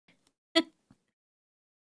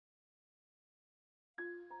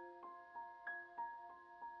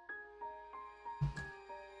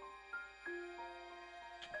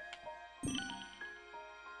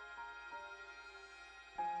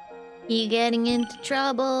You getting into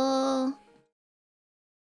trouble?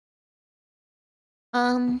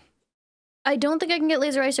 I don't think I can get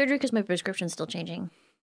laser eye surgery because my prescription's still changing.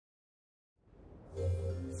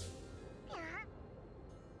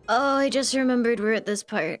 Oh, I just remembered we're at this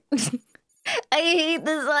part. I hate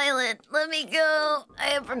this island. Let me go. I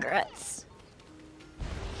have regrets.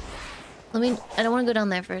 I don't want to go down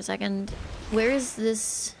there for a second. Where is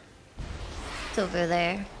this? It's over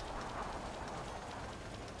there.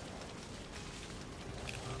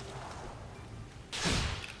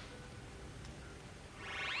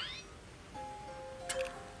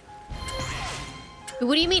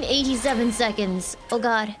 What do you mean 87 seconds? Oh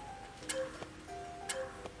god.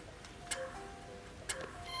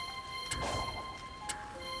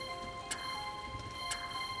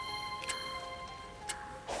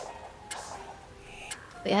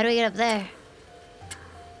 Wait, how do I get up there?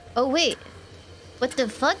 Oh wait. What the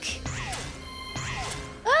fuck?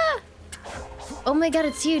 Ah! Oh my god,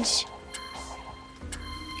 it's huge.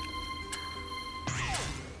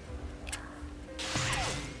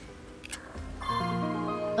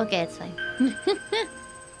 Okay, it's fine.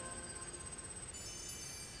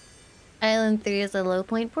 Island 3 is a low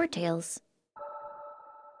point for Tails.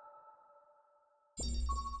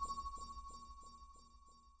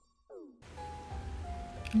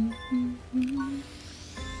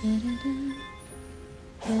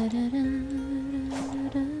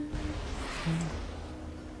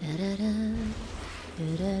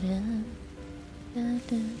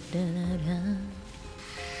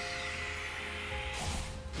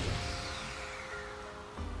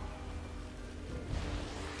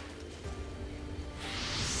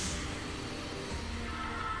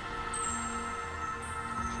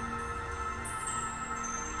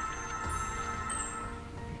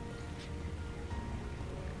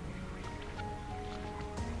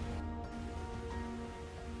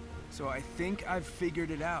 So I think I've figured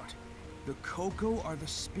it out. The Coco are the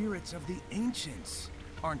spirits of the ancients,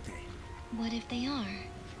 aren't they? What if they are?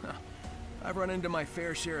 I've run into my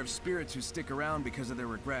fair share of spirits who stick around because of their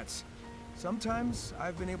regrets. Sometimes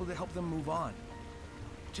I've been able to help them move on.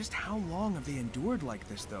 Just how long have they endured like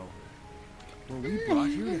this, though? Were we brought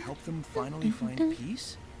here to help them finally find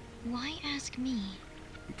peace? Why ask me?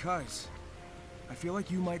 Because I feel like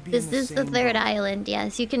you might be This in the is same the third boat. island,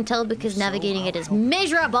 yes. You can tell because So navigating I'll it is help you.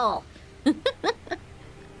 miserable.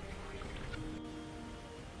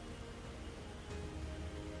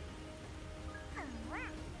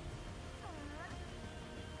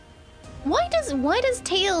 Why does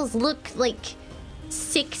Tails look like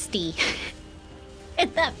 60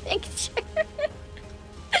 in that picture?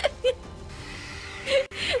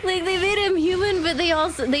 Like they made him human, but they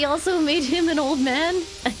also made him an old man.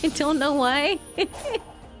 I don't know why.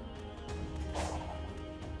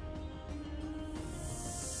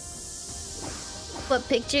 What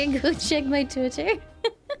picture? Go check my Twitter.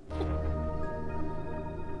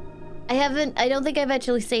 I don't think I've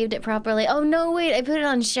actually saved it properly. Oh no, wait, I put it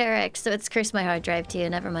on ShareX, so it's cursed my hard drive too,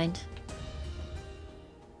 never mind.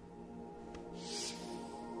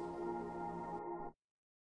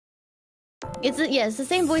 It's the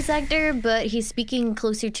same voice actor, but he's speaking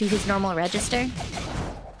closer to his normal register.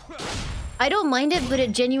 I don't mind it, but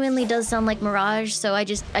it genuinely does sound like Mirage, so I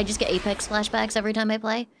just get Apex flashbacks every time I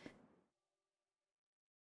play.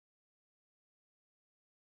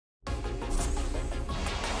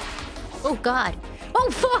 Oh god.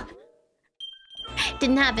 Oh fuck!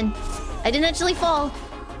 Didn't happen. I didn't actually fall.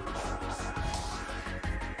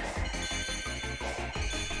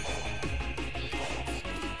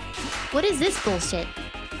 What is this bullshit?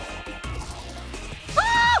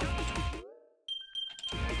 Ah!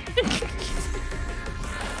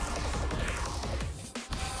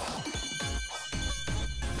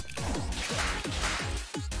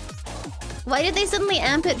 Why did they suddenly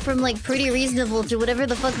amp it from like pretty reasonable to whatever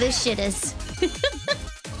the fuck this shit is?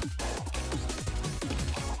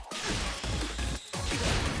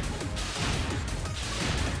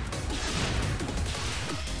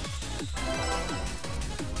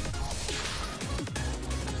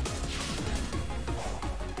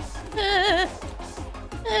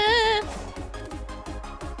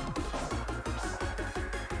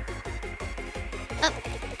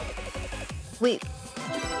 Wait.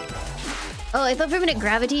 Oh, I thought for a minute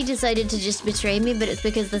gravity decided to just betray me, but it's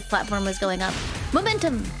because the platform was going up.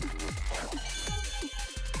 Momentum!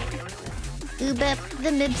 Oobep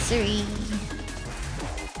the Mibsery.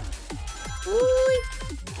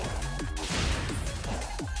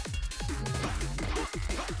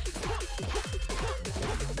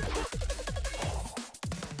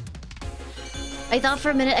 I thought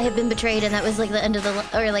for a minute I had been betrayed and that was like the end of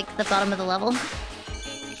the or like the bottom of the level.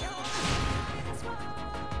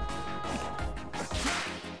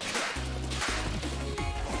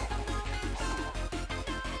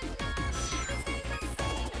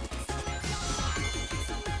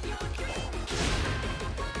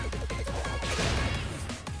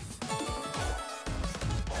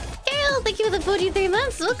 Well, thank you for the 43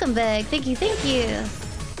 months. Welcome back. Thank you, thank you.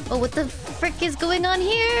 Oh, what the frick is going on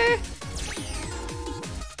here?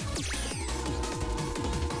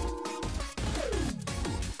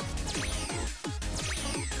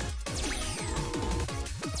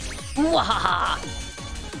 Mwahaha!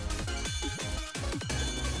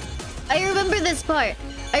 I remember this part.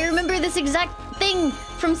 I remember this exact thing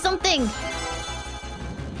from something.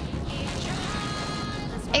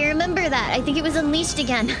 I remember that. I think it was Unleashed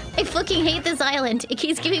again. I fucking hate this island. It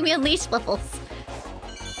keeps giving me Unleashed levels.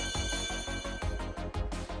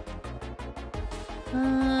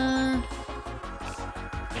 I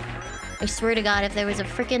swear to God, if there was a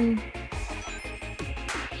frickin'...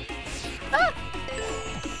 Ah!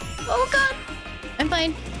 Oh God! I'm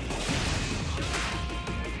fine.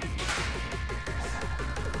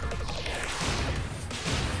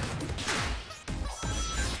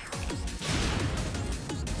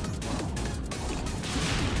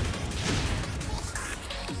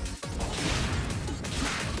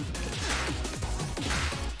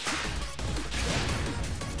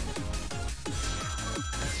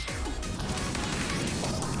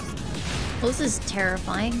 Oh, this is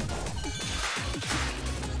terrifying.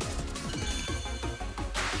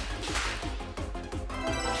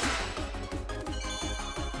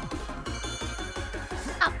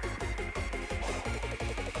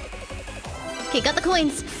 Okay, got the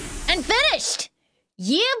coins. And finished!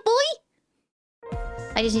 Yeah, boy!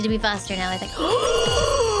 I just need to be faster now, I think.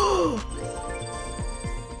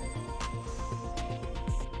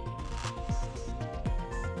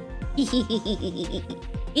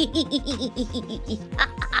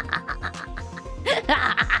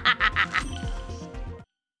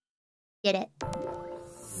 Get it.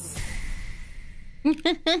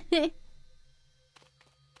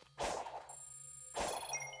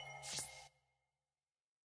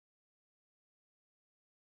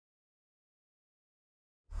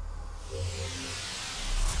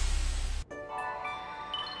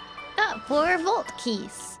 Got 4 vault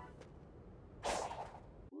keys.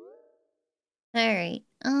 Alright,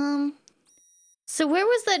 so where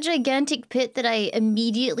was that gigantic pit that I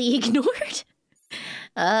immediately ignored?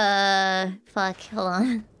 Fuck, hold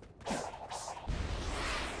on.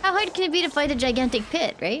 How hard can it be to find a gigantic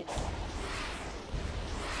pit, right?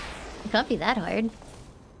 It can't be that hard.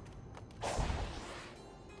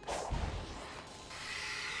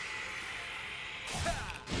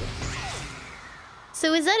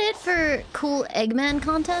 So is that it for cool Eggman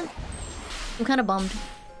content? I'm kind of bummed.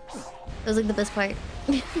 That was like the best part.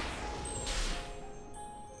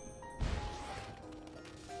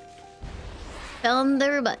 Found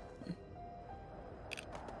the robot.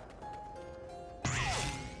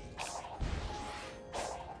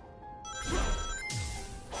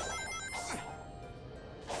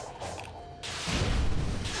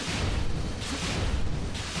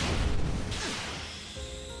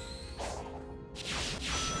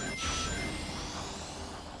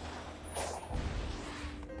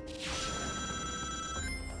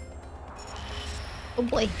 Oh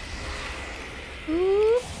boy.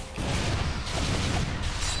 Ooh.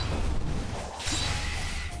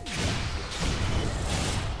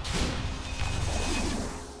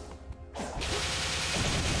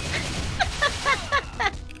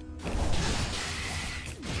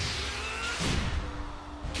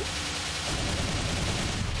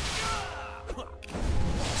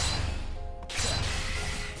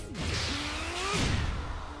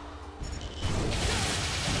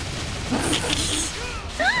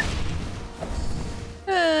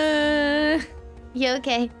 You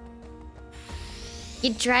okay?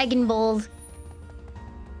 Get Dragon Balled.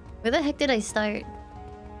 Where the heck did I start?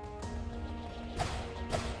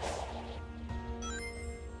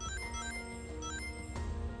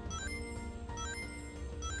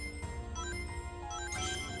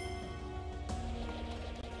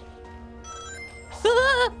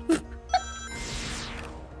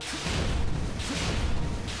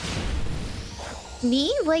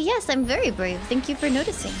 Me? Well, yes, I'm very brave. Thank you for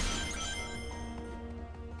noticing.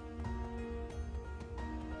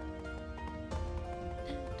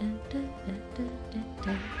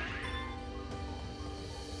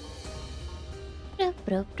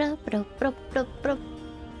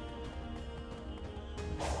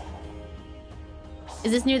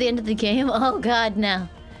 Is this near the end of the game? Oh God, no.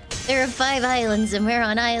 There are 5 islands and we're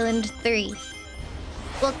on island 3.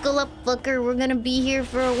 Buckle up, fucker. We're gonna be here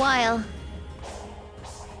for a while.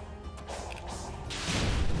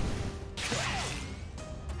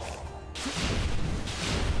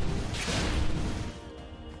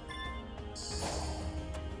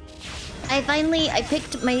 I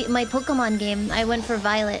picked my Pokemon game. I went for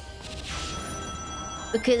Violet.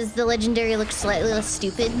 because the legendary looks slightly less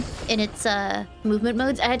stupid in its movement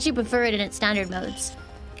modes. I actually prefer it in its standard modes.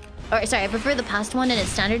 Or sorry, I prefer the past one in its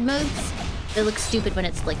standard modes. It looks stupid when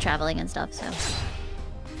it's like traveling and stuff, so.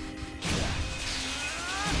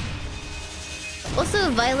 Also,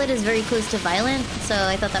 Violet is very close to Violent, so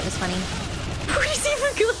I thought that was funny. Where does he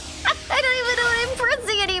even go? I don't even know what I'm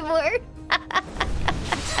pressing anymore.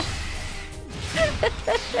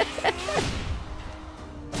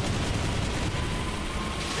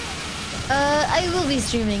 I will be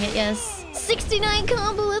streaming it, yes. 69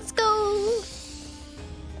 combo, let's go!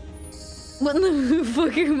 What the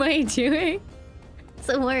fuck am I doing?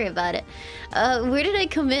 Don't worry about it. Where did I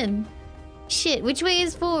come in? Shit, which way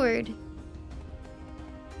is forward?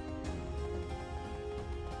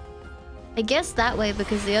 I guess that way,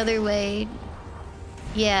 because the other way...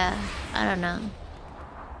 Yeah, I don't know.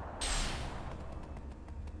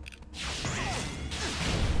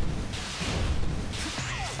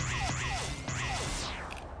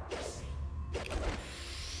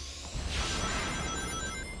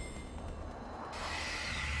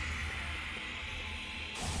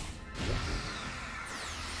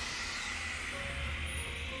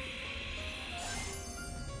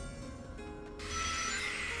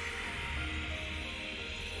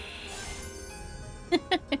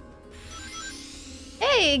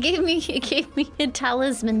 Hey, it gave me a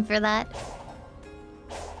talisman for that.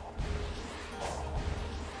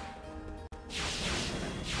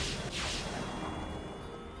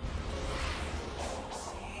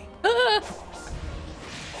 Ah!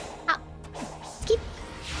 Ah. Skip.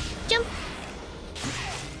 Jump.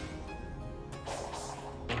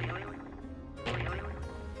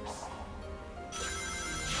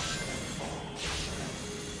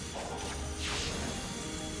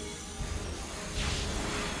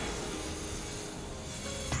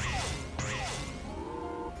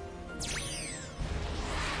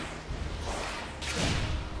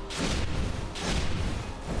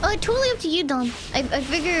 Totally up to you, Dom. I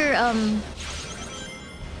figure, I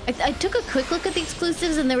took a quick look at the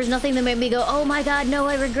exclusives and there was nothing that made me go, oh my god, no,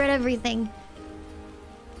 I regret everything.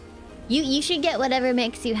 You should get whatever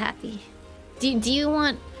makes you happy. Do you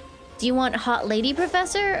want hot lady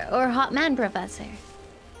professor or hot man professor?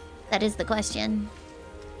 That is the question.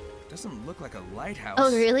 Doesn't look like a lighthouse.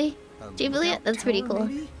 Oh really? Do you believe it? That's pretty cool.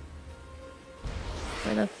 Maybe?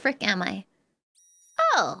 Where the frick am I?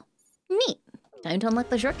 Oh, neat. Time to unlock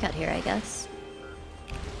the shortcut here, I guess.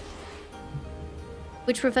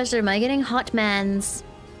 Which professor am I getting? Hot Man's.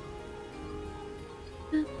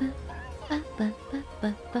 Hold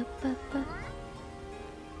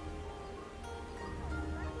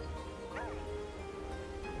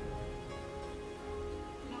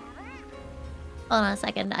on a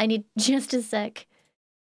second. I need just a sec.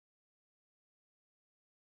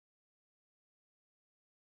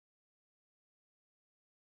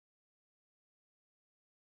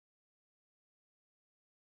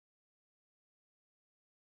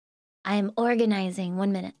 I am organizing.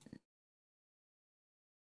 1 minute.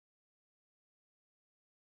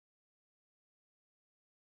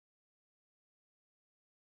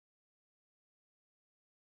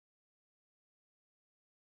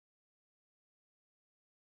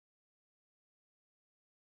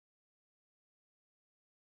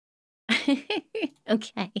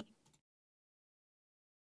 Okay.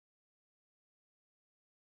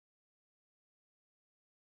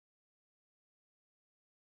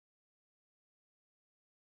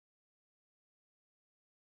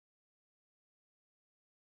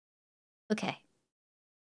 Okay.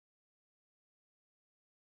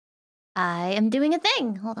 I am doing a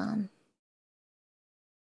thing. Hold on.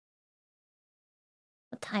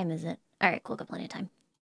 What time is it? All right, cool. Got plenty of time.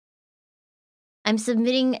 I'm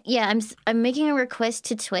submitting. Yeah, I'm making a request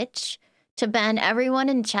to Twitch to ban everyone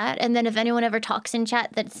in chat, and then if anyone ever talks in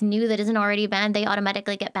chat that's new that isn't already banned, they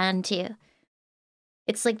automatically get banned too.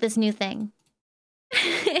 It's like this new thing.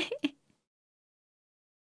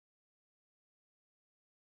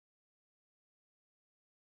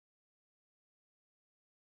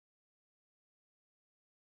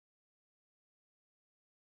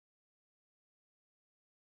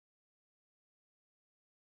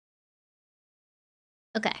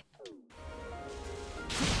 Okay.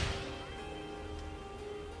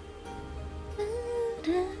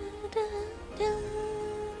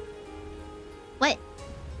 What?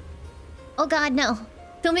 Oh god, no.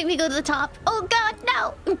 Don't make me go to the top. Oh god,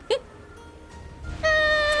 no!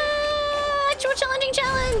 Actual challenging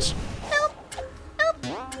challenge! Help! Help!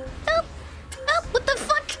 Help! Help! What the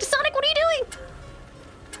fuck? Sonic, what are you doing?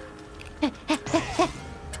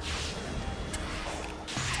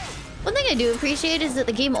 One thing I do appreciate is that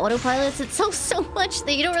the game autopilots itself so much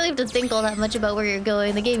that you don't really have to think all that much about where you're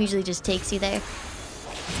going. The game usually just takes you there.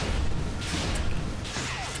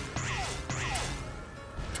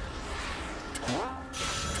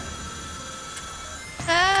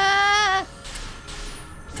 Ah!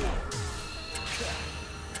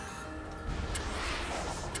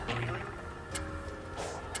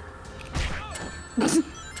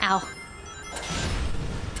 Ow.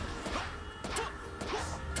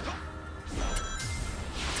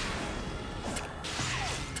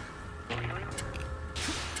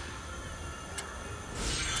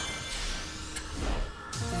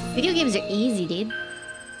 Video games are easy, dude.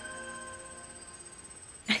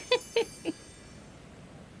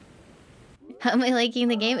 How am I liking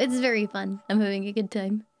the game? It's very fun. I'm having a good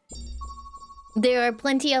time. There are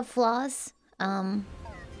plenty of flaws,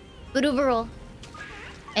 but overall,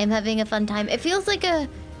 I'm having a fun time. It feels like a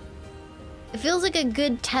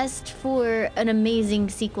good test for an amazing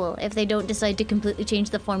sequel if they don't decide to completely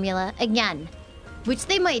change the formula again, which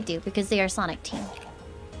they might do because they are Sonic Team.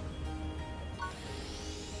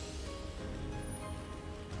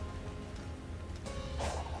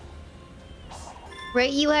 Right,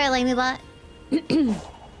 you are, Laimu bot.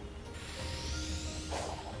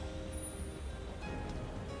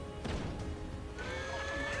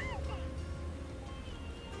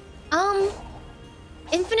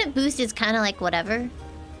 Infinite boost is kind of like whatever.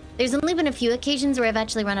 There's only been a few occasions where I've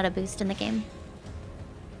actually run out of boost in the game.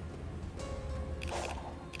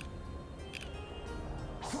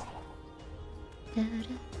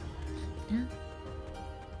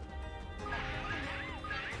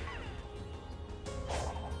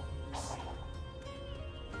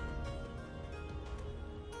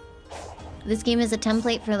 This game is a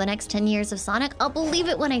template for the next 10 years of Sonic. I'll believe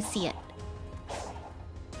it when I see it.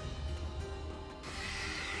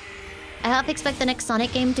 I half expect the next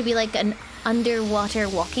Sonic game to be like an underwater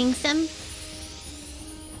walking sim.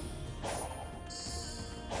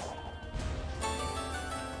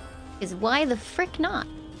 Because why the frick not?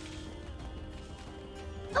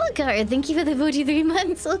 Oh, God, thank you for the 43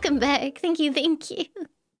 months. Welcome back. Thank you, thank you.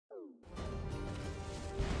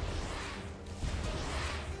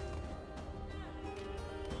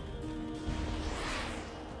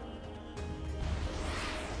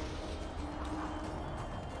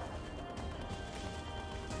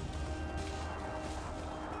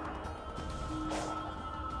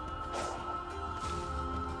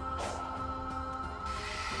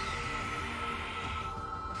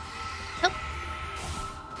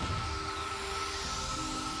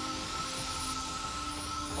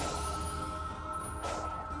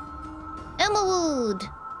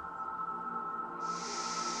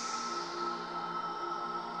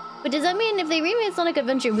 But does that mean if they remake Sonic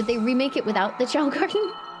Adventure, would they remake it without the Chow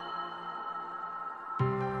Garden?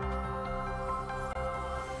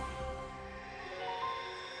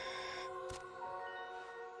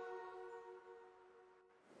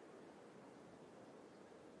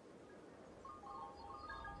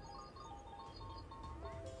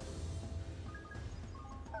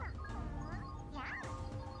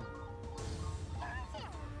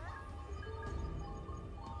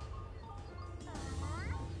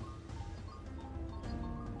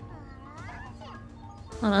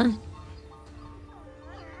 Hold on.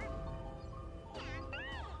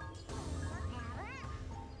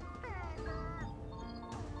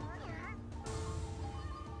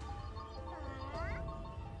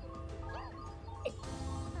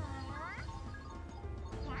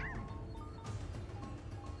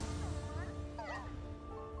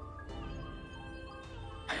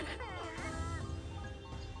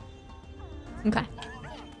 Okay.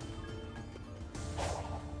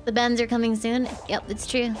 The bands are coming soon. Yep, it's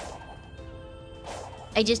true.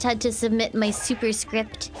 I just had to submit my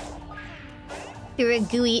superscript through a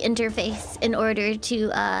GUI interface in order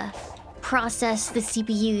to process the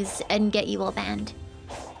CPUs and get you all banned.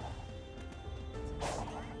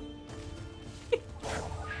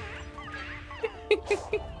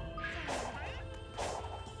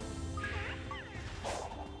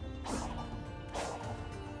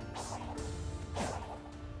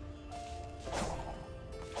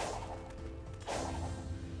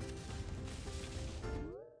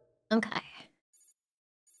 Okay.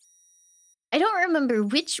 I don't remember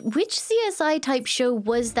which CSI type show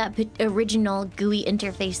was that original GUI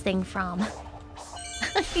interface thing from.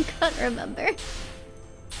 I can't remember.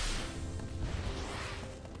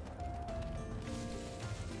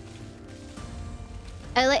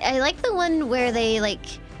 I like the one where they like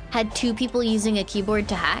had two people using a keyboard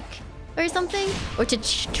to hack or something, or to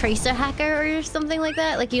trace a hacker or something like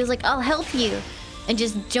that. Like he was like, "I'll help you," and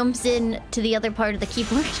just jumps in to the other part of the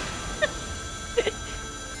keyboard.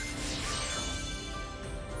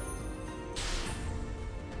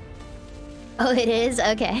 Oh, it is?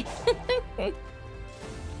 Okay.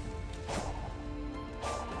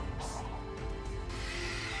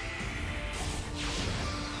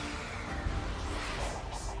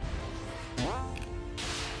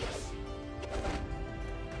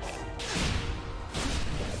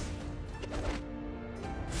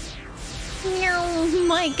 Oh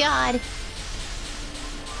my god.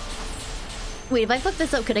 Wait, if I fuck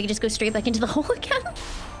this up, could I just go straight back into the hole again?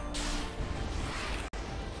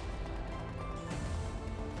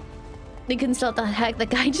 They couldn't stop the hack. The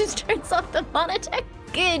guy just turns off the monitor.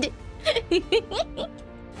 Good.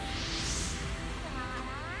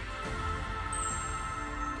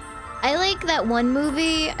 I like that one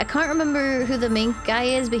movie. I can't remember who the main guy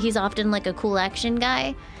is, but he's often like a cool action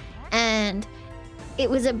guy. And it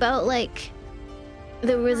was about like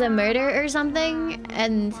there was a murder or something,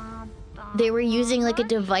 and they were using like a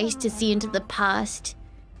device to see into the past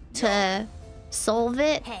to solve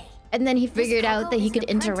it. And then he figured out that he could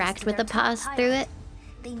interact with the past through it.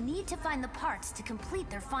 They need to find the parts to complete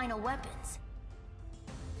their final weapons.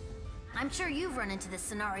 I'm sure you've run into this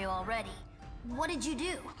scenario already. What did you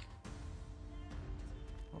do?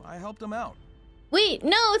 Well, I helped him out. Wait,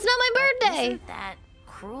 no, it's not my birthday. Isn't that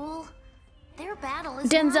cruel? Their battle is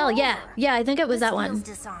Denzel, yeah, I think it was that one.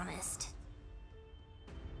 Feels dishonest.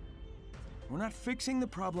 We're not fixing the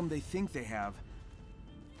problem they think they have,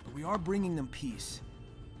 but we are bringing them peace.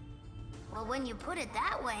 Well, when you put it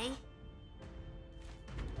that way,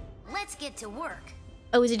 let's get to work.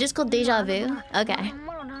 Oh, is it just called Deja Vu? Okay.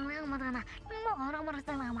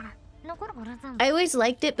 I always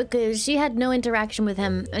liked it because she had no interaction with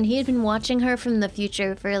him, and he had been watching her from the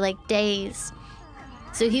future for like days.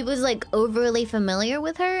 So he was like overly familiar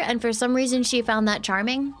with her, and for some reason she found that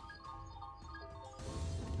charming.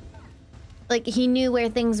 Like he knew where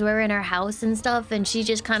things were in her house and stuff, and she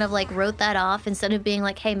just kind of like wrote that off instead of being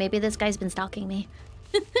like, hey, maybe this guy's been stalking me.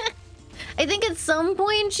 I think at some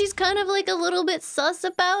point she's kind of like a little bit sus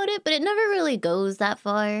about it, but it never really goes that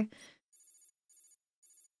far.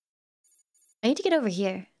 I need to get over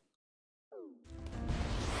here.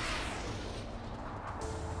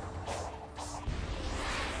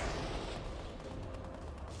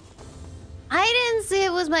 I didn't say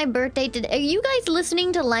it was my birthday today. Are you guys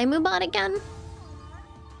listening to Laimu bot again?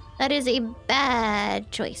 That is a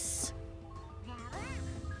bad choice.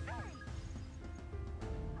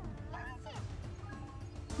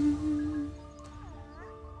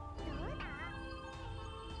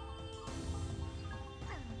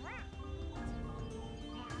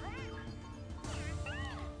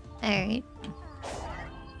 Alright.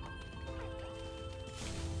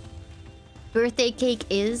 Birthday cake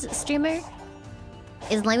is streamer?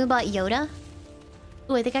 Is Laimubot Yoda?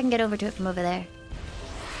 Oh, I think I can get over to it from over there.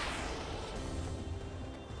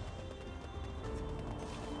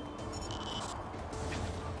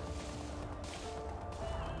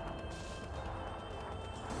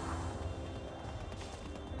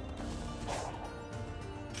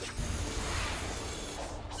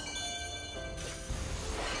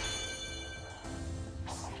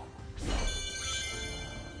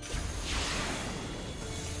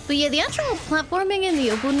 But yeah, the actual platforming in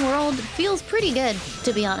the open world feels pretty good,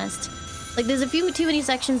 to be honest. Like, there's a few too many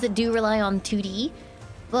sections that do rely on 2D,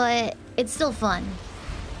 but it's still fun.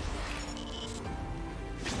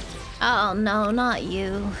 Oh no, not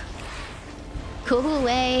you. Go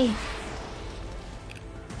away.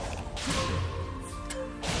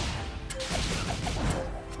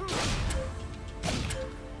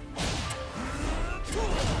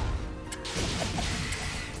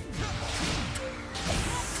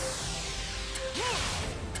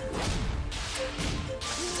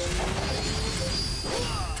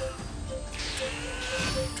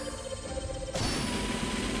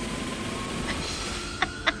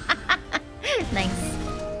 Nice.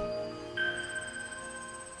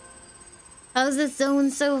 How's the zone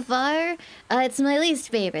so far? It's my least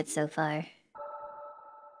favorite so far.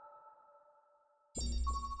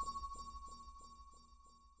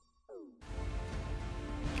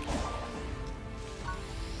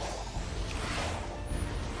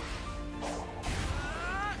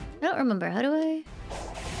 I don't remember. How do I?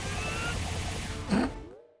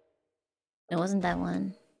 It wasn't that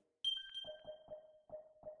one.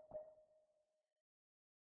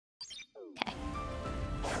 Okay.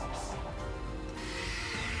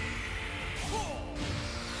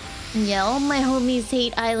 Yeah, all my homies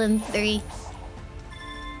hate Island 3.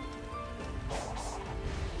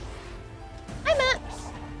 Hi, Matt.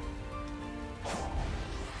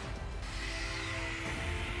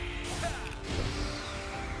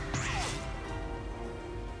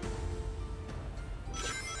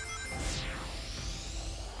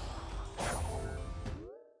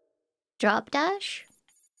 Drop dash?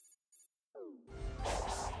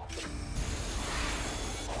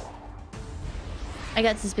 I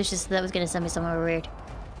got suspicious that was gonna send me somewhere weird.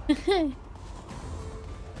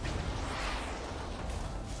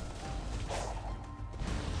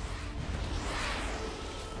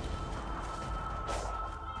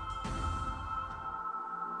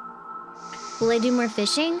 Will I do more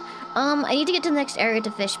fishing? I need to get to the next area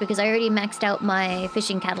to fish because I already maxed out my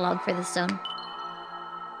fishing catalog for this zone.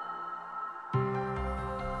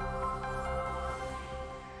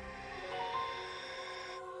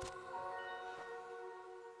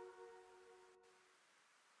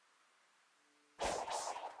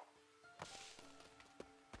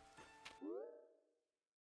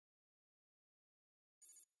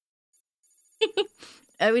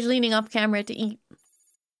 I was leaning off camera to eat.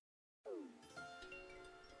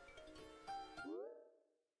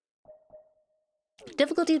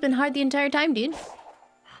 Difficulty's been hard the entire time, dude.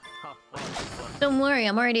 Don't worry,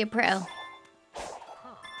 I'm already a pro.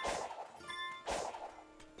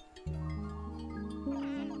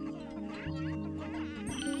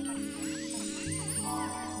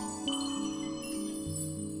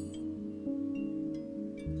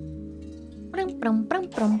 Brum, brum,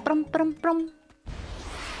 brum, brum, brum, brum.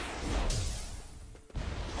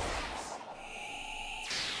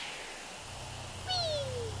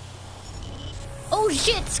 Oh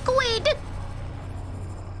shit, squid!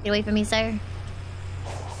 Get away from me, sir.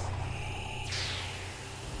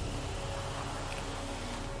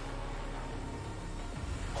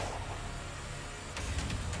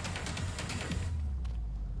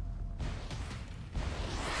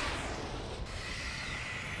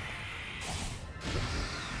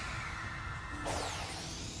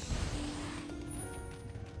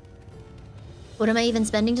 What am I even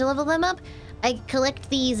spending to level them up? I collect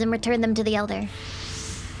these and return them to the Elder.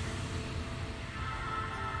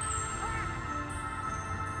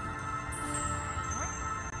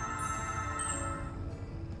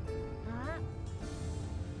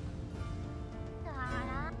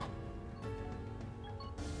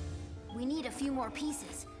 We need a few more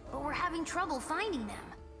pieces, but we're having trouble finding them.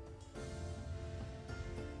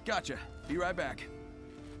 Gotcha. Be right back.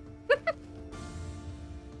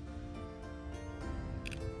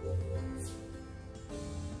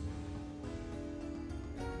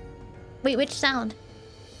 Wait, which sound?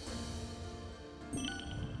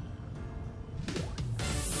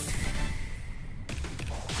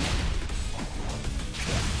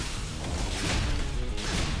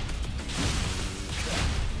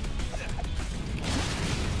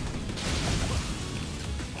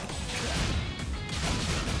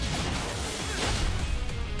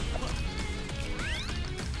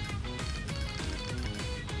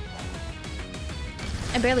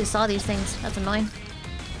 I barely saw these things. That's annoying.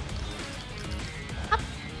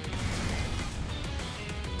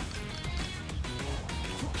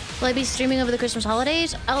 Will I be streaming over the Christmas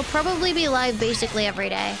holidays? I'll probably be live basically every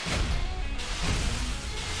day.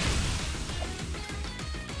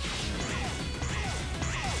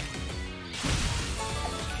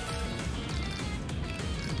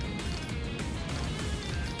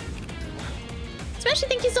 Especially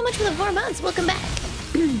thank you so much for the 4 months. Welcome back.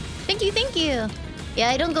 Thank you, thank you. Yeah,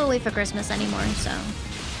 I don't go away for Christmas anymore, so...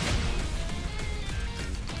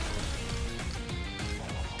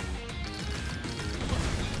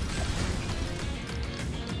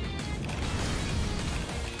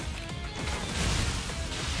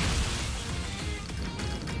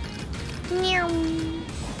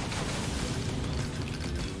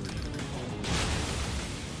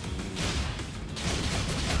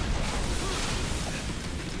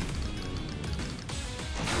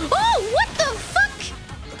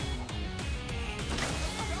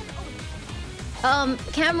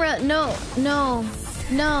 Camera, no, no,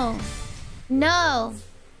 no, no.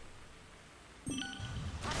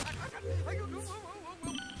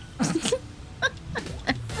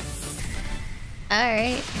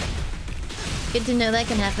 Alright. Good to know that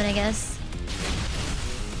can happen, I guess.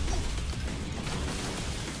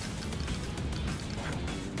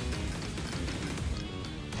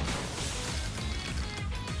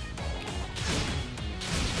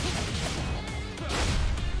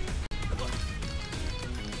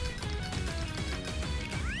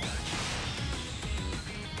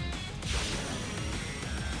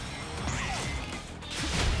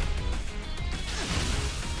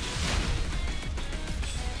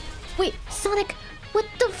 Wait, Sonic, what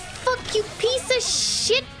the fuck, you piece of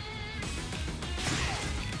shit?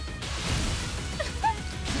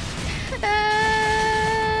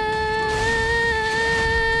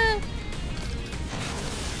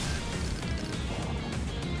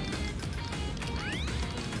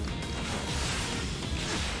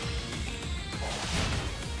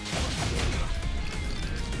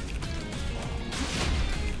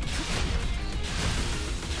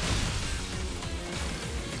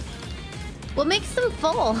 What makes them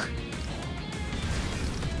fall?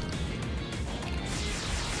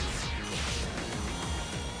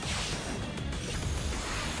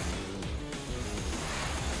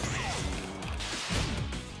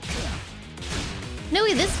 No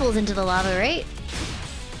way this falls into the lava, right?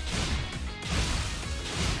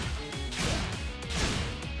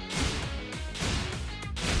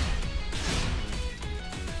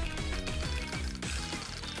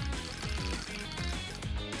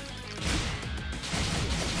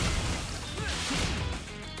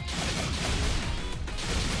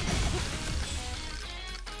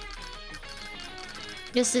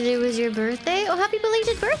 Yesterday was your birthday? Oh, happy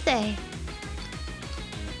belated birthday!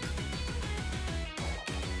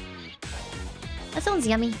 That sounds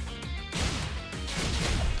yummy.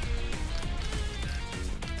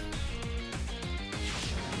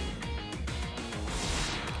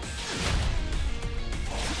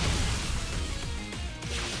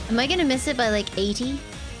 Am I gonna miss it by like 80?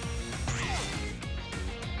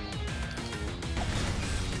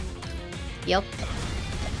 Yup.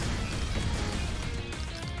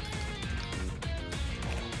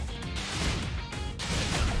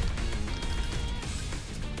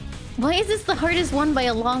 Why is this the hardest one by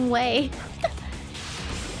a long way?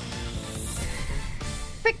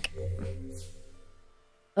 Frick.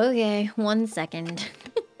 Okay, 1 second.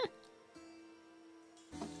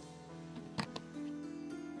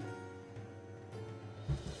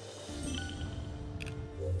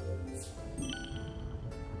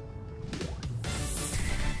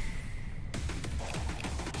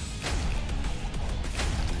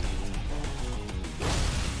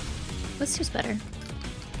 Let's choose better.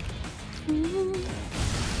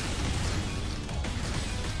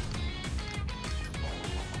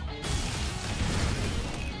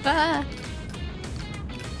 Ah.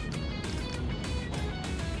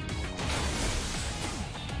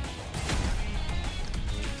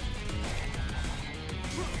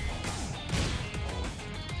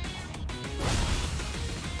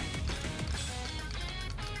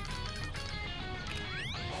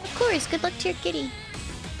 Of course, good luck to your kitty.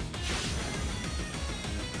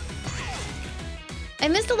 I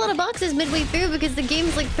missed a lot of boxes midway through because the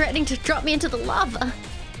game's like threatening to drop me into the lava.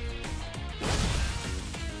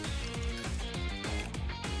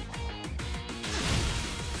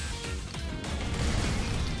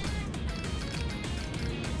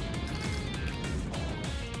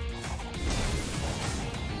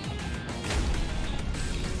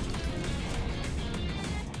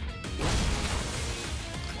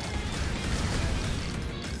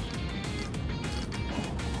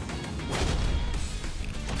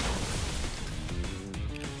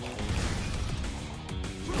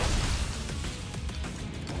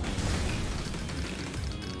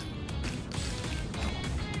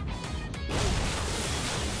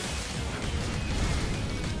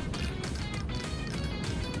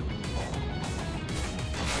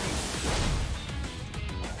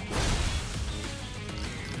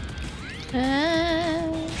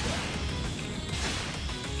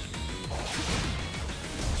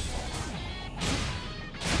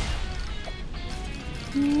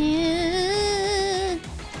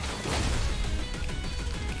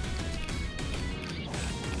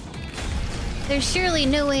 There's surely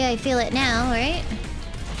no way I feel it now, right?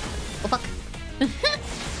 Oh, fuck.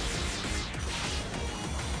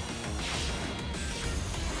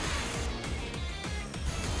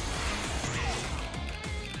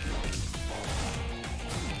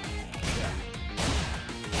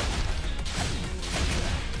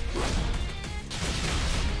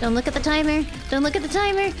 Don't look at the timer. Don't look at the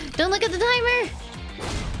timer. Don't look at the timer.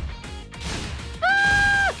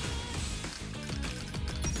 Ah!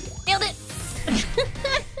 Nailed it.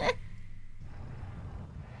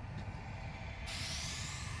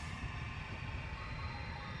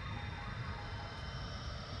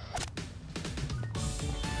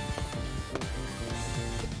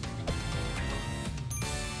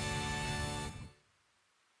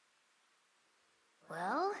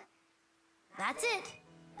 Well, that's it.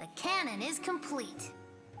 The cannon is complete.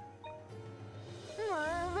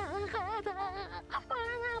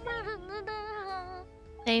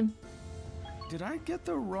 Same. Did I get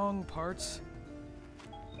the wrong parts?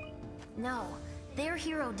 No, their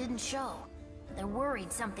hero didn't show. They're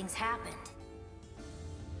worried something's happened.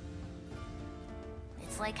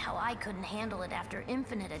 It's like how I couldn't handle it after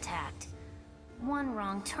Infinite attacked. One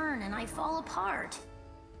wrong turn and I fall apart.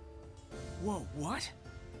 Whoa, what?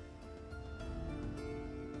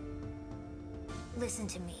 Listen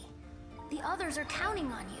to me. The others are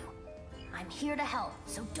counting on you. I'm here to help,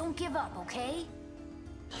 so don't give up, okay?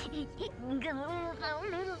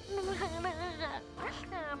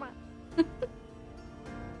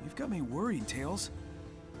 You've got me worried, Tails.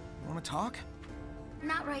 Wanna talk?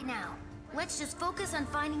 Not right now. Let's just focus on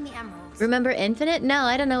finding the emeralds. Remember Infinite? No,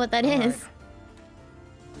 I don't know what that is. Alright.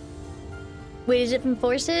 Wait, is it from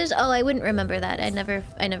Forces? Oh, I wouldn't remember that. I never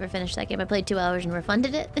finished that game. I played 2 hours and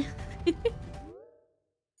refunded it.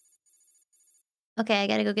 Okay, I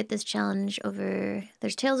gotta go get this challenge over...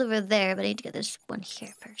 There's Tails over there, but I need to get this one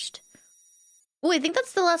here first. Oh, I think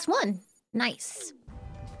that's the last one. Nice.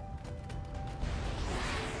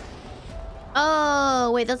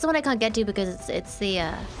 Oh, wait, that's the one I can't get to because it's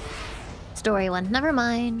the, story one. Never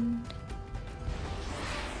mind.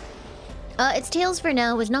 It's Tails for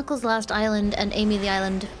now, with Knuckles' last island and Amy the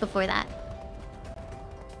island before that.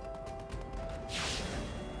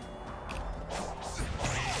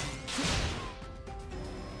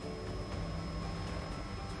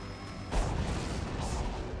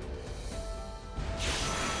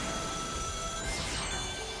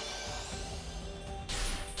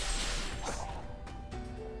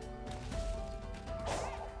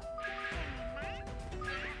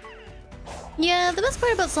 Yeah, the best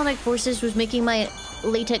part about Sonic Forces was making my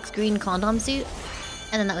latex green condom suit,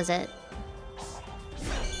 and then that was it.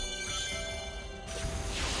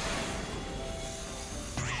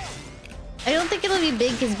 I don't think it'll be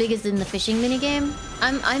big as in the fishing minigame.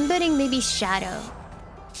 I'm betting maybe Shadow.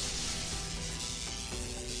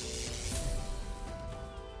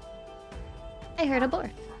 I heard a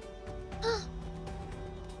boar.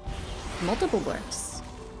 Multiple boars.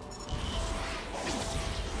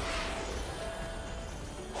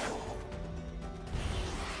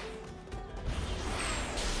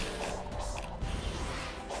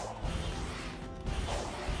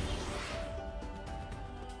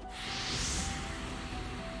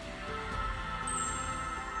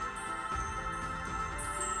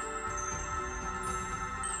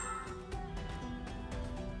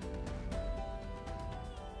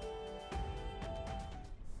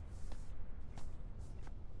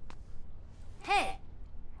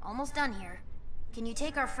 Almost done here. Can you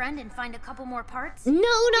take our friend and find a couple more parts? No,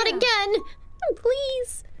 not again!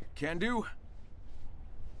 Please! Can do.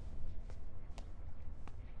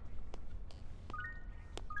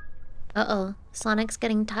 Uh-oh. Sonic's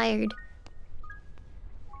getting tired.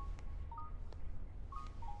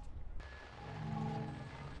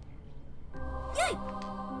 Yay!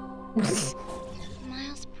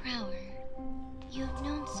 Miles per hour. You have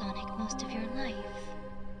known Sonic most of your life.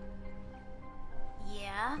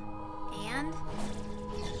 Yeah, and?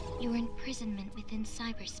 Your imprisonment within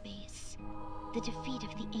cyberspace. The defeat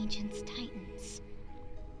of the Ancients' Titans.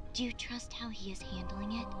 Do you trust how he is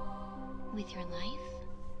handling it? With your life?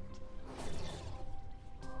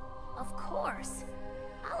 Of course.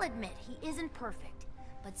 I'll admit he isn't perfect,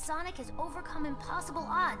 but Sonic has overcome impossible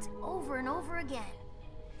odds over and over again.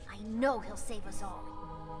 I know he'll save us all.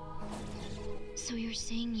 So you're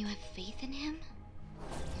saying you have faith in him?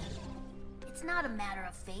 It's not a matter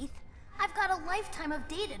of faith. I've got a lifetime of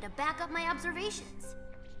data to back up my observations.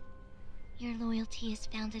 Your loyalty is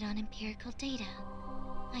founded on empirical data.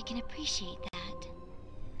 I can appreciate that.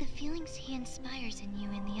 The feelings he inspires in you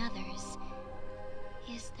and the others,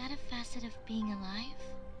 is that a facet of being alive?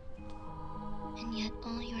 And yet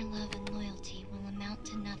all your love and loyalty will amount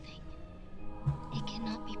to nothing. It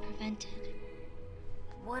cannot be prevented.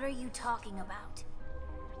 What are you talking about?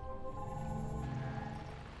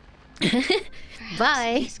 Perhaps Bye.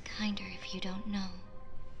 it is kinder if you don't know.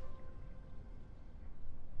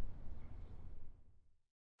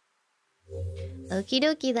 Okie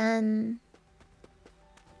dokie then.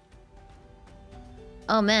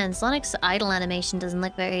 Oh man, Sonic's idle animation doesn't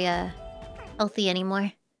look very, healthy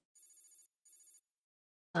anymore.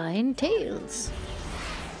 Fine Tails.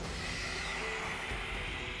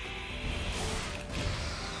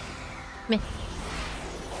 Meh.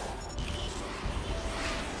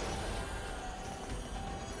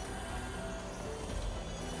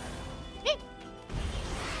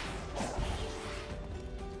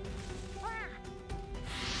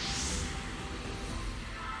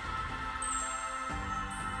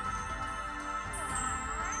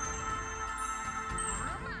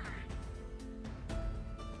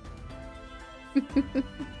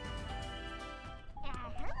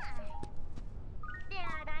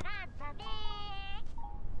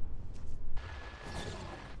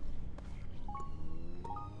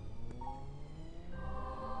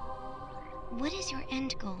 What is your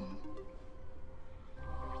end goal?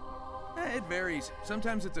 It varies.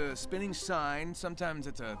 Sometimes it's a spinning sign, sometimes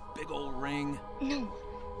it's a big old ring. No,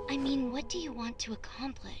 I mean, what do you want to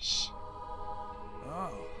accomplish?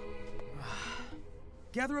 Oh.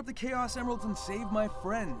 Gather up the Chaos Emeralds and save my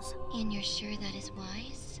friends. And you're sure that is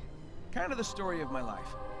wise? Kind of the story of my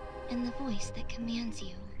life. And the voice that commands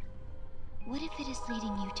you. What if it is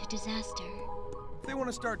leading you to disaster? If they want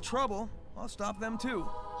to start trouble, I'll stop them too.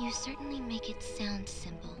 You certainly make it sound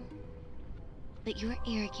simple. But your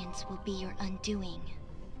arrogance will be your undoing.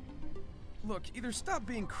 Look, either stop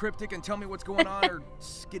being cryptic and tell me what's going on, or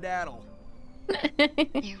skedaddle.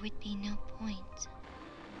 There would be no point.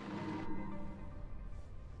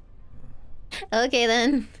 Okay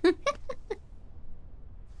then.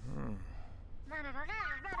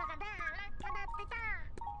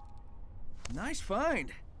 Nice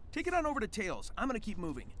find. Take it on over to Tails. I'm gonna keep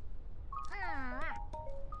moving.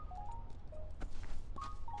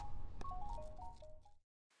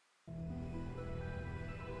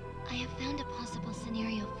 I have found a possible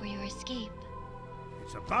scenario for your escape.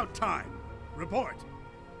 It's about time. Report.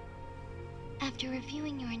 After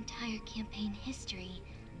reviewing your entire campaign history,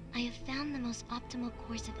 I have found the most optimal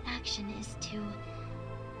course of action is to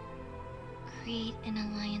create an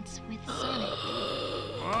alliance with Sonic.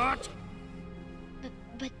 What?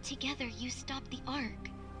 But together you stopped the Ark,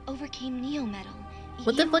 overcame Neo Metal.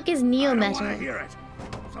 What the fuck is Neo I don't want Metal? to hear it.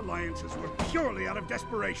 Those alliances were purely out of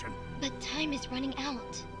desperation. But time is running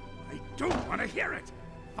out. I don't want to hear it.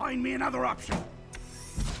 Find me another option.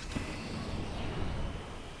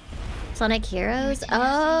 Sonic Heroes? Your tenacity is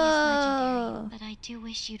Oh. legendary, but I do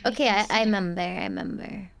wish you'd Okay, I reconsider.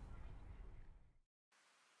 remember.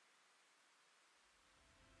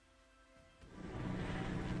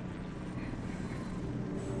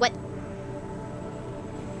 What?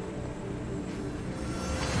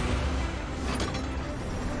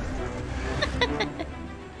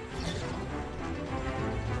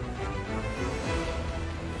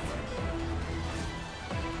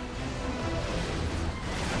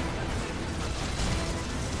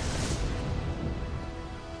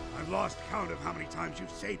 I've lost count of how many times you've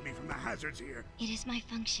saved me from the hazards here. It is my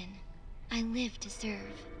function. I live to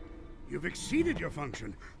serve. You've exceeded your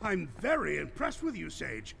function. I'm very impressed with you,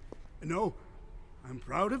 Sage. No, I'm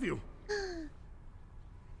proud of you.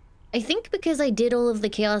 I think because I did all of the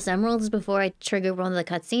Chaos Emeralds before I triggered one of the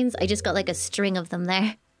cutscenes, I just got like a string of them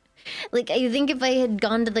there. Like, I think if I had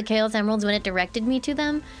gone to the Chaos Emeralds when it directed me to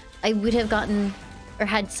them, I would have gotten, or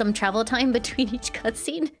had some travel time between each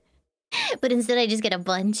cutscene. But instead I just get a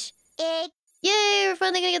bunch. Yay, we're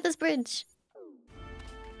finally gonna get this bridge.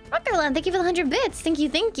 Rockerland, thank you for the 100 bits. Thank you,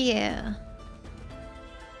 thank you.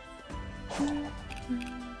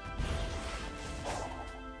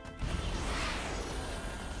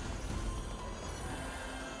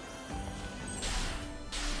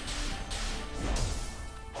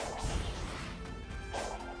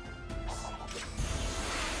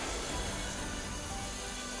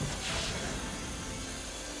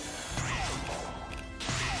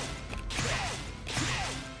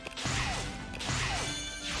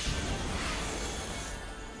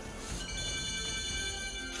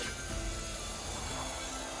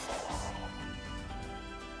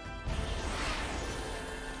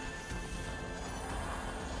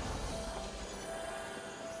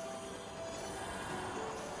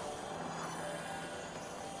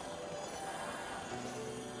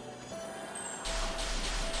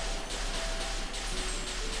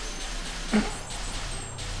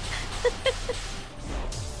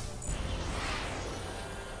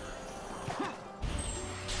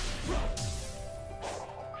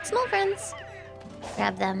 Small friends.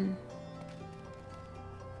 Grab them.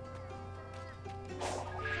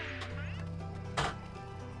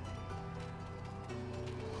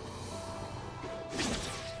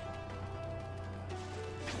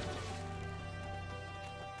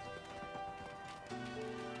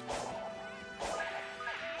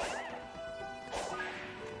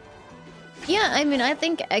 Yeah, I mean, I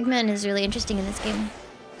think Eggman is really interesting in this game.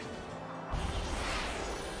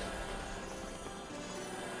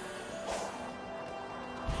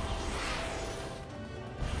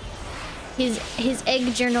 His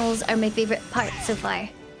egg journals are my favorite part so far.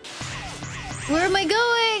 Where am I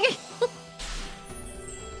going?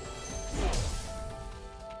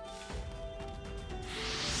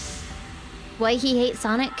 Why he hates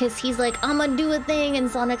Sonic? Cause he's like, I'ma do a thing, and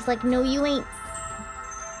Sonic's like, no you ain't.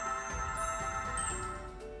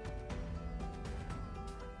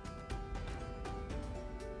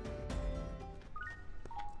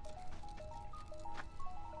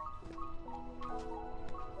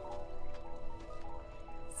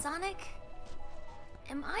 Sonic,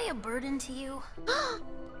 am I a burden to you?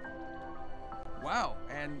 Wow,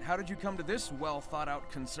 and how did you come to this well-thought-out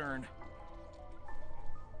concern?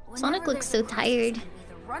 Sonic Whenever looks there's so a crisis, tired. I'm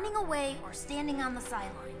either running away or standing on the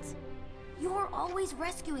sidelines. You're always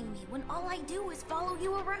rescuing me when all I do is follow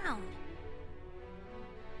you around.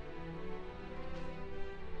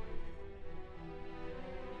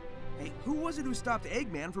 Hey, who was it who stopped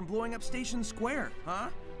Eggman from blowing up Station Square, huh?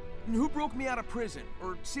 And who broke me out of prison,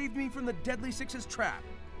 or saved me from the Deadly Six's trap?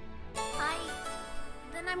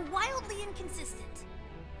 Then I'm wildly inconsistent.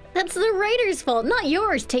 That's the writer's fault, not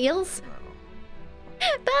yours, Tails.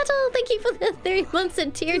 Battle, thank you for the 3 months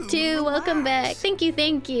at tier 2. Welcome back. Thank you,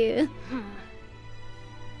 thank you.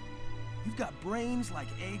 You've got brains like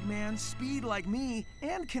Eggman, speed like me,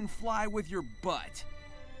 and can fly with your butt.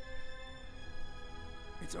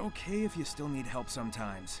 It's okay if you still need help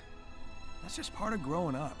sometimes. That's just part of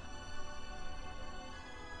growing up.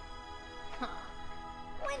 Huh.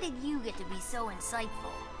 When did you get to be so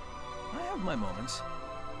insightful? I have my moments.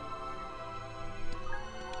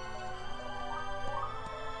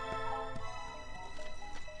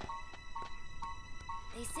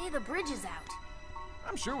 They say the bridge is out.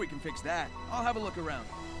 I'm sure we can fix that. I'll have a look around.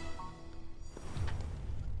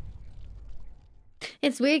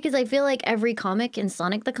 It's weird because I feel like every comic in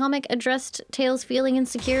Sonic the Comic addressed Tails feeling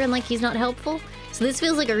insecure and like he's not helpful. So this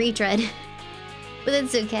feels like a retread. But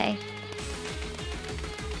it's okay.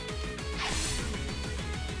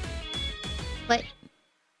 What?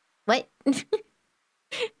 What?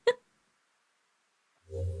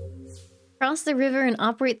 Cross the river and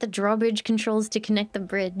operate the drawbridge controls to connect the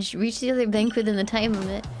bridge. Reach the other bank within the time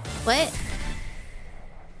limit. What?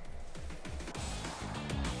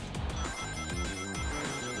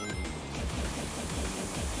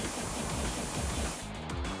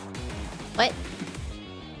 What?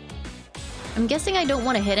 I'm guessing I don't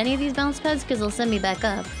want to hit any of these bounce pads because they'll send me back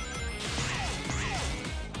up.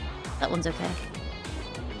 That one's okay.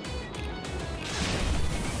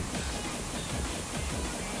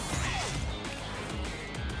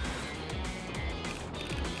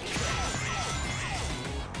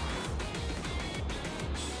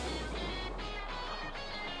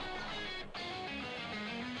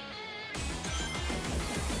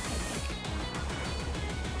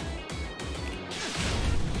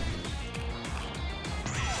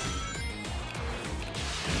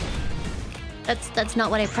 That's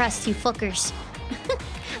not what I pressed, you fuckers.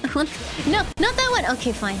 No, not that one!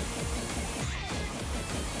 Okay, fine.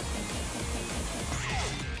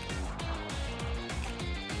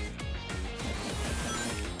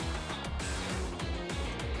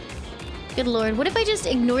 Good lord, what if I just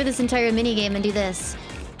ignore this entire minigame and do this?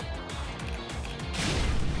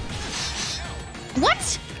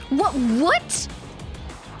 What? What?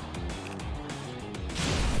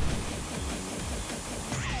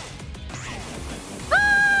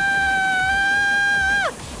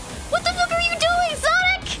 What the fuck are you doing,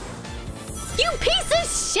 Sonic? You piece of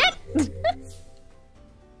shit!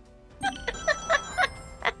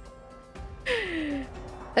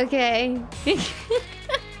 Okay.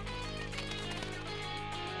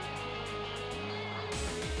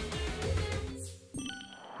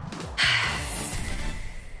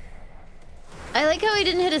 I like how I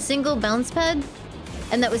didn't hit a single bounce pad,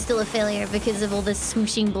 and that was still a failure because of all this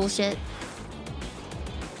smooshing bullshit.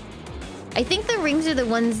 I think the rings are the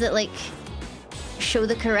ones that, like, show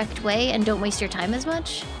the correct way and don't waste your time as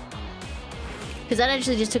much. Because that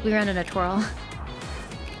actually just took me around in a twirl.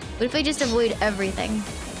 What if I just avoid everything?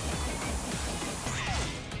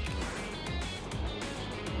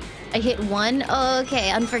 I hit one? Oh,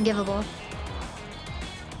 okay, unforgivable.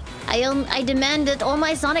 I demand that all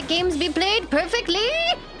my Sonic games be played perfectly!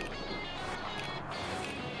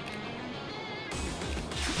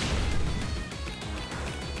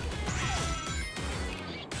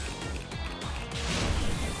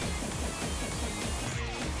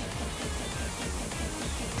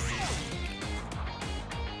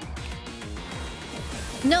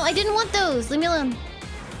 No, I didn't want those! Leave me alone.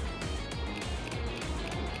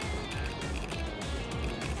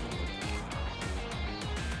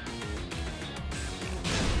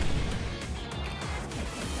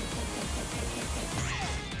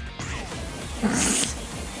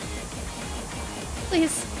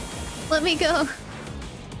 Please, let me go.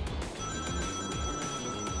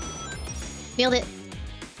 Nailed it.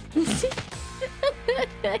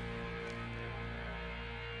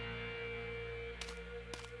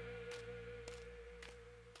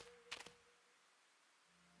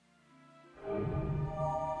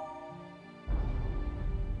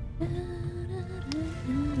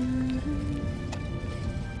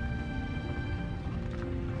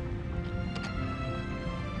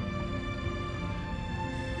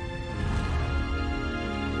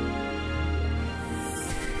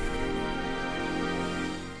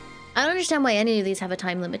 I don't understand why any of these have a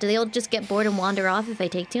time limit. Do they all just get bored and wander off if I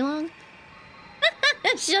take too long?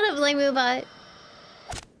 Shut up, Laimu bot.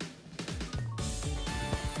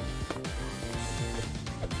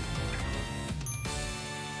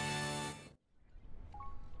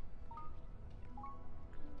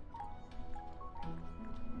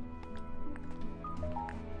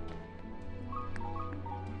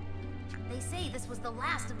 They say this was the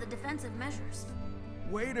last of the defensive measures.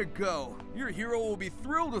 Way to go. Your hero will be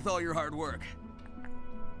thrilled with all your hard work.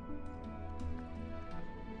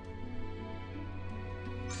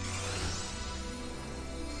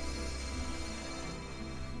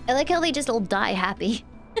 I like how they just all die happy.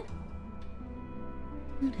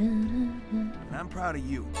 And I'm proud of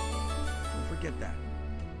you. Don't forget that.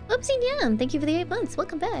 Oopsie Nyam, thank you for the 8 months.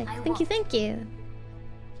 Welcome back. Thank you, thank you.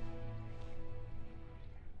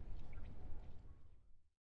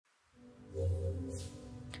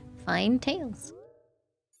 Fine tails.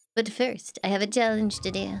 But first, I have a challenge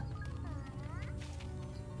to do.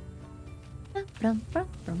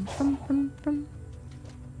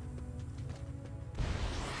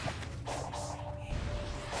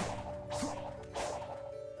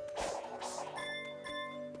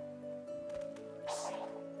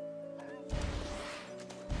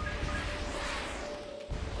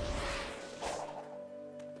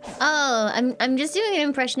 Oh, I'm just doing an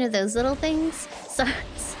impression of those little things. Sorry.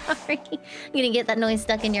 I'm gonna get that noise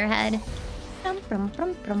stuck in your head. No,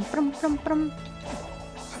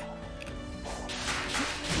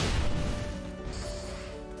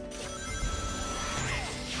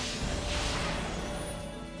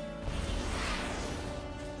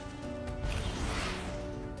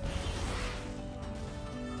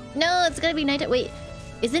 it's gonna be night. Wait,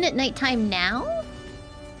 isn't it nighttime now?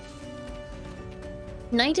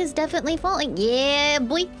 Night is definitely falling. Yeah,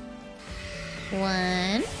 boy.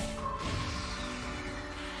 1.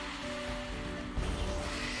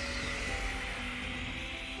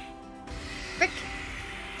 Frick.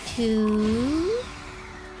 2.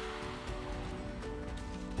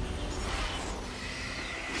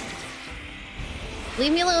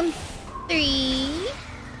 Leave me alone. 3.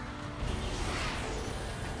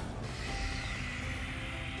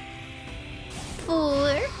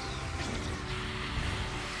 4.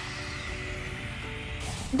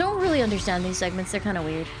 Don't really understand these segments, they're kind of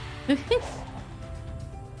weird.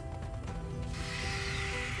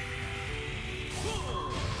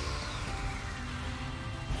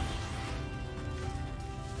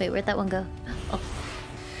 Wait, where'd that one go? Oh.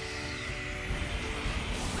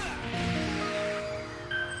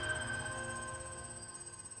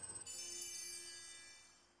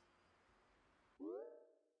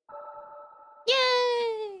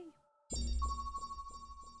 Yay!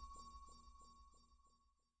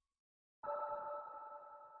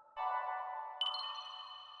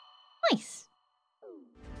 Nice.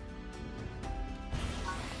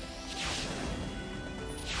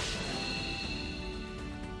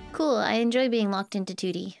 Cool, I enjoy being locked into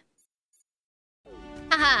 2D.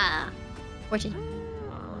 Haha! Fortune.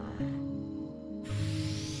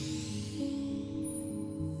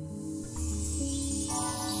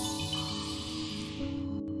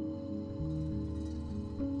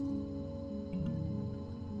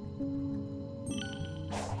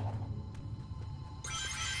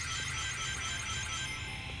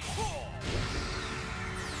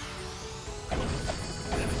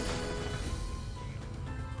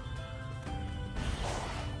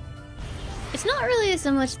 It's not really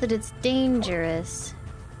so much that it's dangerous.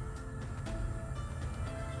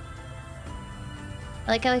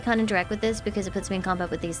 I like how I can't interact with this because it puts me in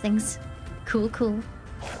combat with these things. Cool, cool.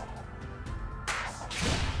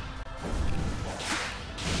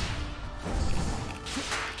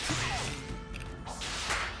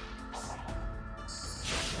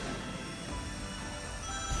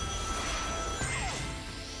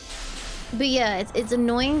 But yeah, it's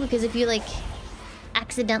annoying because if you like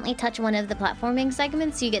accidentally touch one of the platforming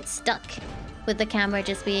segments, you get stuck with the camera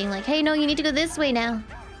just being like, hey, no, you need to go this way now.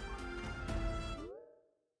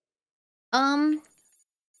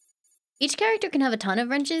 Each character can have a ton of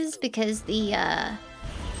wrenches because the,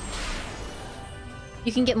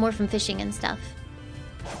 you can get more from fishing and stuff.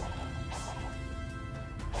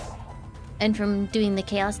 And from doing the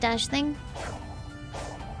Chaos Dash thing.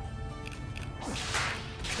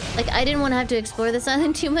 Like, I didn't want to have to explore this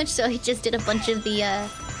island too much, so I just did a bunch of the,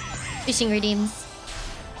 fishing redeems.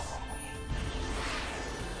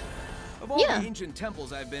 Of all the ancient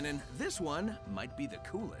temples I've been in, this one might be the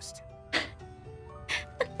coolest.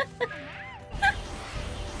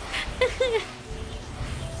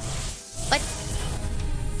 What?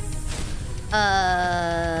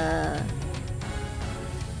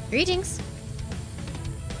 Greetings.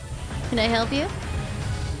 Can I help you?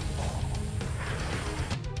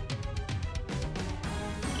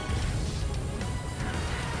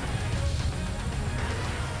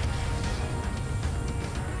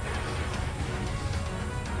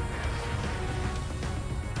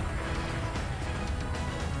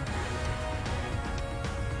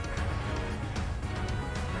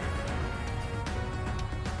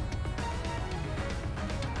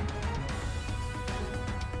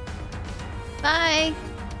 Bye.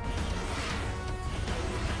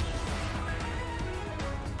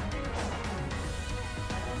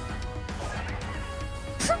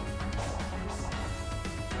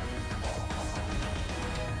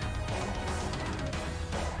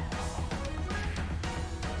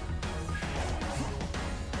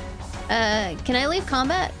 Can I leave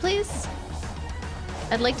combat, please?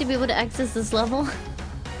 I'd like to be able to access this level.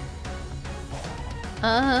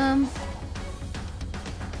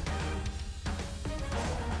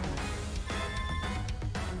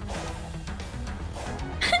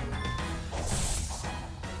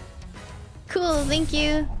 Cool, thank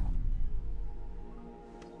you.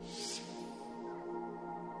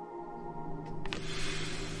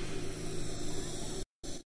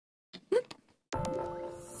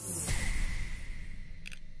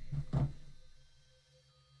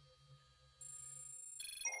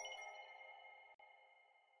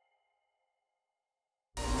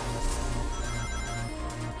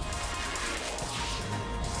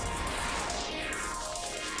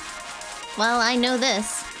 Well, I know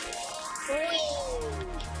this.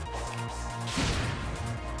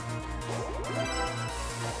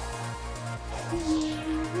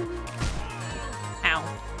 Ow.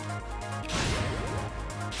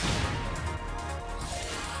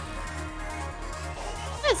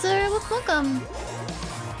 Hi, sir. Welcome.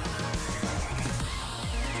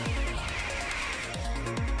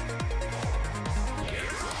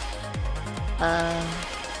 Oh.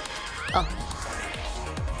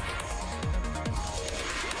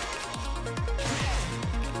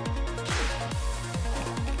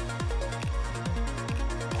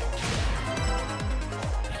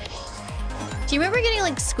 Do you remember getting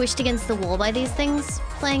like squished against the wall by these things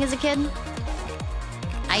playing as a kid?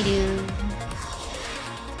 I do.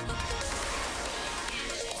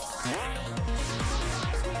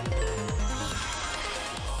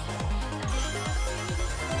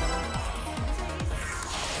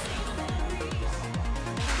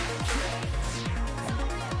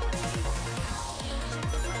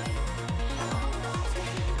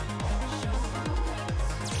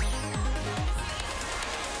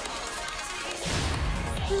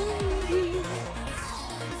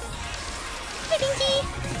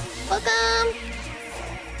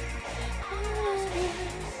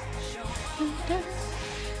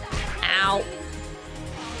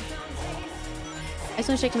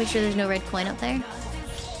 Check to make sure there's no red coin up there.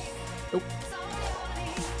 Nope.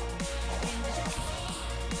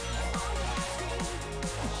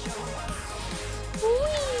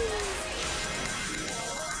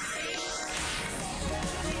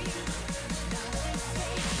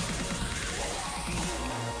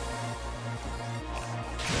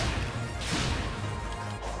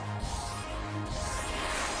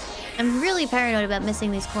 I'm really paranoid about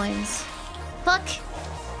missing these coins. Fuck!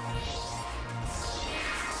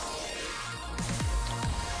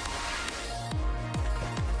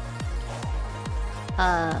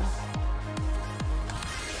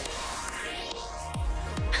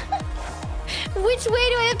 Which way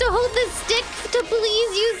do I have to hold the stick to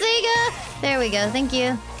please you, Sega? There we go, thank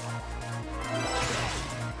you.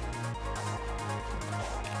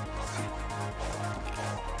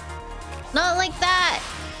 Not like that!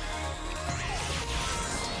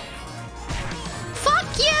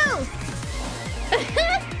 Fuck you!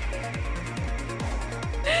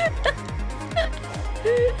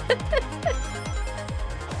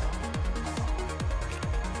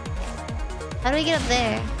 How do I get up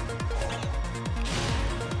there?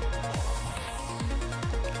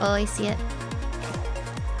 Oh, I see it.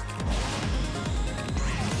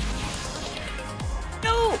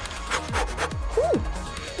 No! Ooh!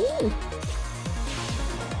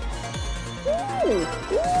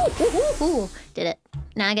 Ooh! Ooh! Did it.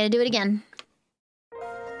 Now I gotta do it again.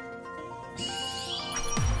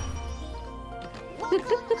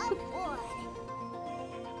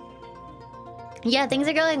 Yeah, things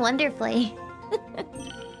are going wonderfully.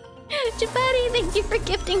 Japati, thank you for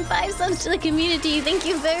gifting 5 subs to the community. Thank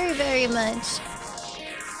you very, very much.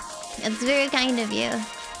 It's very kind of you.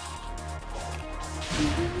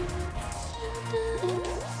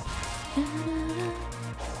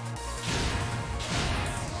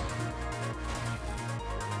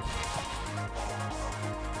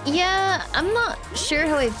 Yeah, I'm not sure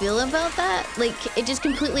how I feel about that. Like, it just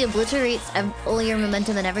completely obliterates all your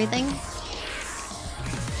momentum and everything.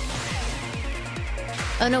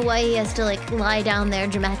 I don't know why he has to, like, lie down there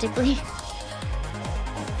dramatically.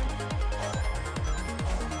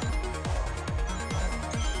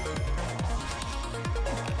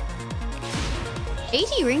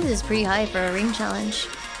 $80 rings is pretty high for a ring challenge.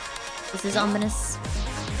 This is ominous.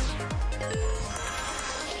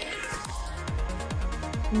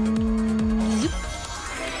 Zoop.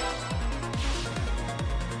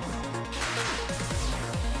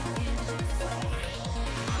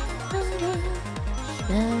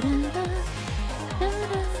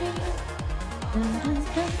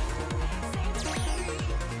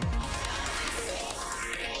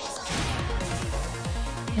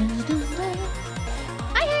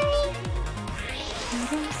 Hi, Harry!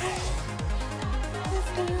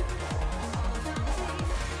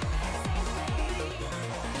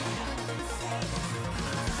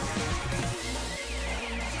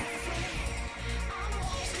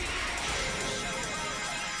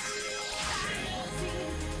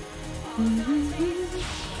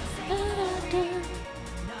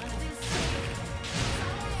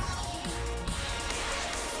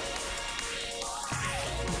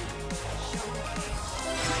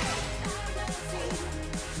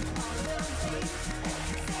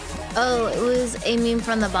 Oh, it was a meme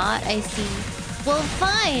from the bot, I see. Well,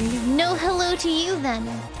 fine. No hello to you then.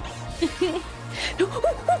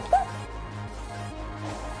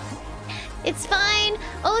 It's fine.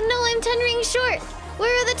 Oh no, I'm 10 rings short. Where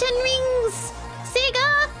are the 10 rings?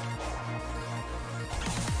 Sega!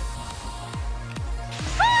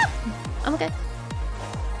 Ah! I'm okay.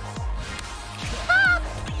 Ah!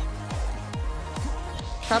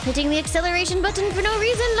 Stop hitting the acceleration button for no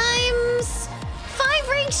reason, Limes! 5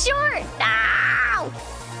 rings short! Ow!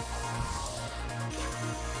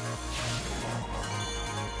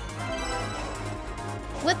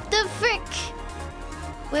 What the frick?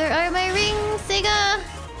 Where are my rings, Sega?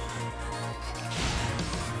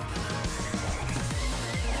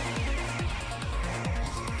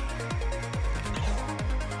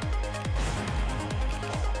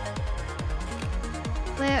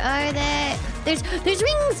 Where are they? There's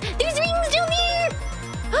rings! There's rings down there!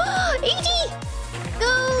 80!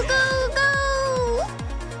 Go, go, go!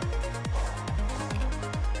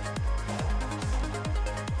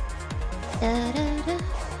 Da, da, da.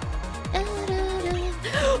 Da, da, da.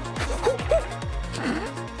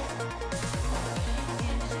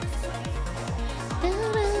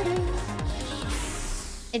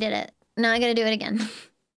 I did it. Now I gotta do it again.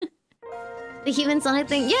 The human Sonic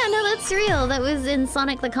thing? Yeah, no, that's real. That was in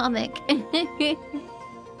Sonic the Comic.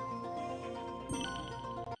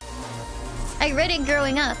 I read it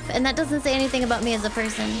growing up, and that doesn't say anything about me as a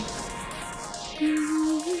person.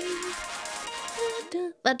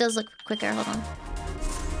 That does look quicker, hold on.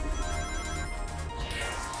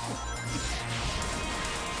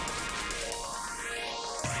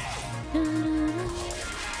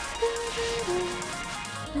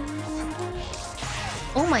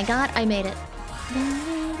 Oh my god, I made it.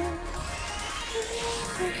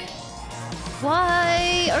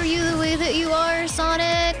 Why are you the way that you are,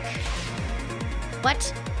 Sonic? What?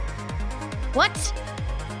 What?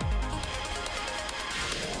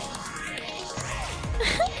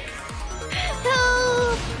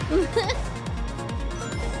 Help!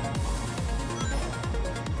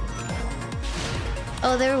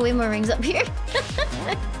 Oh, there are way more rings up here.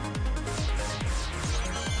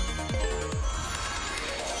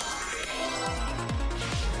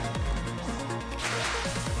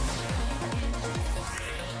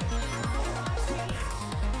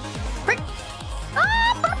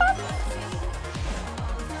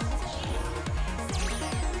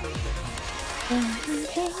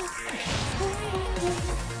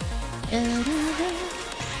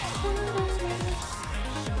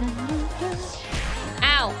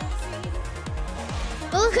 Ow!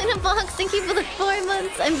 Oh, in a box, thank you for the 4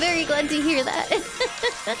 months. I'm very glad to hear that.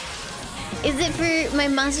 Is it for my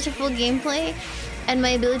masterful gameplay and my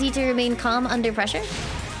ability to remain calm under pressure?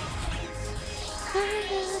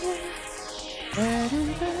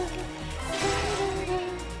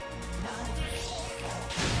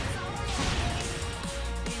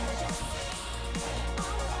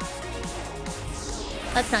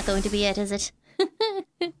 That's not going to be it, is it?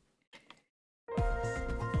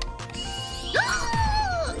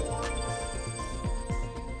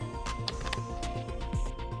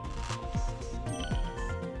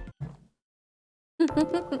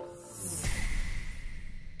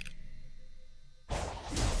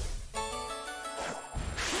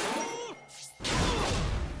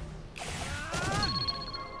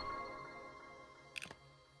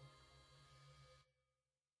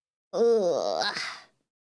 Ugh.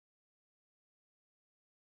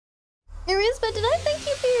 Arisba, did I thank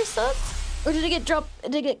you for your sub? Or did I get dropped?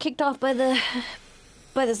 Did I get kicked off by the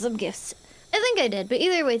sub gifts? I think I did, but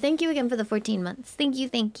either way, thank you again for the 14 months. Thank you,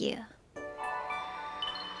 thank you.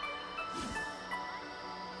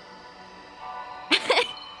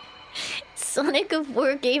 Sonic of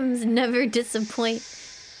War games never disappoint.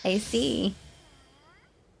 I see.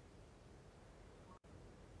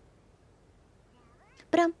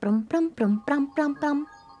 Brum, brum, brum, brum, brum, brum, brum.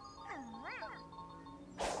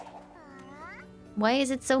 Why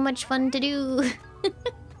is it so much fun to do?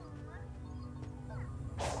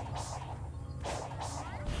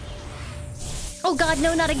 Oh god,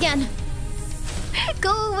 no, not again!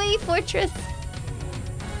 Go away, Fortress!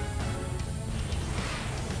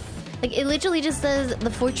 Like, it literally just says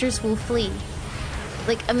the fortress will flee.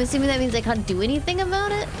 Like, I'm assuming that means I can't do anything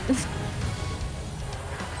about it?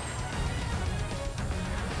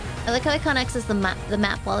 I like how I can't access the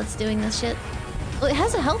map while it's doing this shit. Well, it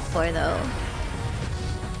has a health bar, though.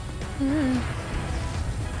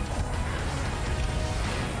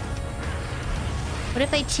 What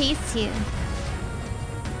if I chase you?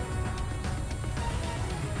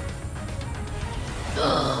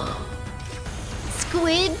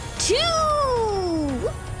 Squid 2!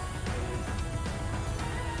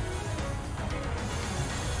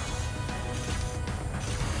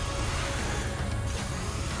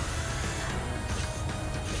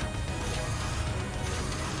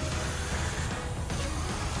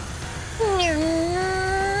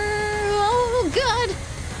 Oh god!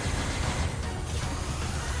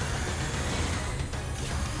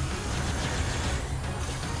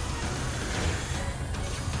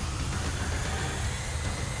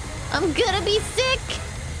 I'm gonna be sick!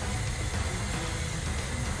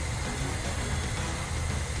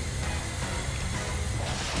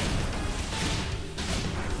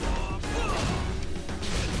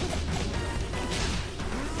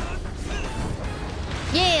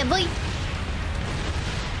 Yeah, boy!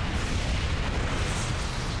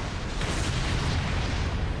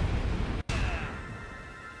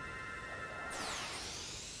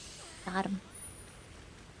 Got him.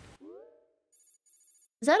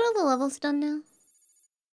 Is that all the levels done now?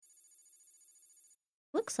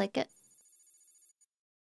 Looks like it.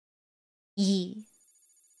 Yee.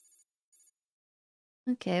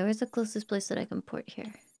 Okay, where's the closest place that I can port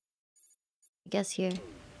here? I guess here.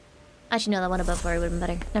 Actually, no, that one above where would have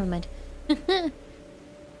been better. Never mind.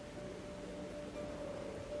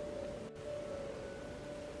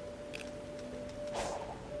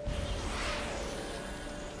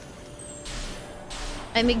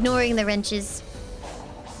 I'm ignoring the wrenches.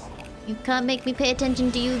 You can't make me pay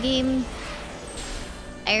attention to you, game.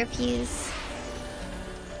 I refuse.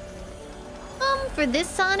 For this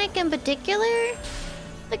Sonic in particular,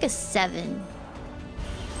 like a 7.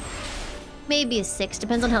 Maybe a 6,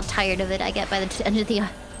 depends on how tired of it I get by the end of the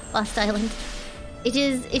Lost Island. It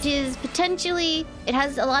is potentially, it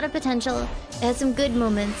has a lot of potential. It has some good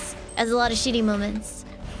moments, it has a lot of shitty moments.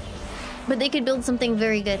 But they could build something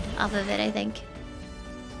very good off of it, I think.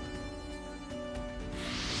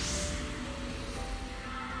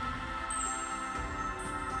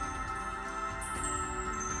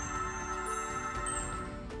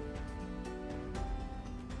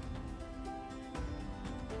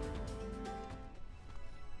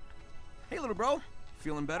 Bro,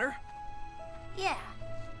 feeling better? Yeah.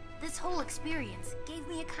 This whole experience gave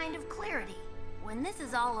me a kind of clarity. When this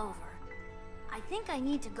is all over, I think I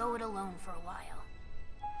need to go it alone for a while.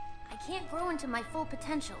 I can't grow into my full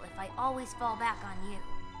potential if I always fall back on you.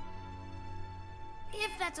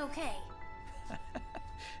 If that's okay.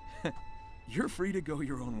 You're free to go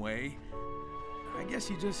your own way. I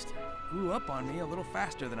guess you just grew up on me a little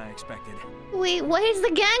faster than I expected. Wait, why is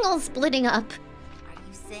the gang all splitting up?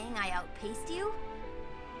 You saying I outpaced you?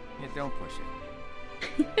 Yeah, don't push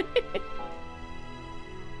it.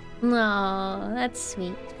 No, that's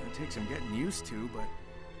sweet. It's gonna take some getting used to, but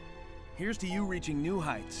here's to you reaching new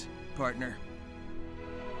heights, partner.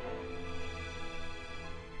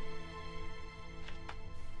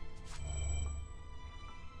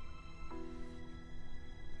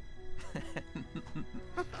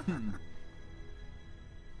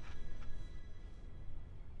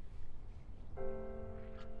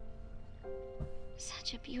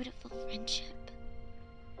 Such a beautiful friendship.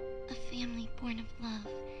 A family born of love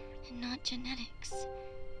and not genetics.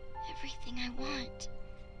 Everything I want.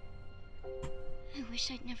 I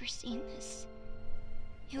wish I'd never seen this.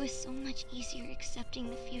 It was so much easier accepting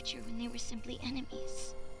the future when they were simply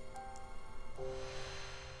enemies.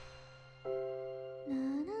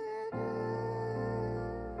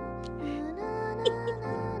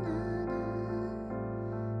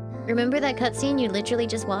 Remember that cutscene you literally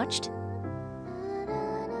just watched?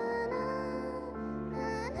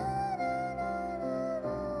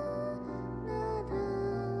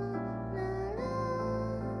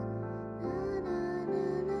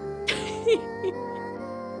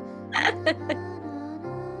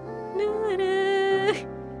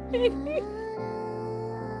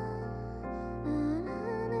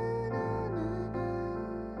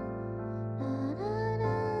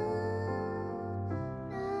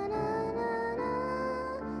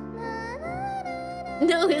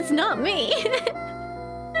 No, it's not me.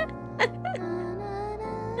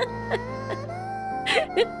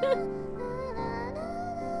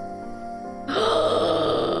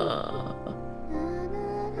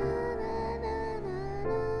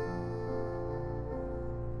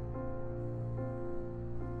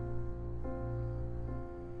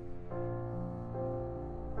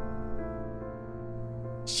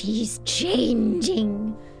 She's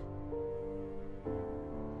changing.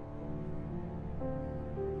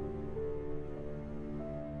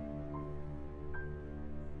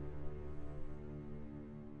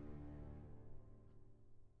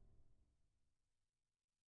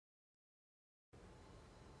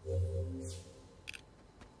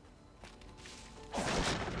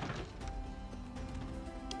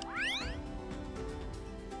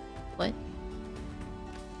 What?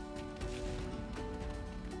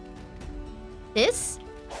 This?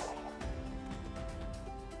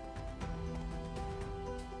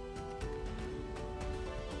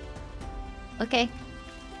 Okay.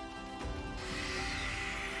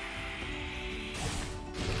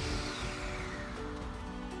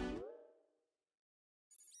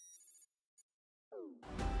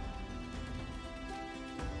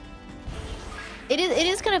 It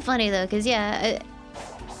is kind of funny though, because yeah,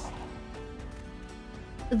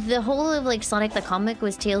 the whole of like Sonic the Comic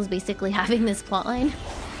was Tails basically having this plotline.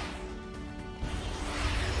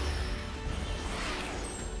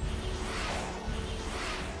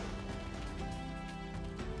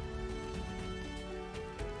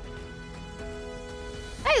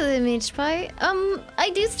 Hi, the Mage Pie. I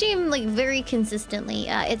do stream like very consistently.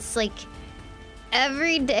 It's like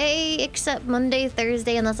every day except Monday,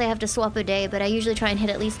 Thursday, unless I have to swap a day, but I usually try and hit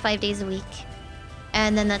at least 5 days a week.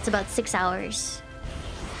 And then that's about 6 hours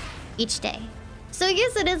each day. So I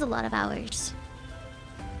guess it is a lot of hours.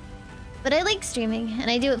 But I like streaming, and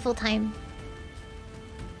I do it full time.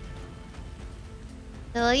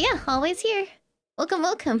 So yeah, always here. Welcome,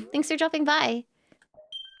 welcome. Thanks for dropping by.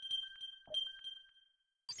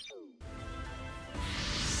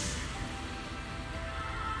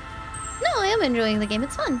 No, I am enjoying the game.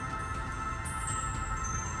 It's fun.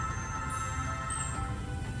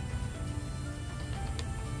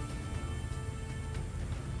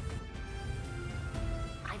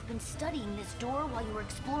 I've been studying this door while you were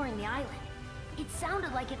exploring the island. It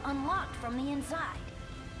sounded like it unlocked from the inside.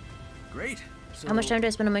 Great. So how much time do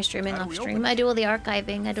I spend on my streaming off stream? I do all the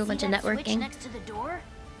archiving. I do a bunch of networking. Switch next to the door?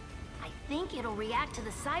 I think it'll react to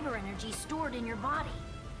the cyber energy stored in your body.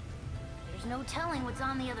 There's no telling what's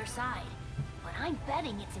on the other side, but I'm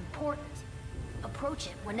betting it's important. Approach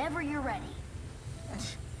it whenever you're ready.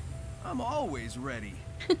 I'm always ready.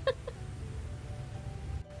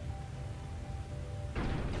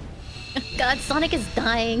 God, Sonic is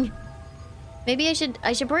dying. Maybe I should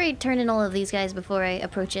probably turn in all of these guys before I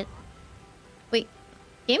approach it. Wait,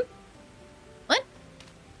 game? What?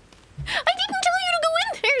 I didn't tell you to go in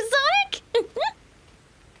there, Sonic!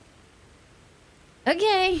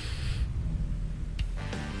 Okay.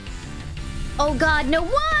 Oh God, no,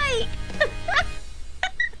 why?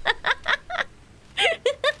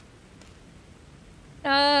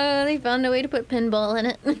 They found a way to put pinball in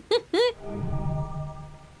it.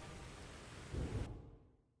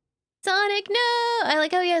 Sonic, no! I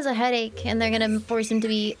like how he has a headache and they're gonna force him to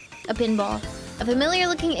be a pinball. A familiar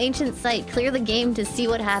looking ancient site. Clear the game to see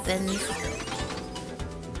what happens.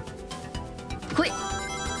 Quit!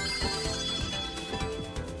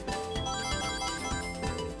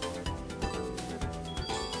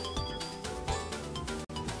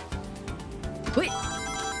 Quit!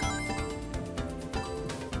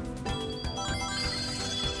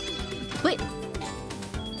 Quit!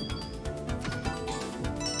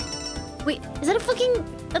 Wait, is that a fucking...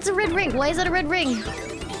 That's a red ring. Why is that a red ring?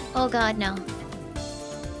 Oh God, no.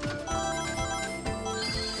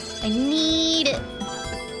 I need it.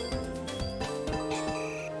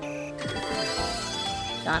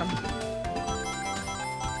 Got him.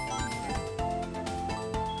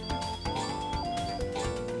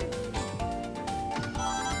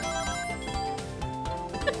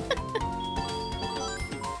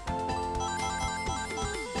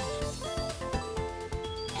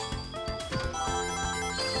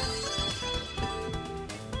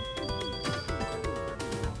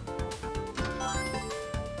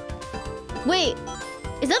 Wait,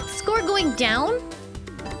 is that the score going down?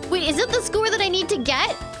 Wait, is it the score that I need to get?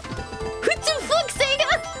 What the fuck, Sega?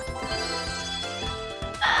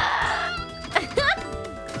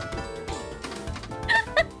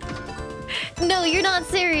 No, you're not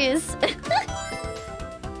serious.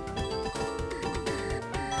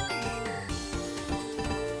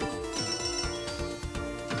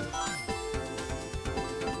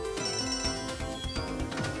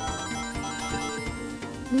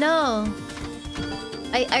 No.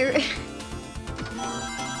 I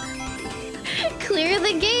clear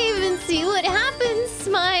the game and see what happens,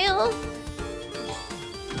 smile.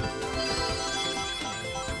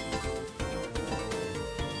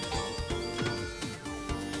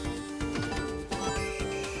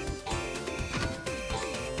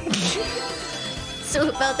 So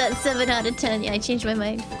about that 7 out of 10, yeah, I changed my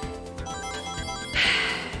mind.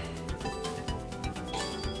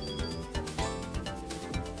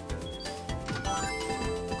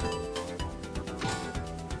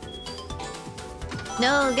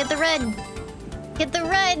 No, get the red! Get the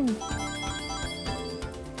red!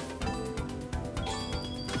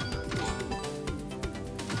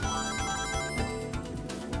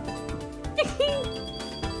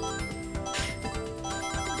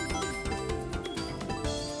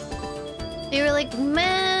 They were like,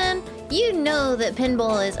 man, you know that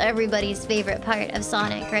pinball is everybody's favorite part of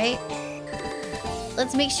Sonic, right?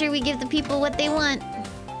 Let's make sure we give the people what they want.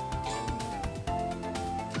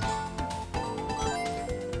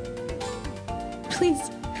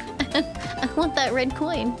 Please. I want that red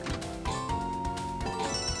coin.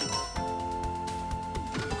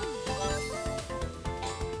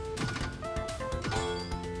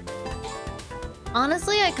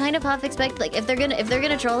 Honestly, I kind of half expect, like, if they're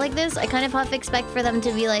gonna troll like this, I kind of half expect for them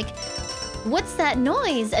to be like, "What's that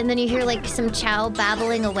noise?" And then you hear like some Chow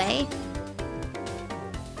babbling away,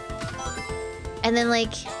 and then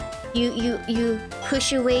like you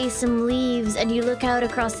push away some leaves and you look out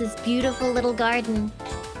across this beautiful little garden,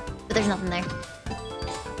 but there's nothing there.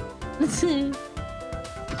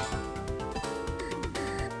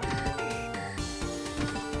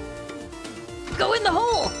 Go in the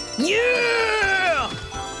hole! Yeah!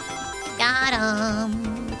 Got him.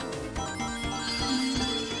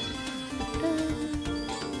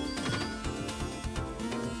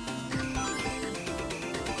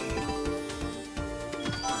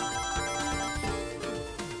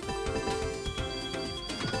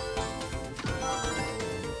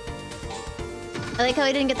 I like how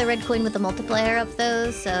I didn't get the red coin with the multiplier up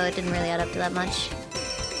though, so it didn't really add up to that much.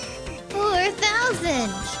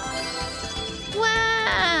 4,000!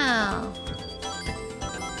 Wow!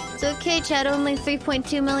 It's okay, Chad, only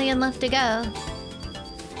 3.2 million left to go.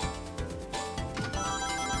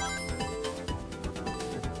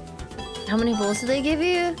 How many bowls do they give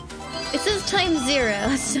you? It says times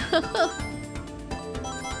 0, so...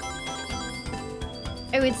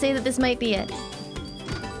 I would say that this might be it.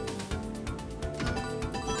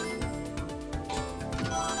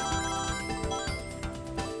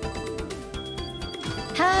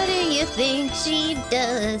 How do you think she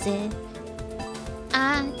does it?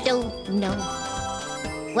 I don't know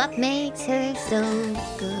what makes her so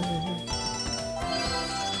good.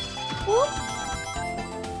 Whoop.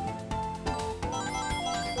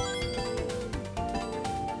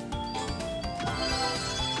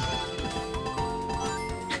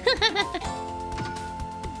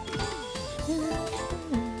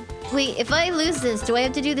 Wait, if I lose this, do I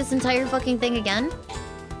have to do this entire fucking thing again?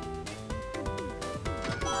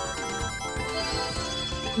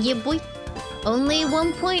 Yeah, boy. Only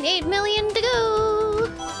 1.8 million to go.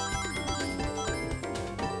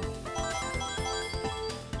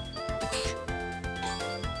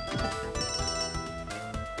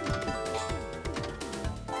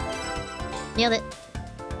 Nailed it.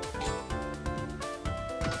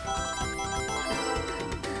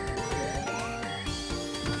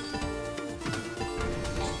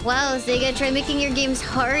 Wow, Sega, try making your games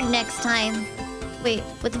hard next time. Wait,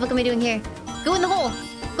 what the fuck am I doing here? Go in the hole!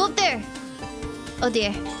 Go up there! Oh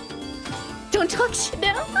dear. Don't talk shit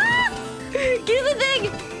now! Ah! Get in the thing!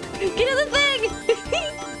 Get in the thing!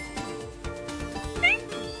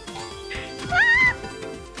 Ah!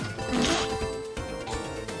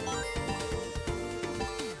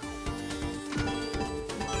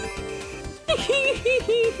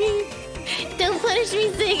 Don't punish me,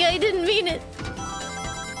 Sega, I didn't mean it.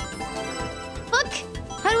 Fuck!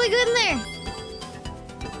 How do I go in there?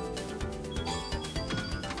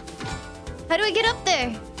 How do I get up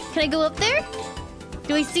there? Can I go up there?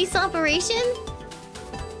 Do I cease operation?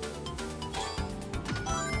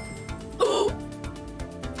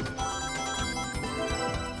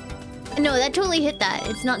 No, that totally hit that.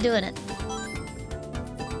 It's not doing it.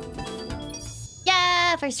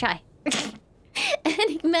 Yeah, first try.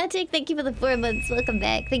 Enigmatic, thank you for the 4 months. Welcome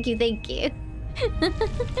back. Thank you, thank you.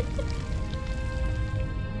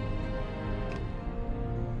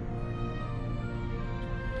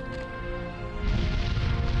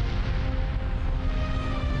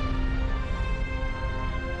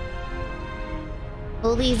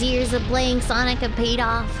 All these years of playing Sonic have paid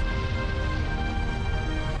off.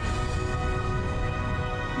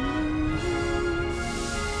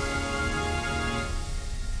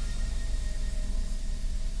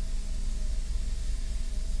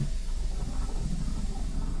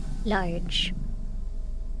 Large.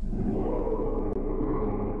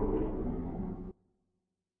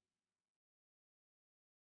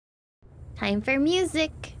 Time for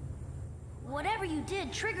music. Whatever you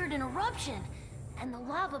did triggered an eruption, and the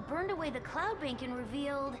lava burned away the cloud bank and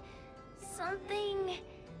revealed something.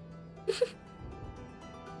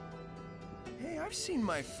 Hey, I've seen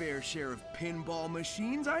my fair share of pinball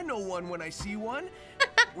machines. I know one when I see one.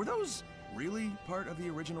 Were those really part of the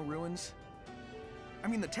original ruins? I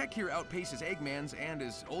mean, the tech here outpaces Eggman's and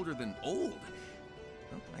is older than old.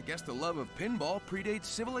 Well, I guess the love of pinball predates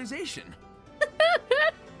civilization.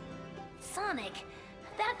 Sonic,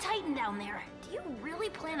 that Titan down there, do you really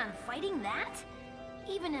plan on fighting that?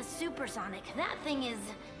 Even as Super Sonic, that thing is...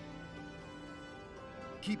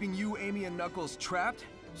 Keeping you, Amy, and Knuckles trapped?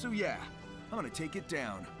 So yeah, I'm gonna take it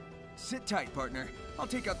down. Sit tight, partner. I'll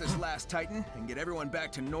take out this last Titan and get everyone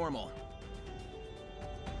back to normal.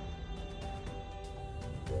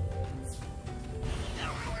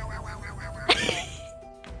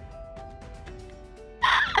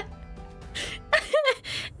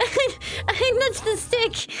 I nudged the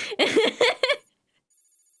stick.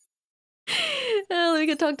 Oh, let me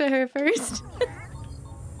go talk to her first.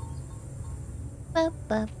 Ba,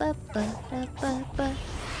 ba, ba, ba, ba, ba, ba.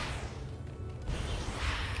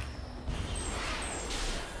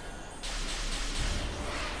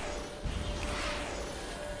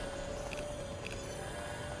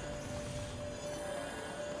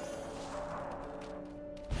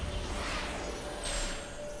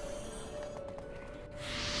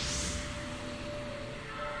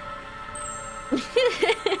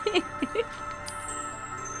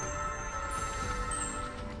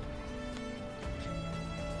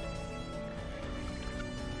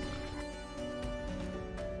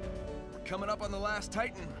 Coming up on the last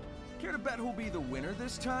Titan. Care to bet who'll be the winner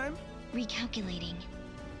this time? Recalculating.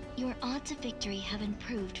 Your odds of victory have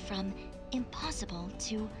improved from impossible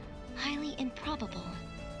to highly improbable.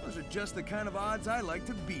 Those are just the kind of odds I like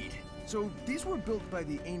to beat. So these were built by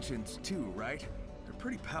the Ancients too, right? They're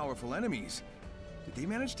pretty powerful enemies. Did they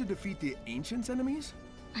manage to defeat the Ancients' enemies?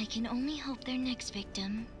 I can only hope their next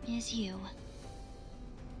victim is you.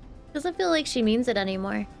 Doesn't feel like she means it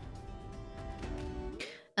anymore.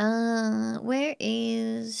 Where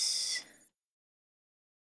is...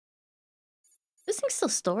 This thing's still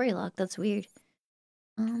story locked, that's weird.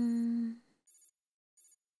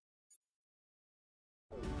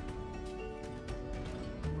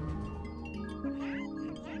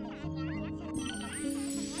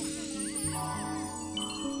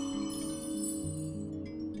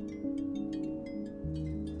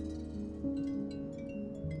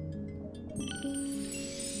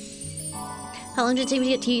 How long did it take me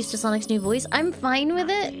to get used to Sonic's new voice? I'm fine with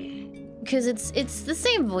it, because it's the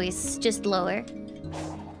same voice, just lower.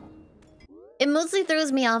 It mostly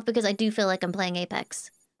throws me off because I do feel like I'm playing Apex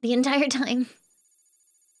the entire time.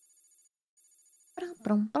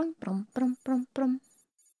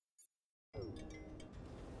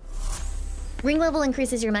 Ring level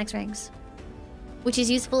increases your max ranks, which is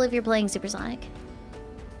useful if you're playing Supersonic.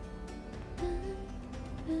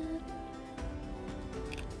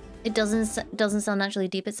 It doesn't sound naturally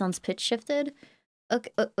deep, it sounds pitch shifted.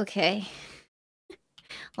 Okay, okay.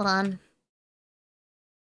 Hold on.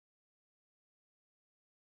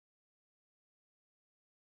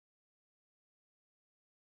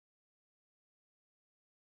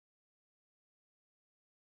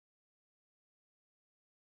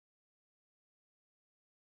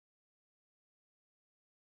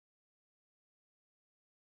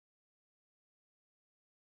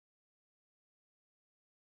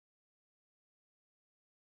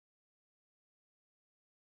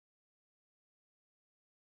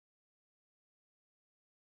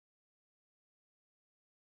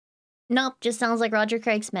 Nope, just sounds like Roger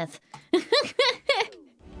Craig Smith.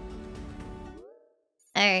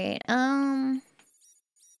 Alright, Ah,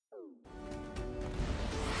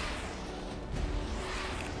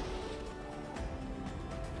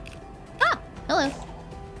 hello.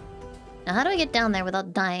 Now how do I get down there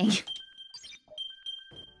without dying?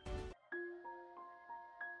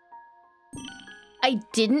 I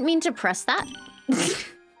didn't mean to press that.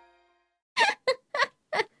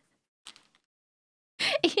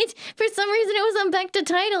 For some reason, it was on back to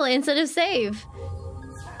title instead of save.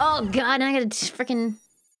 Oh god, now I gotta freaking.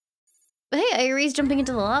 But hey, I erased jumping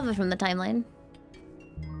into the lava from the timeline.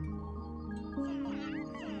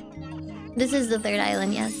 This is the third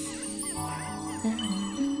island, yes.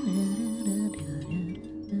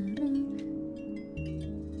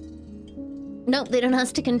 Nope, they don't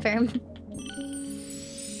ask to confirm.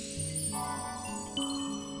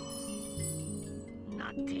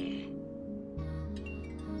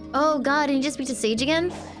 Oh god, I need to speak to Sage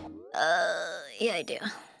again? Yeah, I do.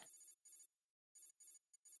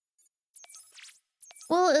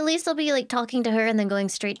 Well, at least I'll be like talking to her and then going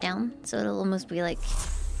straight down. So it'll almost be like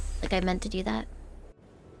I meant to do that.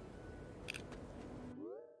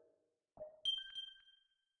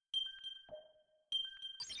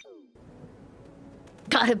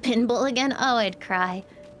 Got a pinball again? Oh, I'd cry.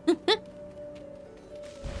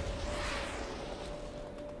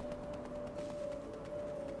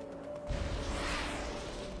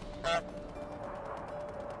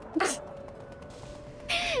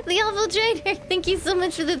 The Awful Trainer, thank you so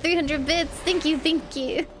much for the 300 bits. Thank you, thank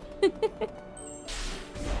you.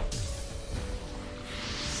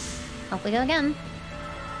 Off we go again.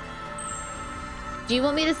 Do you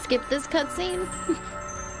want me to skip this cutscene?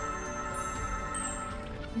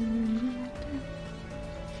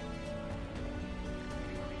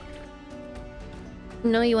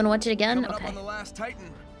 No, you want to watch it again? Coming okay. Up on the last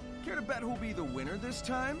Titan. Care to bet who'll be the winner this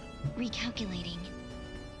time? Recalculating.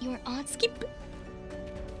 Your odds. Skip.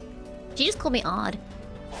 She just called me odd.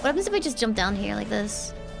 What happens if I just jump down here like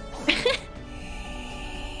this?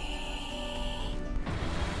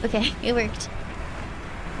 Okay, it worked.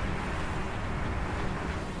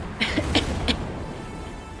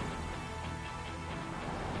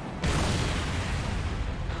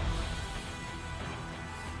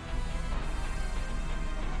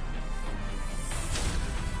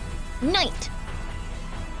 Night!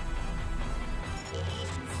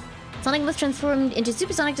 Sonic was transformed into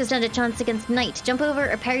Supersonic to stand a chance against Knight. Jump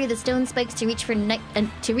over or parry the stone spikes to reach for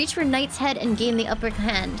Knight's head and gain the upper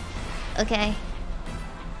hand. Okay.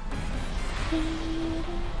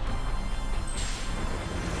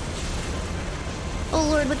 Oh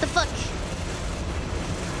lord, what the fuck?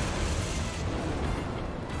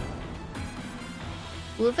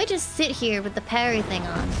 Well, if I just sit here with the parry thing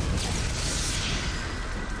on.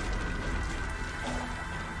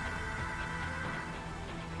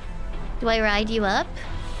 Do I ride you up?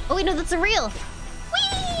 Oh wait, no, that's a reel!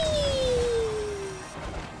 Whee!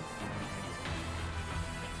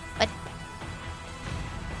 What?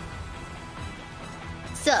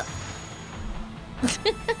 Sup?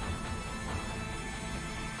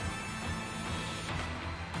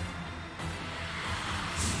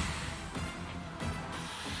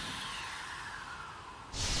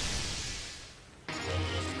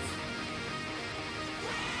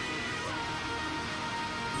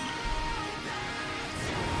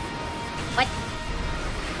 What?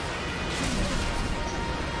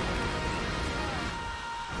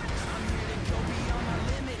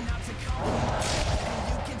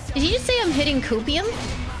 Did you just say I'm hitting copium?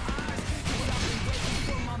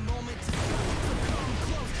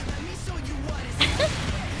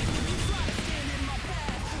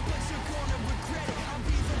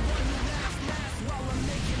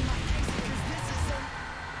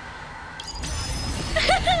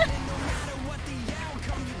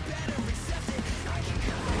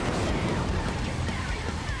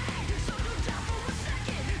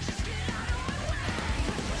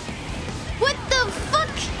 What the fuck?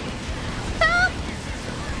 Help!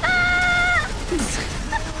 Ah!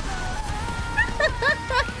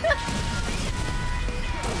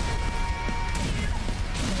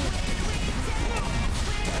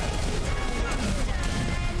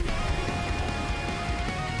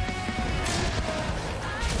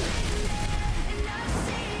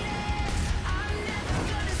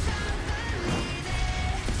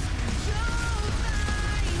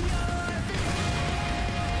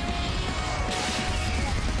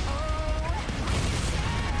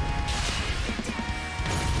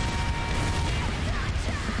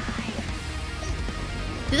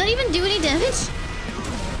 Did that even do any damage?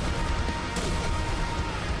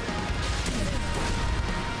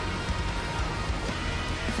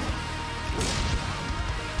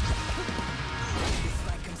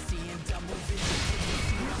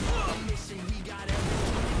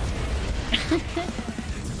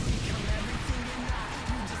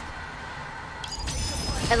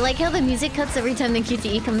 I like how the music cuts every time the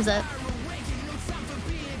QTE comes up.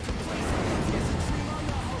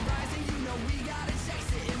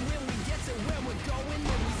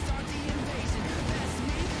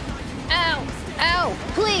 Ow! Ow!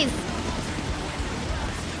 Please!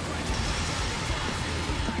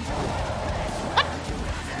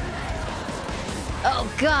 Oh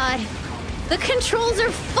god! The controls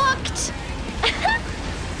are fucked!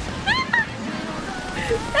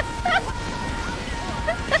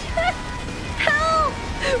 Help!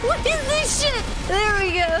 What is this shit? There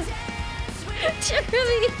we go!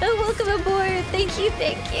 Jeremy, welcome aboard! Thank you,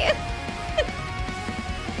 thank you!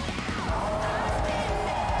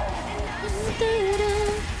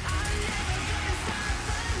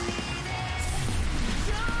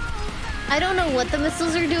 I don't know what the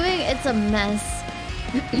missiles are doing. It's a mess.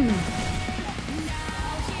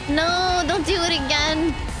 No, don't do it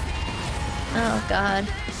again. Oh, God.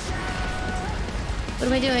 What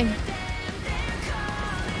am I doing?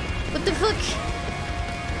 What the fuck?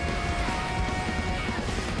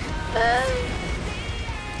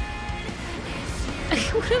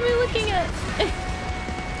 What am I looking at?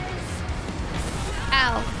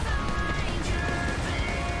 Ow.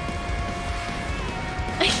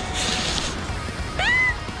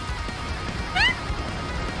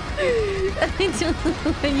 I don't know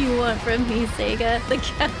what you want from me, Sega. The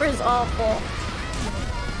camera's awful.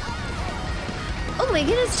 Oh my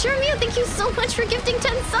goodness, Charmio, thank you so much for gifting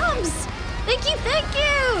 10 subs! Thank you, thank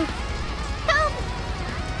you! Help!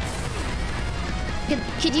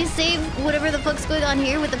 Could you save whatever the fuck's going on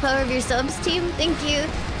here with the power of your subs, team? Thank you.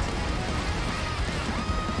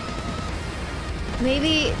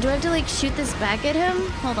 Maybe... do I have to, like, shoot this back at him?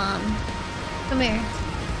 Hold on. Come here.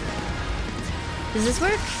 Does this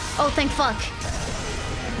work? Oh, thank fuck.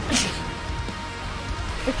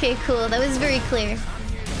 Okay, cool. That was very clear.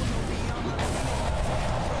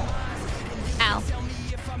 Ow.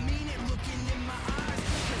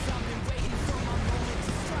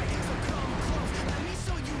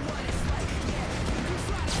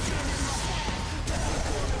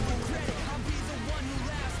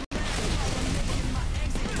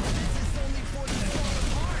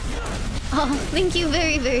 Oh, thank you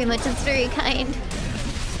very, very much. It's very kind.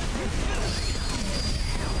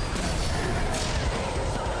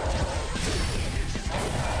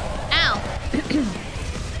 Ow.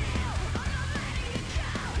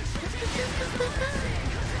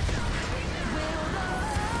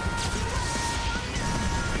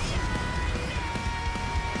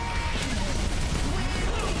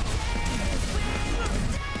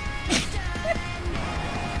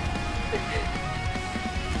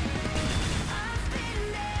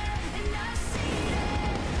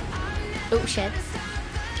 Oh shit.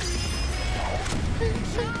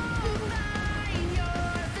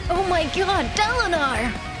 Oh my god,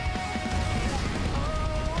 Dalinar!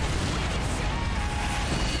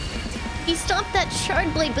 He stopped that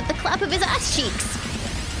shard blade with the clap of his ass cheeks.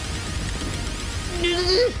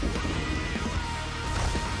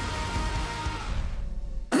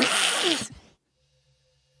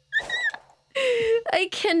 I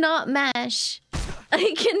cannot mash.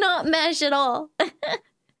 I cannot mash at all.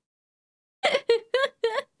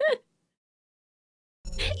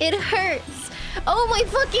 It hurts. Oh my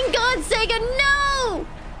fucking god, Sega, no!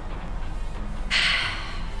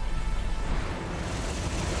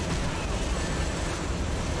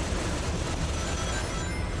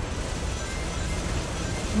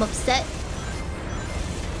 I'm upset.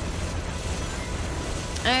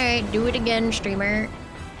 Alright, do it again, streamer.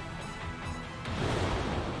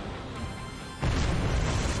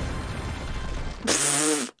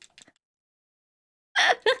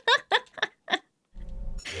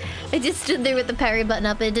 I just stood there with the parry button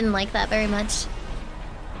up. I didn't like that very much.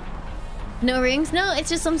 No rings? No, it's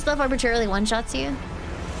just some stuff arbitrarily one-shots you.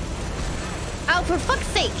 Ow, for fuck's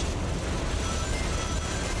sake!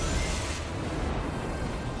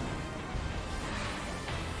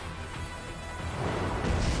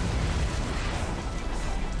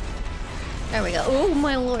 There we go. Oh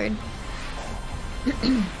my lord.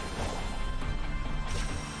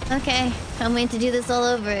 Okay, can't wait to do this all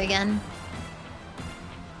over again.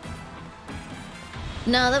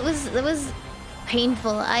 No, that was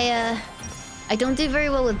painful. I don't do very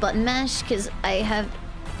well with button mash because I have...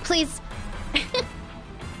 Please.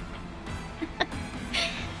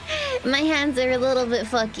 My hands are a little bit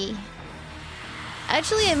fucky.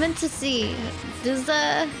 Actually, I meant to see. Does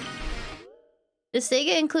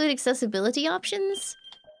Sega include accessibility options?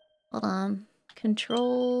 Hold on.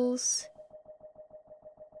 Controls.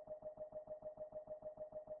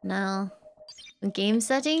 No. Game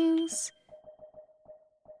settings?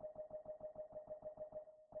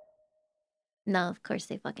 No, of course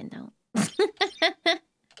they fucking don't.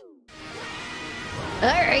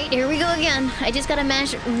 Alright, here we go again. I just gotta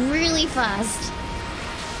mash really fast.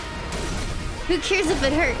 Who cares if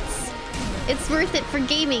it hurts? It's worth it for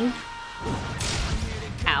gaming.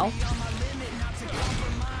 Ow.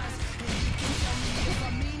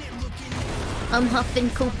 I'm huffing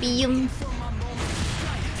copium.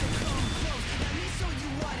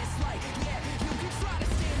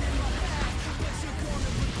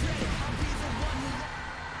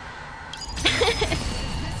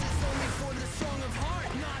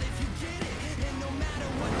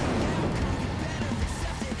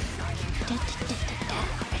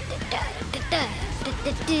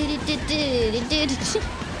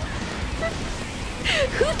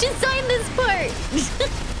 Who designed this part?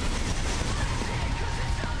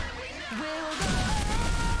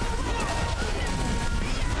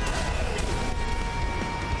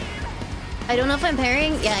 I don't know if I'm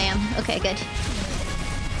pairing. Yeah, I am. Okay, good.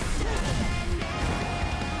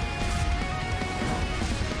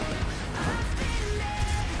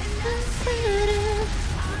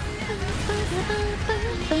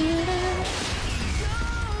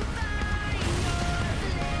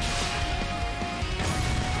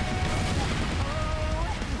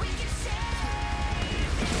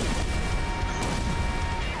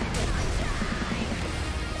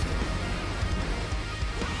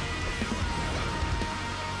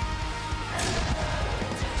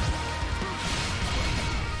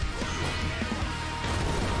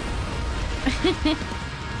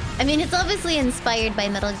 I mean, it's obviously inspired by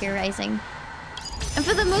Metal Gear Rising. And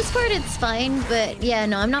for the most part, it's fine, but yeah,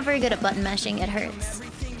 no, I'm not very good at button mashing. It hurts.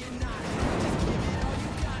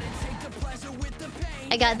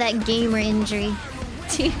 I got that gamer injury.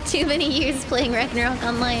 Too many years playing Ragnarok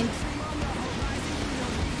Online.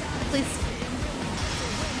 Please.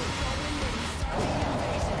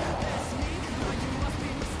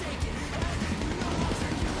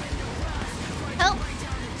 Help!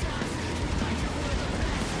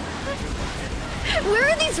 Where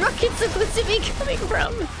are these rockets supposed to be coming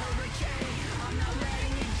from?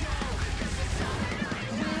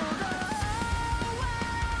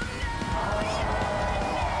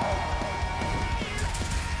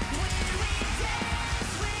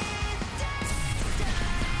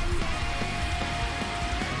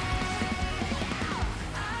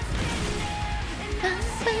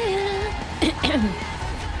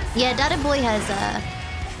 Yeah, Data Boy has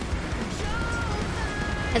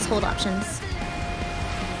hold options.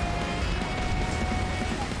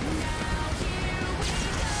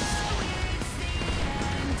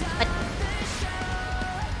 What?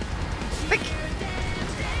 Frick!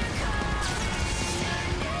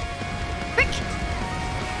 Frick!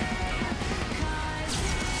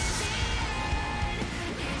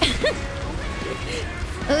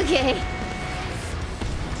 Okay.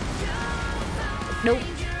 Nope.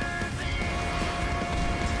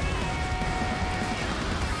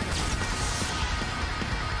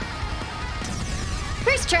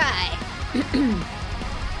 First try.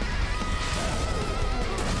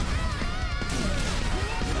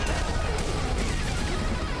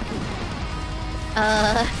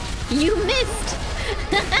 You missed.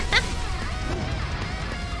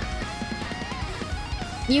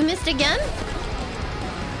 You missed again?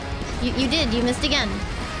 You did. You missed again.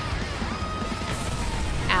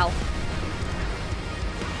 Ow.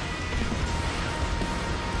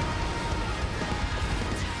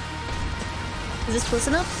 Is this close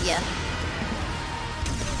enough? Yeah.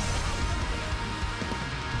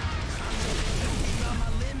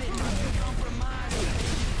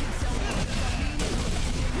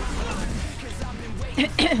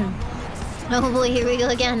 Oh boy, here we go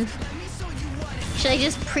again. Should I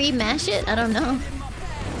just pre-mash it? I don't know.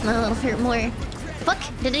 No, it'll hurt more. Fuck!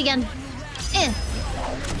 Did it again. Eh.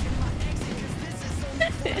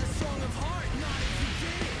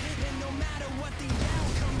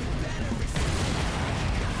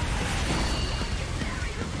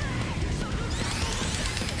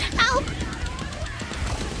 Ow!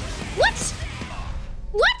 What?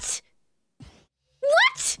 What?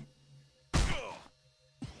 What?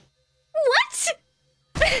 What?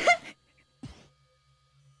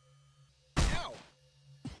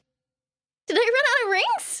 Did I run out of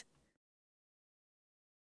rings?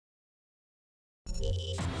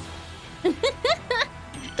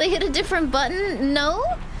 Did I hit a different button? No?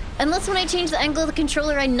 Unless when I changed the angle of the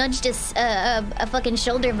controller, I nudged a fucking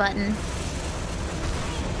shoulder button.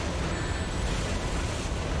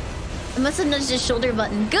 I must have nudged a shoulder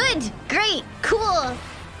button. Good! Great! Cool!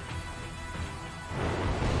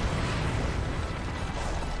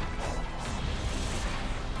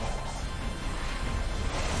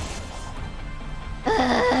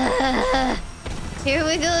 Here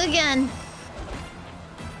we go again.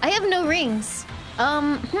 I have no rings.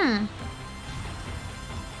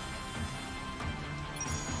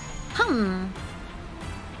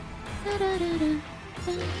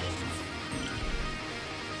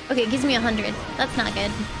 Okay, it gives me 100. That's not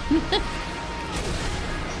good.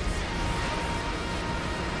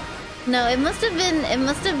 No, it must have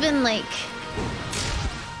been like...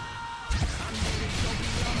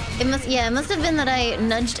 It must have been that I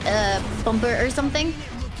nudged a bumper or something.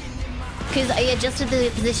 Because I adjusted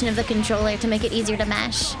the position of the controller to make it easier to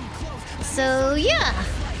mash. So, yeah.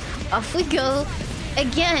 Off we go.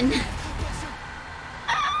 Again.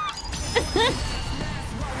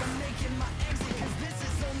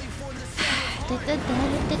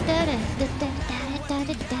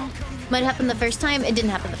 Might happen the first time. It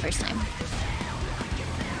didn't happen the first time.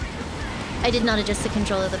 I did not adjust the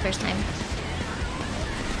controller the first time.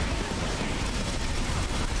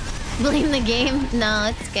 Blame the game? No,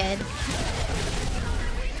 it's good.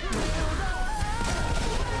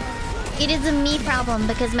 It is a me problem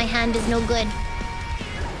because my hand is no good.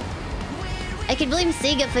 I could blame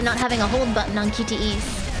Sega for not having a hold button on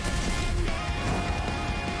QTEs.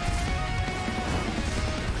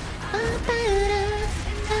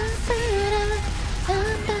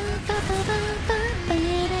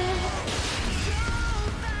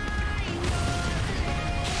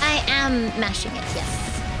 I am mashing it, yes.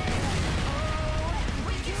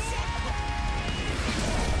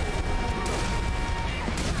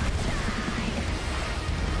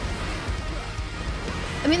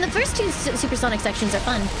 I mean, the first two supersonic sections are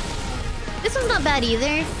fun. This one's not bad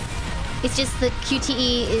either. It's just the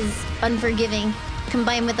QTE is unforgiving,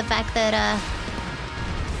 combined with the fact that,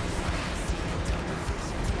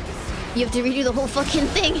 you have to redo the whole fucking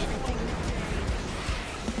thing.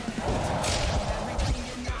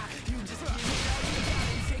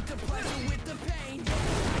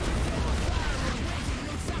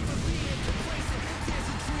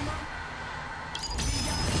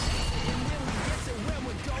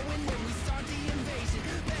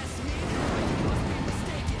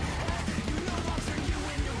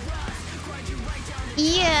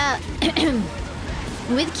 Yeah.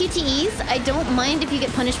 With QTEs, I don't mind if you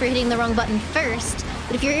get punished for hitting the wrong button first,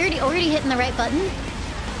 but if you're already hitting the right button,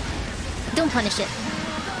 don't punish it.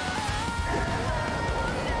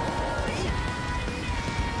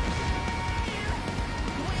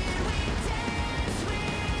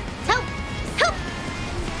 Help! Help!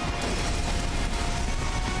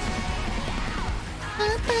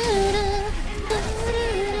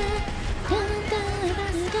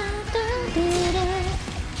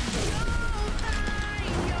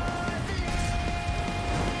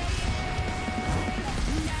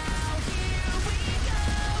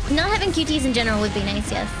 Not having QTs in general would be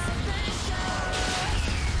nice, yes.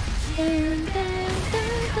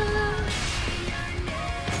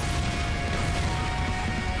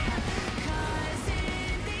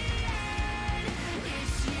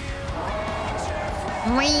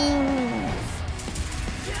 Ring.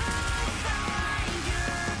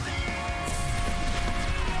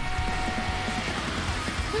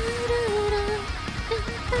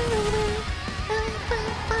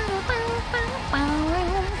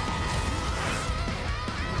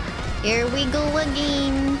 Here we go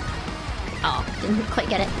again. Oh, didn't quite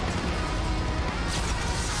get it.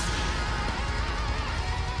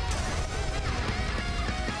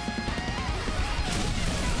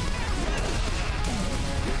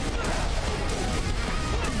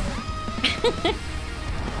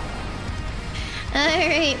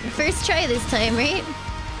 Alright, first try this time, right?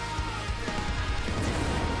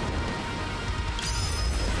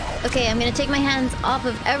 Okay, I'm gonna take my hands off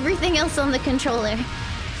of everything else on the controller.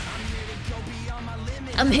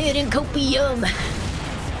 I'm hitting copium.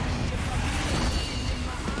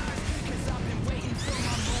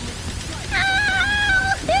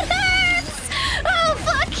 Ow! It hurts! Oh,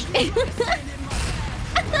 fuck!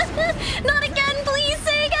 Not again, please,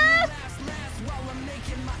 Sega!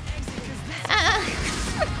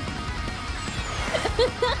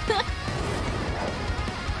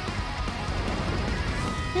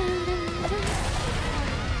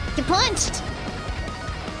 Get punched!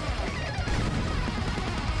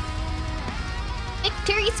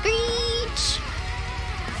 Victory screech!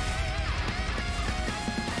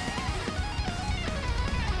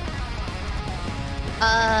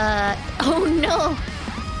 Oh no!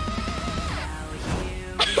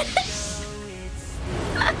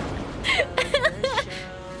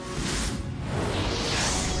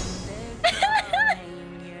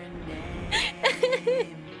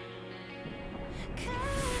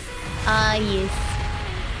 Ah, yes.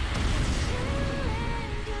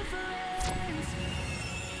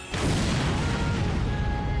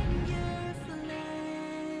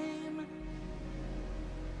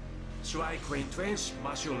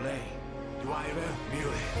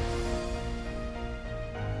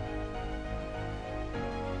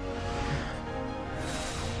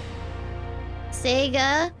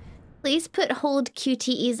 Sega, please put hold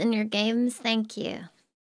QTEs in your games. Thank you.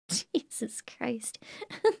 Jesus Christ.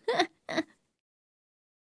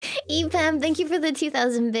 EPAM, thank you for the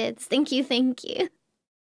 2,000 bits. Thank you, thank you.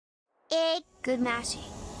 Good mashing.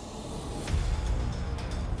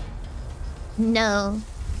 No.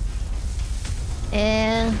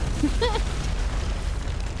 Yeah.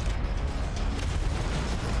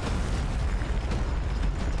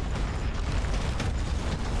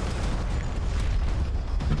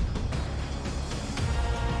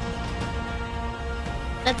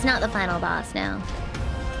 That's not the final boss now.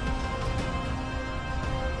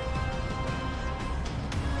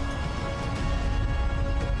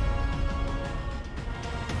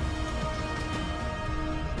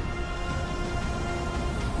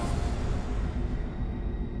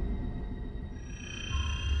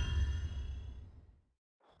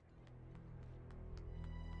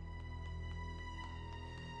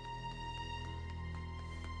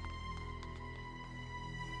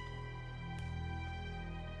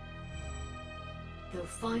 The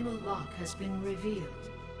final lock has been revealed.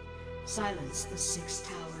 Silence the 6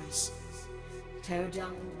 towers. Tear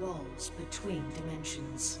down the walls between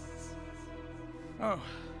dimensions. Oh,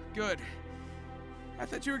 good. I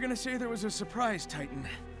thought you were gonna say there was a surprise, Titan.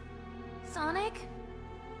 Sonic?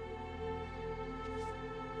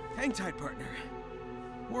 Hang tight, partner.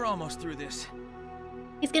 We're almost through this.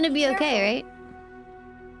 He's gonna be okay, right?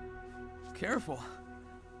 Careful.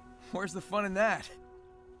 Where's the fun in that?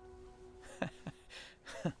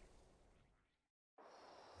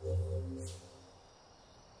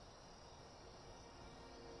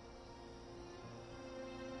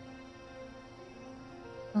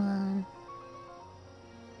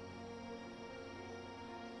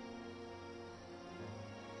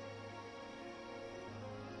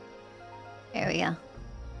 There we go.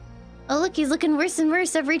 Oh look, he's looking worse and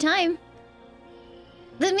worse every time.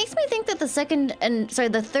 That makes me think that the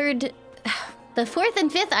fourth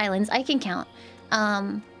and fifth islands, I can count,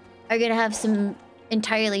 are gonna have some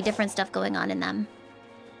entirely different stuff going on in them.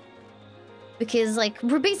 Because, like,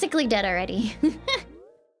 we're basically dead already.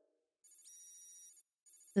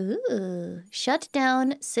 Ooh, shut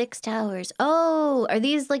down 6 towers. Oh, are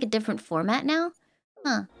these like a different format now?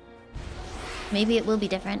 Huh. Maybe it will be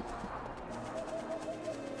different.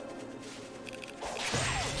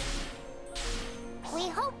 We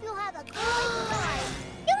hope you have a great time.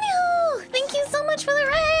 Yoo-hoo! Thank you so much for the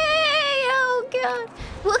raid! Oh god.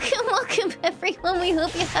 Welcome everyone. We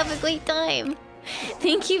hope you have a great time.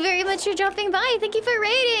 Thank you very much for dropping by. Thank you for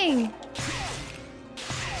raiding.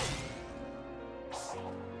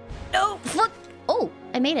 No, fuck. Oh,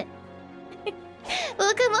 I made it.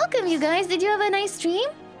 Welcome, you guys. Did you have a nice stream?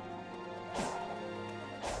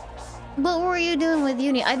 What were you doing with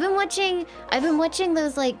uni? I've been watching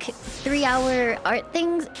those like 3-hour art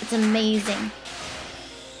things. It's amazing.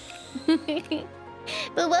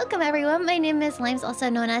 But welcome everyone. My name is Limes, also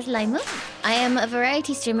known as Laimu. I am a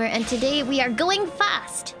variety streamer, and today we are going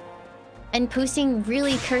fast and posting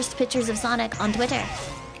really cursed pictures of Sonic on Twitter.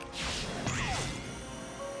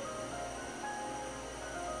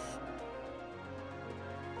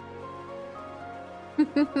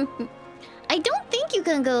 I don't think you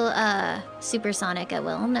can go supersonic at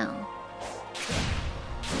will, no.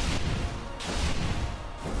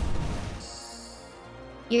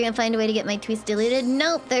 You're gonna find a way to get my tweets deleted?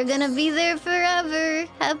 Nope, they're gonna be there forever.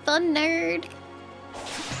 Have fun, nerd.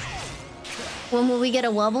 When will we get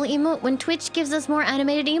a wobble emote? When Twitch gives us more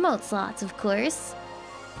animated emote slots, of course.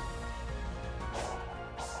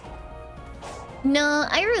 No,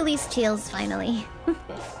 I released Tails finally.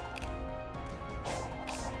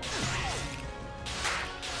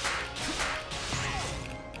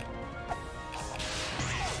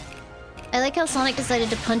 I like how Sonic decided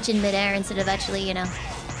to punch in midair instead of actually, you know,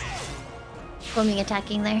 foaming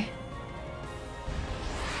attacking there.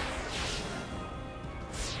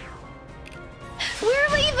 Where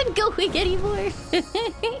am I even going anymore?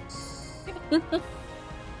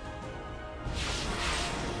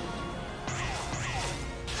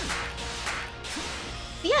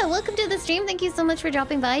 Yeah, welcome to the stream. Thank you so much for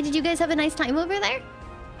dropping by. Did you guys have a nice time over there?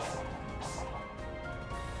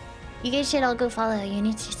 You guys should all go follow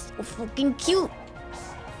Uni. She's so fucking cute.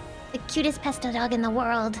 The cutest pesto dog in the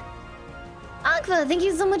world. Ankva, thank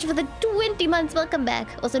you so much for the 20 months. Welcome back.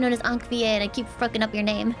 Also known as Ankvie, and I keep fucking up your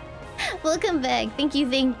name. Welcome back. Thank you,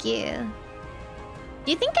 thank you.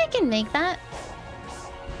 Do you think I can make that?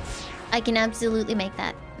 I can absolutely make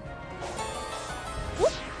that.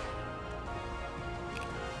 Whoop.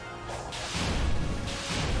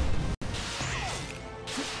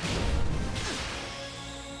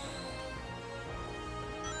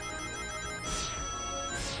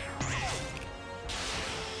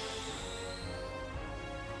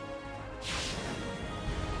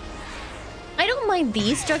 I don't mind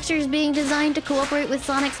these structures being designed to cooperate with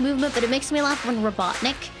Sonic's movement, but it makes me laugh when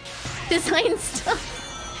Robotnik designs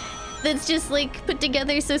stuff that's just like put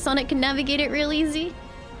together so Sonic can navigate it real easy.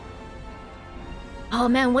 Oh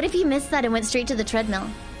man, what if you missed that and went straight to the treadmill?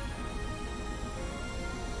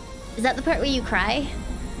 Is that the part where you cry?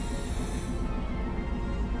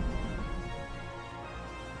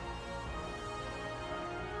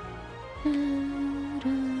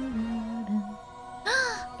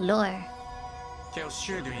 Lore. Tell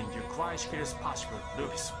Shadowing to quiet as possible,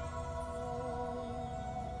 Lucas.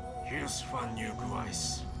 Here's fun new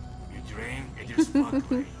guys. You drain, it is fun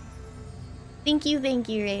play. Thank you,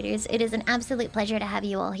 Raiders. It is an absolute pleasure to have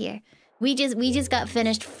you all here. We just got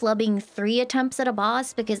finished flubbing 3 attempts at a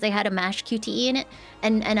boss because they had a mash QTE in it,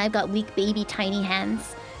 and I've got weak baby tiny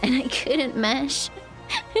hands, and I couldn't mash.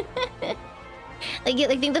 I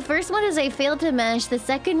think the first one is I failed to mash. The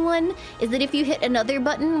second one is that if you hit another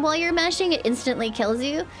button while you're mashing, it instantly kills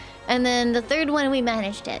you. And then the third one, we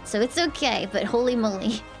managed it. So it's okay, but holy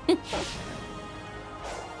moly.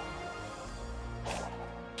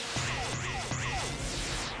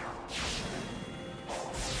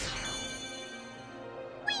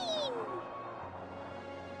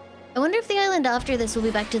 I wonder if the island after this will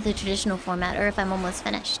be back to the traditional format, or if I'm almost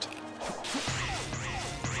finished.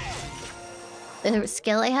 The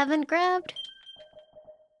skill I haven't grabbed?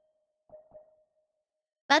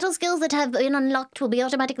 Battle skills that have been unlocked will be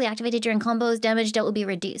automatically activated during combos. Damage dealt will be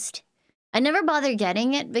reduced. I never bothered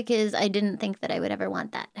getting it because I didn't think that I would ever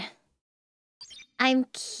want that. I'm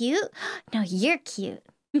cute? No, you're cute.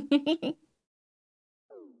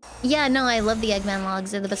 Yeah, no, I love the Eggman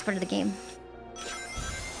logs. They're the best part of the game.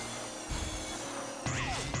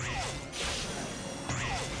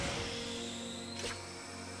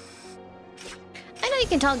 I know you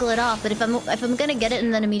can toggle it off, but if I'm gonna get it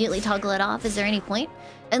and then immediately toggle it off, is there any point?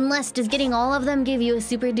 Unless, does getting all of them give you a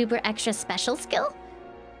super duper extra special skill?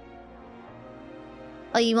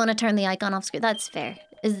 Oh, you want to turn the icon off screen? That's fair.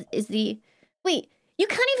 Is the... Wait, you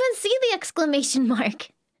can't even see the exclamation mark.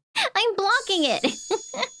 I'm blocking it.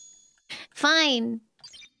 Fine.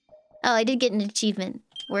 Oh, I did get an achievement.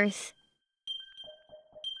 Worth.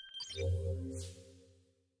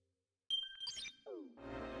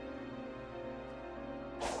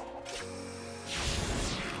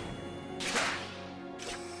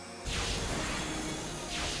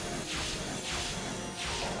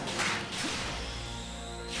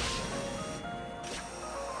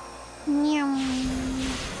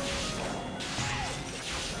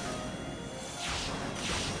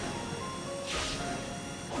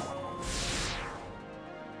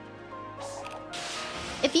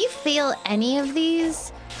 If you fail any of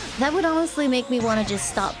these, that would honestly make me want to just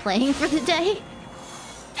stop playing for the day.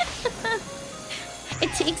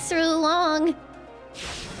 It takes so long.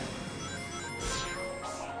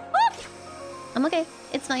 Ah! I'm okay.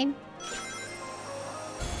 It's fine.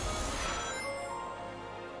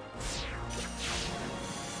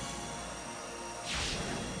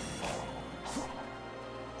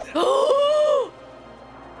 No!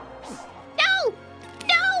 No!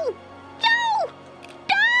 No!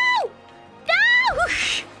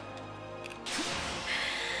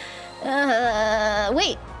 No!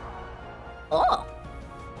 Wait. Oh.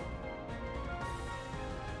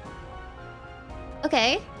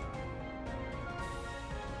 Okay.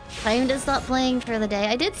 Time to stop playing for the day.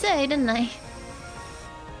 I did say, didn't I?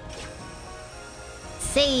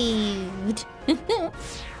 Saved.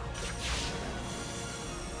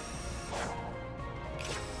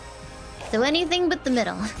 So anything but the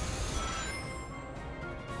middle.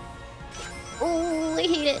 Oh, I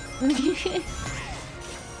hate it.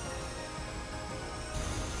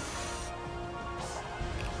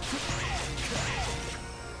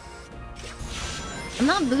 I'm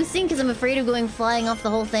not boosting because I'm afraid of going flying off the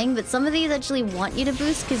whole thing, but some of these actually want you to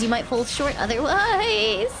boost because you might fall short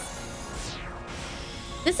otherwise.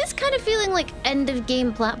 This is kind of feeling like end of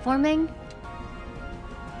game platforming.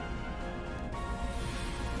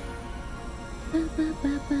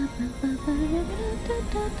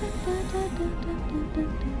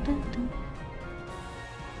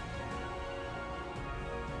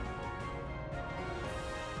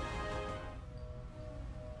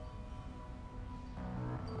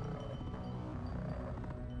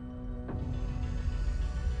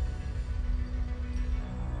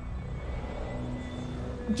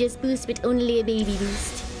 Just boost, but only a baby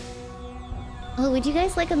boost. Oh, would you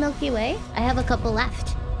guys like a Milky Way? I have a couple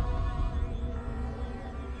left.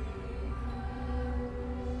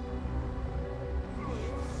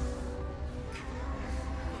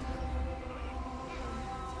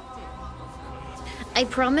 I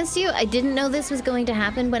promise you, I didn't know this was going to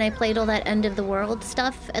happen when I played all that end of the world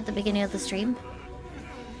stuff at the beginning of the stream.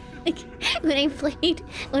 Like, when I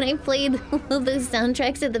played all of those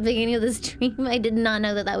soundtracks at the beginning of the stream, I did not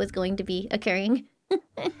know that that was going to be occurring.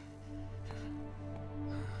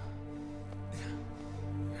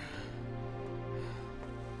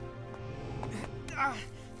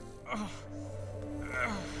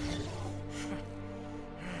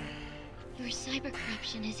 Your cyber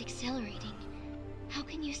corruption is accelerating. How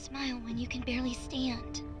can you smile when you can barely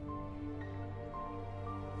stand?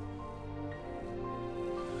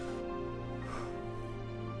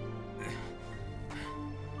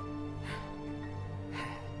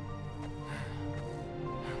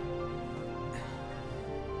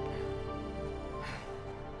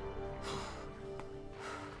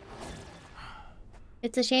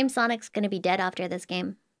 It's a shame Sonic's gonna be dead after this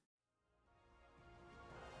game.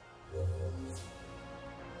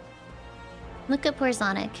 Look at poor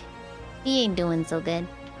Sonic. He ain't doing so good.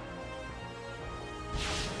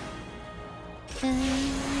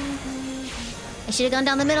 I should have gone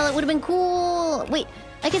down the middle. It would have been cool. Wait,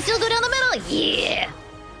 I can still go down the middle. Yeah.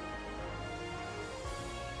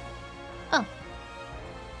 Oh.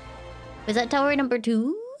 Was that tower number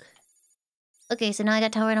 2? Okay, so now I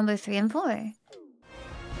got tower number 3 and 4.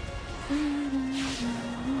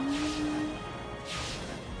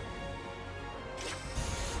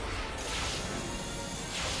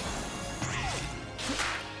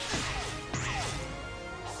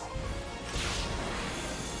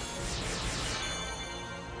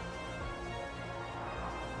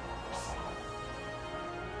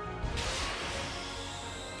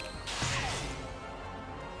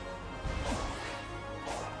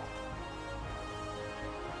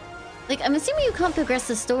 Like, I'm assuming you can't progress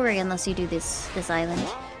the story unless you do this island.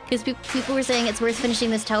 Because people were saying it's worth finishing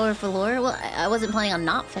this tower for lore. Well, I wasn't planning on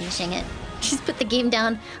not finishing it. Just put the game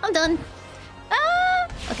down. I'm done. Ah!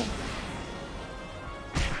 Okay.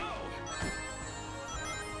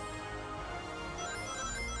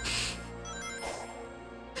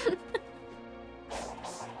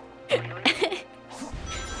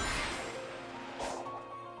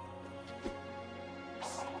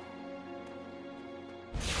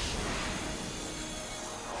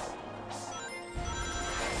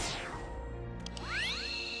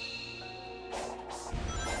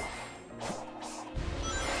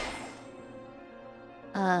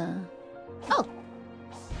 Oh.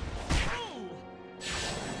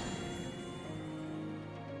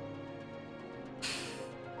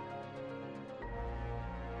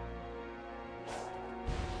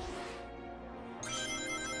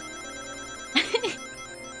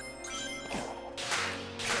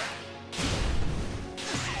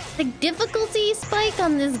 The difficulty spike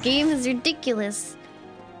on this game is ridiculous.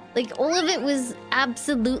 Like, all of it was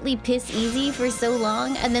absolutely piss easy for so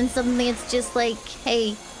long, and then suddenly it's just like,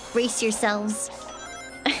 hey, brace yourselves.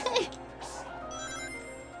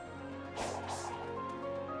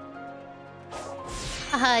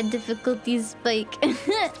 Haha, difficulty spike.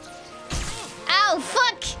 Ow,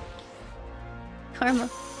 fuck! Karma.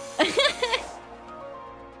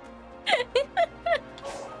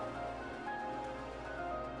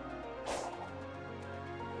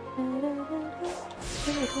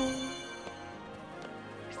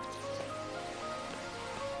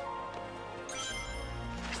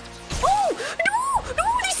 Oh! No! No!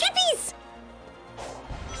 There's hippies!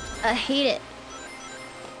 I hate it.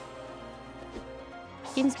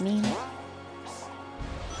 Game's mean.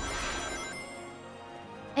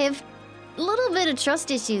 I have a little bit of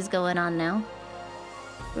trust issues going on now.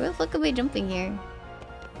 Where the fuck am I jumping here?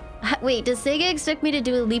 Wait, does Sega expect me to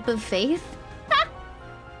do a leap of faith?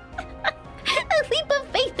 A leap of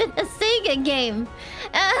faith in a Sega game!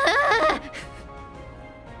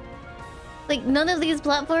 Like, none of these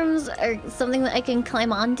platforms are something that I can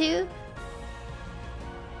climb onto?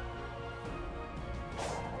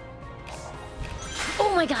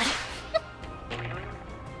 Oh my god!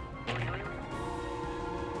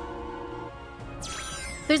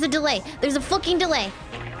 There's a delay. There's a fucking delay.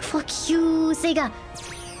 Fuck you, Sega.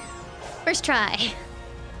 First try.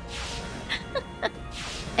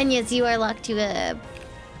 And yes, you are locked to a...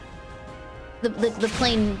 The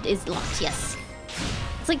plane is locked, yes.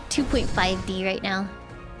 It's like 2.5D right now.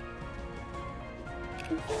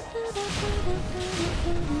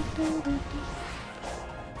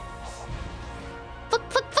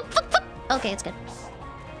 Fuck, fuck, fuck, fuck, fuck! Okay, it's good.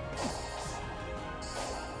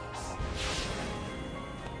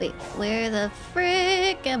 Wait, where the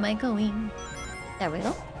frick am I going? There we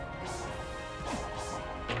go.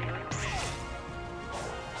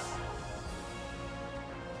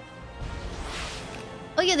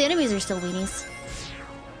 Oh yeah, the enemies are still weenies.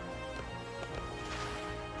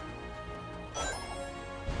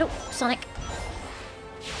 No, Sonic.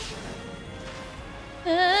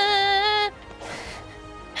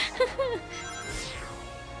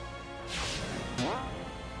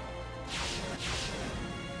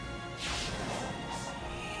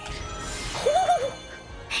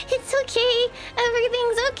 It's okay.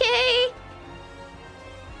 Everything's okay.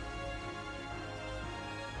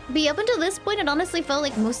 But up until this point, it honestly felt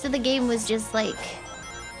like most of the game was just like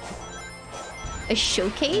a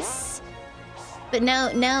showcase. But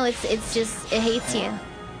now it's just, it hates you.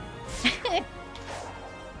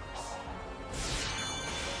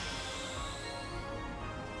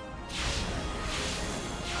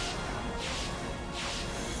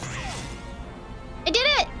 I did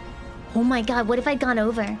it! Oh my god, what if I'd gone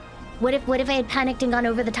over? What if I had panicked and gone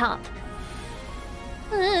over the top?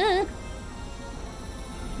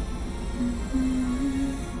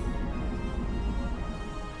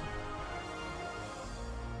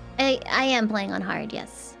 I am playing on hard,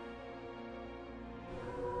 yes.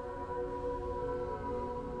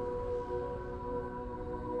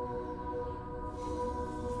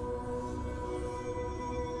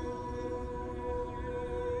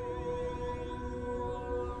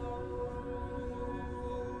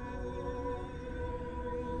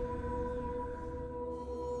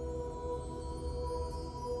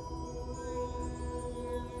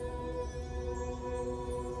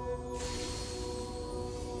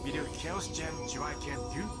 Chaos Gem Joy can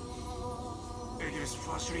do? It is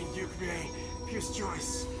frustrating Duke Bay, Fierce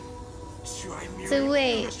Choice. So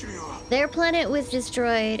wait, their planet was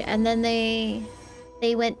destroyed and then they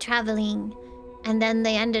went traveling and then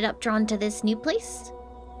they ended up drawn to this new place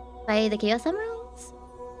by the Chaos Emeralds?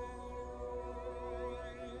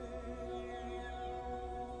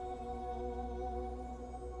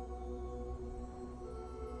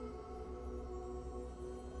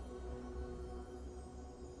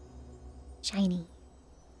 Shiny.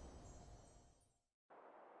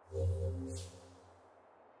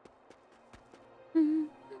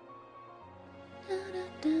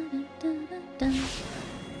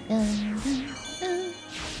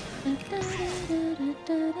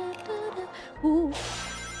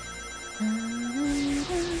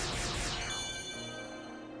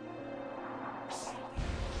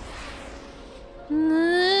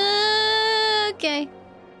 Okay.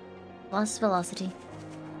 Lost velocity.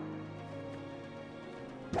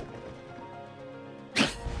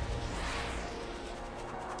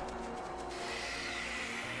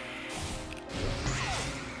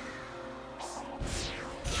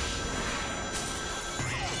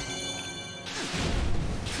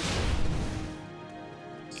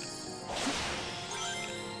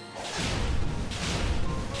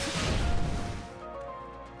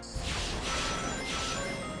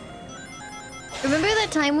 Remember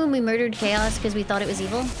that time when we murdered Chaos because we thought it was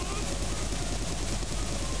evil?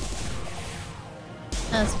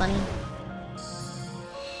 That was funny.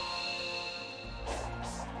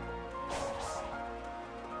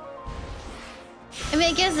 I mean,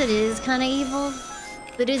 I guess it is kind of evil.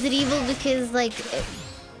 But is it evil because, like...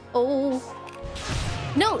 Oh...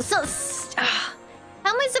 No, so...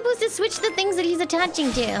 How am I supposed to switch the things that he's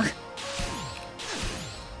attaching to?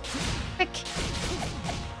 Frick.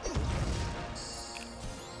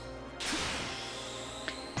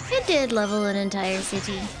 It did level an entire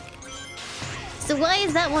city. So why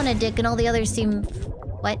is that one a dick and all the others seem...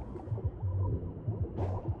 What?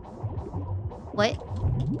 What?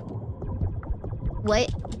 What?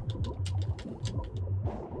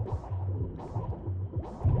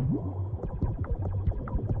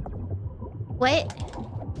 What?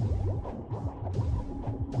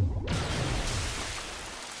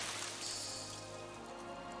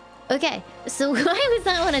 Okay, so why was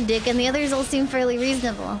that one a dick and the others all seem fairly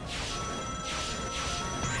reasonable?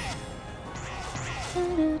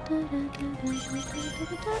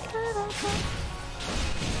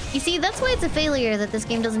 You see, that's why it's a failure that this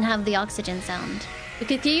game doesn't have the oxygen sound.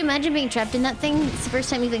 Because can you imagine being trapped in that thing? It's the first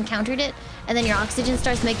time you've encountered it, and then your oxygen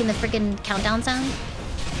starts making the freaking countdown sound?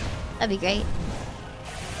 That'd be great.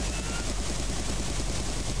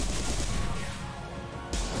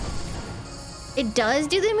 It does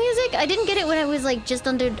do the music? I didn't get it when I was like just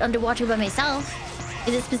underwater by myself.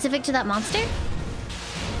 Is it specific to that monster?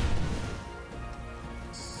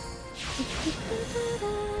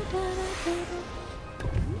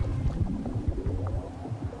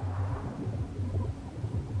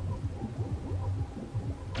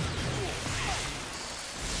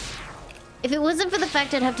 If it wasn't for the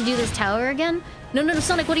fact I'd have to do this tower again... No,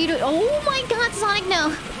 Sonic, what are you doing? Oh my god, Sonic,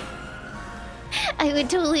 no! I would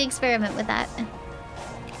totally experiment with that.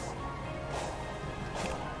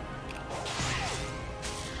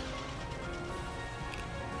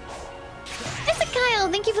 Isaac Kyle,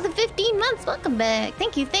 thank you for the 15 months. Welcome back.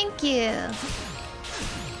 Thank you, thank you.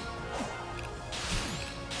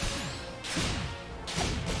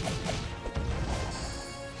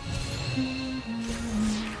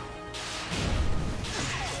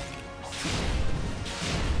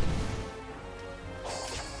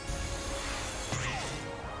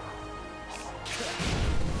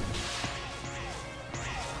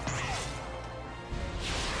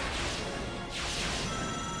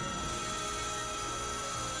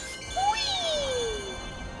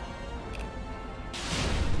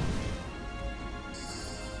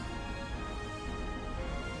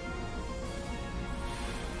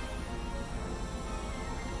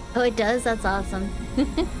 Oh, it does? That's awesome.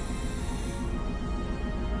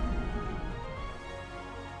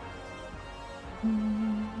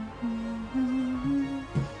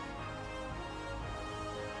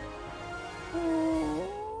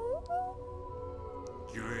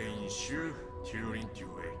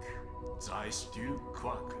 듀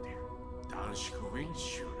쿼크딜 단식후인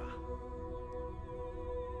슈라.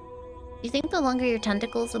 Do you think the longer your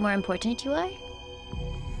tentacles, the more important you are?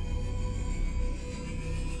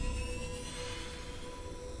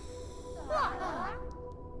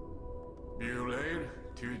 Mulair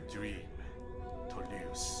to dream,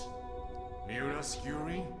 Toulouse. Mura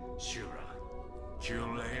skewering, Shura.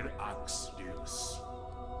 Culair ax deus.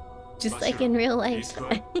 Just like in real life.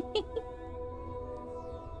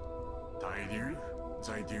 Taidu,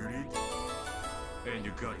 Zaidurid, and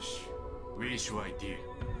you gush. Wish idea.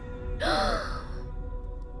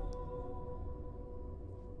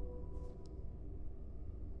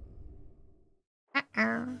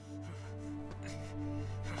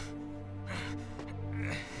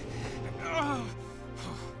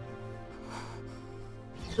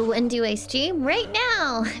 When do I stream? Right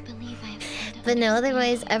now! I believe I have come to But no,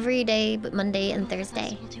 otherwise understand. every day but Monday and All of us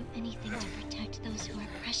Thursday. will do anything to protect those who are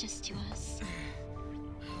precious to us.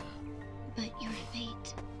 But your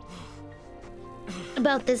fate.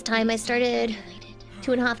 About this time I started Calculated.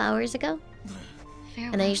 2.5 hours ago.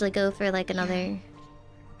 Farewell. And I usually go for like another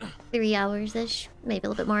 3 hours-ish. Maybe a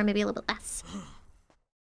little bit more, maybe a little bit less.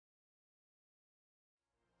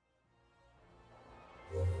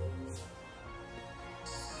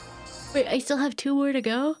 Wait, I still have 2 more to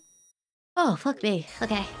go? Oh, fuck me.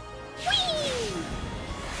 Okay.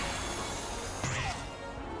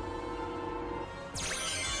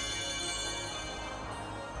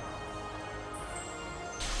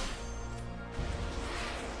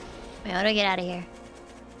 Wait, how do I get out of here?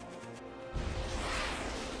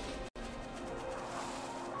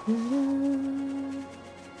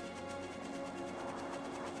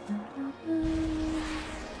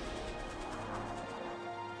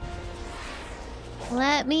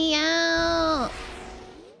 Let me out!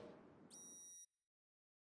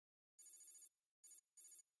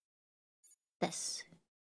 This.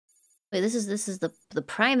 Wait, this is the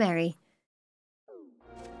primary.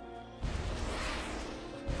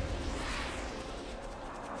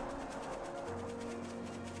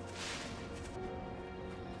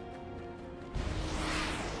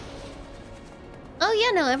 Oh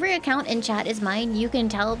yeah, no, every account in chat is mine. You can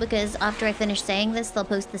tell because after I finish saying this, they'll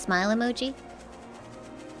post the smile emoji.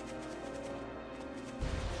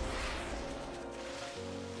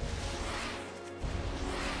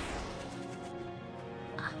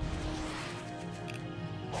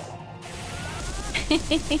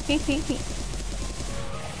 Is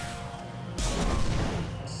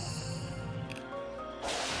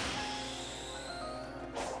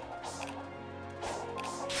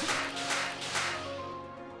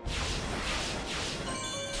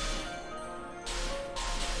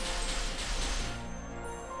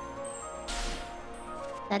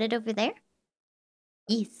that it over there?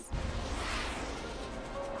 Yes.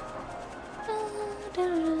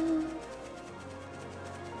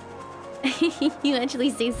 You actually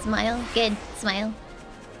say smile? Good, smile.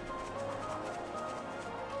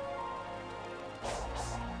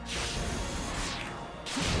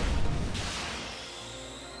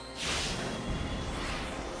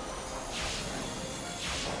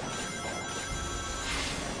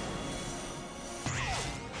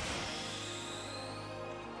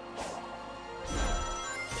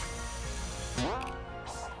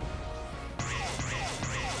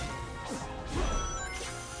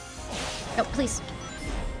 No, please.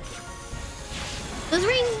 Those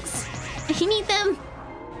rings! I need them!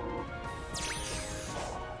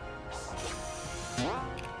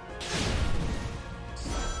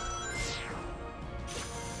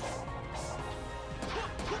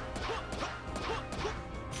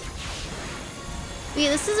 Yeah,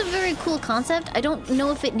 this is a very cool concept. I don't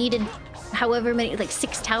know if it needed however many, like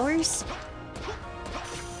 6 towers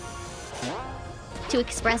to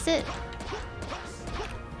express it.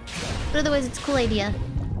 But otherwise, it's a cool idea.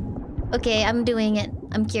 Okay, I'm doing it.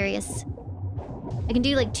 I'm curious. I can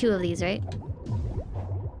do like 2 of these, right?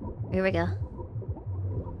 Here we go.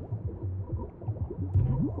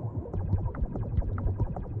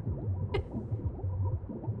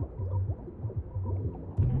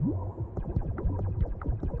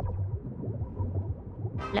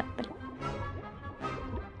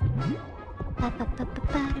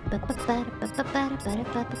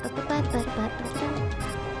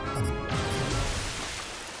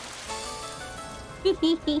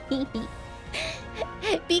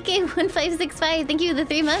 BK1565, thank you for the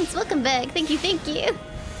 3 months. Welcome back. Thank you, thank you.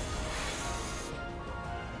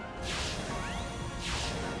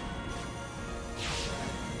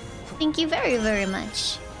 Thank you very, very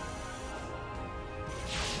much.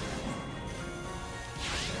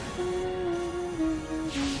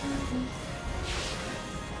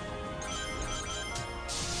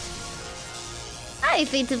 Hi,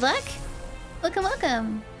 Fade to Black. Welcome,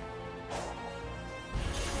 welcome.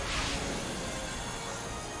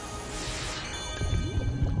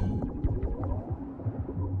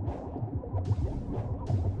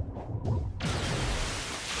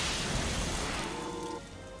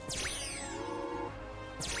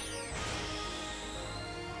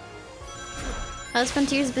 How's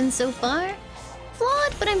Frontiers been so far?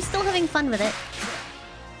 Flawed, but I'm still having fun with it.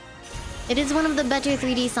 It is one of the better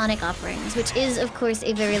 3D Sonic offerings, which is, of course,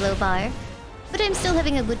 a very low bar. But I'm still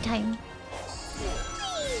having a good time.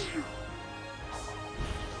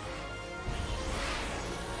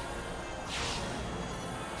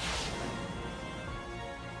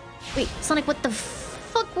 Wait, Sonic, what the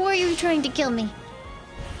fuck were you trying to kill me?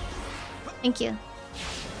 Thank you.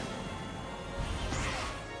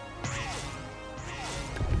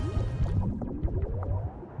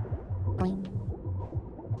 Boing.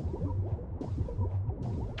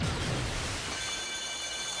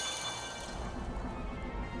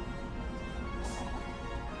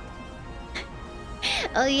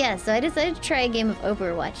 Oh yeah, so I decided to try a game of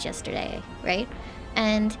Overwatch yesterday, right?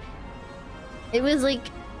 And it was like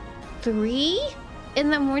 3 in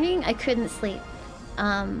the morning. I couldn't sleep.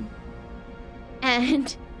 And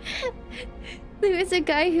there was a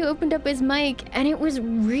guy who opened up his mic and it was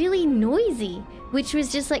really noisy, which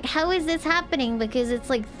was just like, how is this happening? Because it's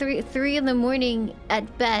like 3 in the morning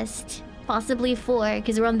at best, possibly 4,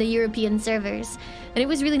 because we're on the European servers. And it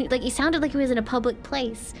was really, like, he sounded like he was in a public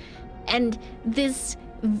place. And this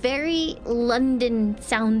very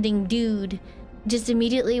London-sounding dude just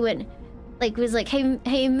immediately went, like, was like,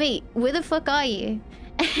 hey mate, where the fuck are you?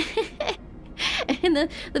 And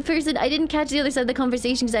the person, I didn't catch the other side of the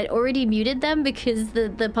conversation because I'd already muted them because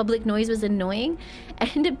the public noise was annoying.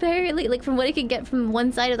 And apparently, like, from what I could get from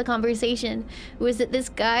one side of the conversation, was that this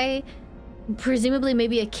guy, presumably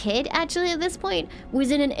maybe a kid actually at this point, was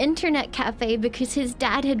in an internet cafe because his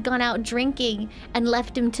dad had gone out drinking and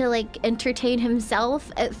left him to, like, entertain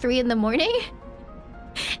himself at 3 in the morning.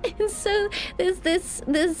 And so this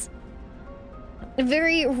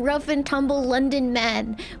very rough and tumble London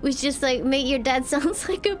man was just like, mate, your dad sounds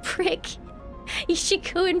like a prick. You should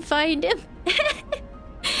go and find him.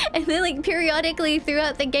 And then, like, periodically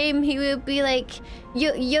throughout the game, he would be like,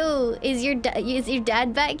 yo, is your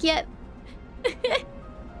dad back yet?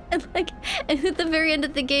 And like, and at the very end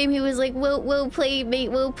of the game, he was like, well played,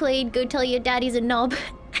 mate, well played. Go tell your daddy's a knob.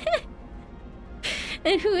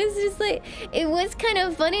 And it was just like, it was kind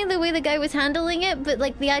of funny the way the guy was handling it, but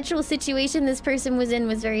like the actual situation this person was in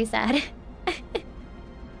was very sad.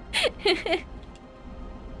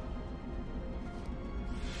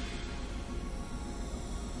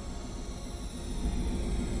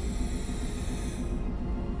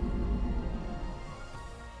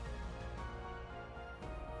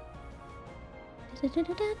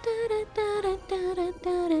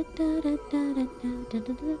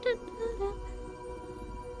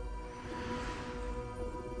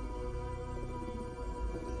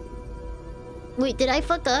 Wait, did I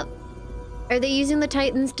fuck up? Are they using the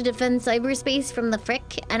Titans to defend cyberspace from the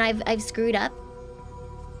Frick, and I've screwed up?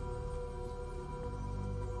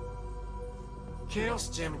 Chaos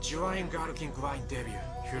Gem Join Garkin Grind debut.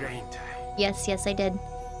 Yes, I did.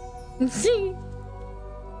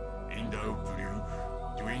 Indo Blue,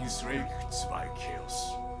 Twins Rakes by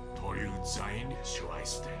Chaos. Toru Zain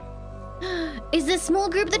Shuaisten. Is this small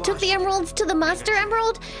group that took the emeralds to the Master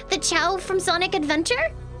Emerald? The Chow from Sonic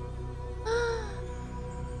Adventure?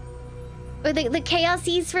 Or the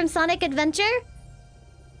Chaosies from Sonic Adventure?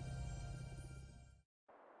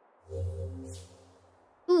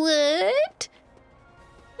 What?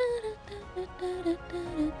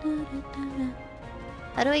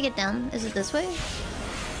 How do I get down? Is it this way?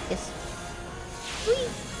 Yes. Whee!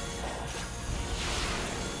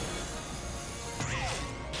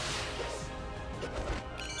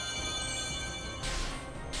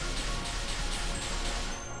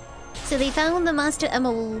 So they found the Master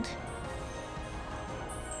Emerald.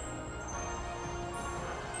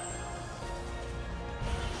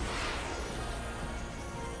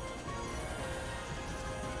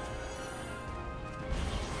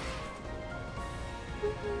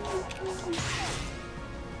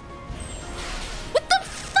 What the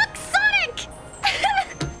fuck, Sonic?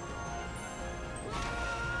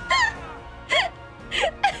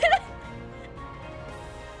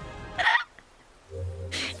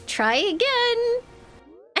 Try again.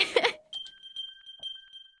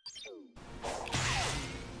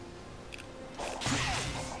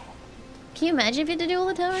 Can you imagine if you had to do all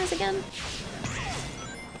the towers again?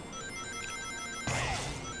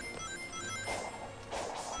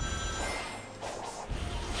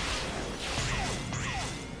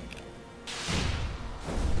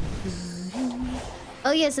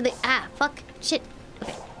 Oh yeah, so they fuck shit.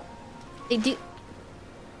 Okay.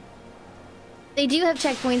 They do have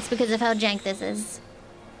checkpoints because of how jank this is.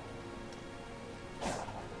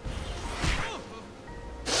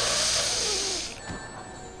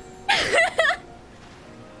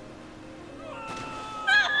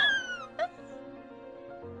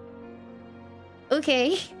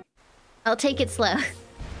 Okay. I'll take it slow.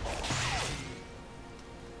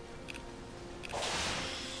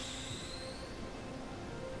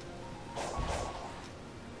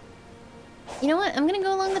 You know what? I'm gonna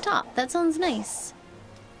go along the top. That sounds nice.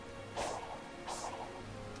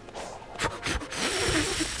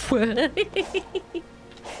 Oh,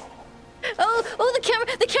 the camera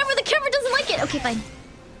doesn't like it. Okay, fine.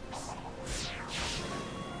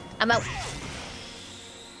 I'm out.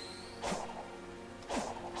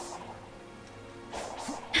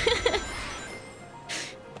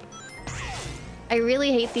 I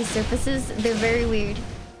really hate these surfaces. They're very weird.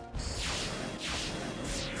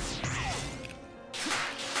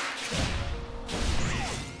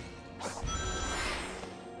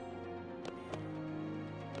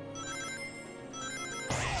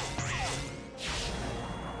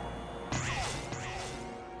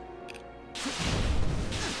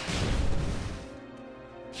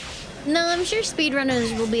 No, I'm sure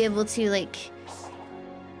speedrunners will be able to, like,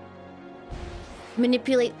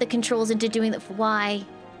 manipulate the controls into doing the why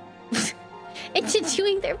into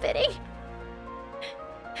doing their bidding.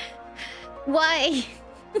 Why?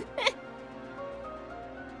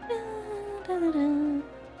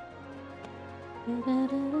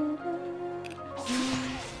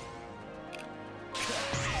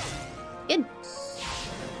 Good.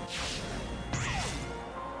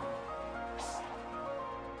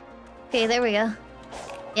 Okay, there we go.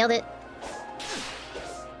 Nailed it.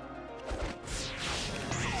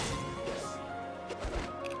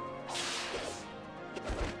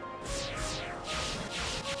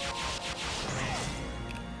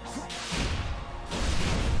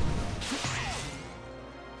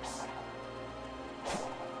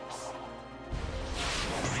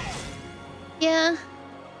 Yeah.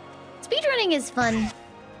 Speedrunning is fun.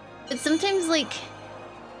 But sometimes, like,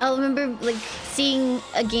 I'll remember, like, seeing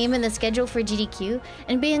a game in the schedule for GDQ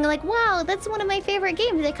and being like, wow, that's one of my favorite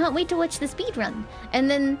games. I can't wait to watch the speedrun. And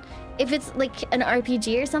then if it's, like, an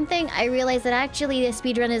RPG or something, I realize that actually the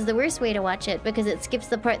speedrun is the worst way to watch it because it skips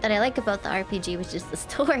the part that I like about the RPG, which is the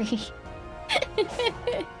story.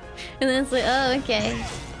 And then it's like, oh, okay.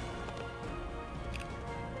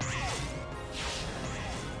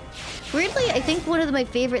 Weirdly, I think one of my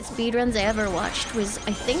favorite speedruns I ever watched was,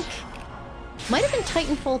 I think, might have been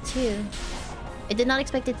Titanfall 2. I did not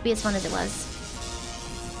expect it to be as fun as it was.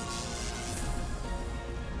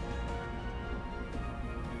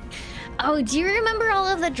 Oh, do you remember all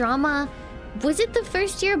of the drama? Was it the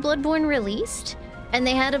first year Bloodborne released? And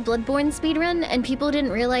they had a Bloodborne speedrun and people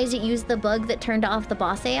didn't realize it used the bug that turned off the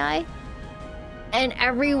boss AI? And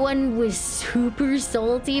everyone was super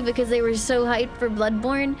salty because they were so hyped for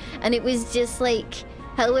Bloodborne. And it was just like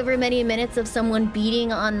however many minutes of someone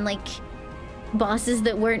beating on like bosses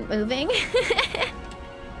that weren't moving.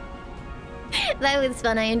 That was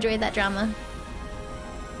fun. I enjoyed that drama.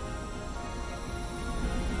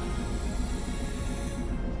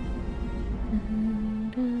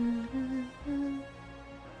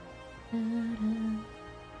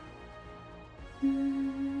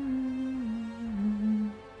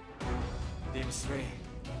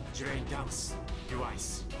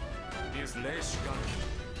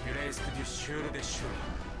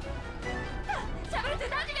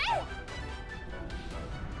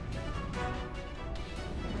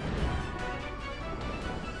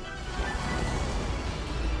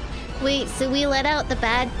 Wait, so we let out the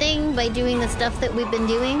bad thing by doing the stuff that we've been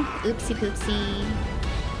doing? Oopsie poopsie.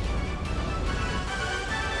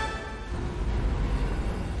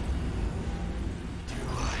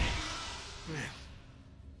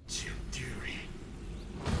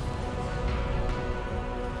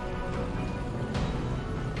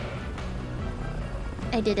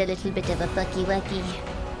 I did a little bit of a fucky wucky.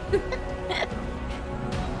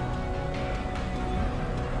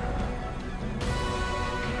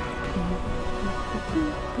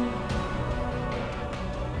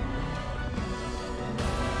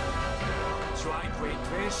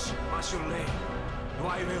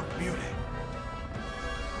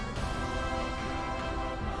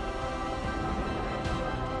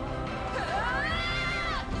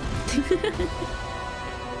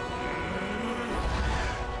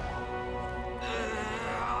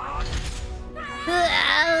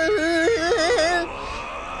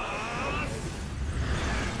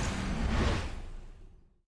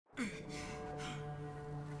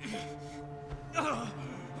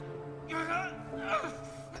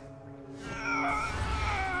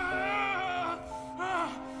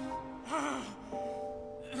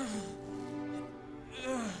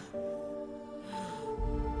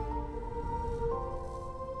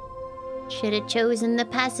 Should have chosen the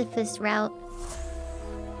pacifist route.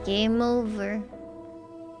 Game over.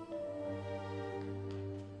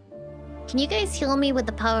 Can you guys heal me with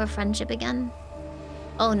the power of friendship again?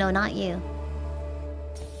 Oh no, not you.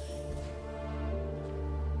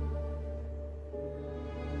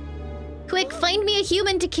 Quick, find me a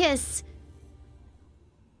human to kiss!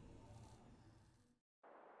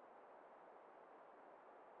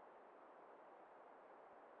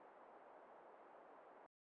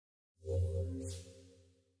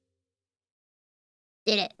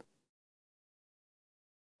 Did it.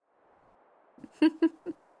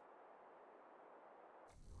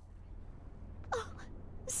 Oh,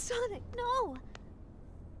 Sonic, no!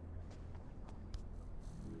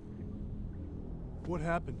 What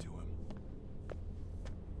happened to him?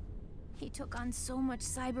 He took on so much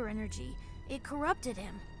cyber energy, it corrupted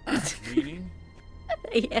him. Meaning?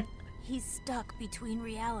 Yeah. He's stuck between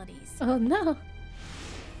realities. Oh no.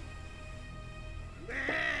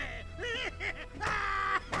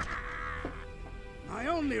 My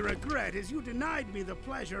only regret is you denied me the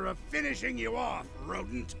pleasure of finishing you off,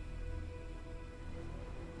 rodent.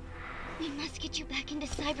 We must get you back into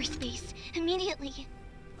cyberspace immediately.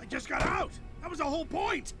 I just got out! That was the whole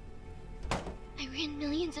point! I ran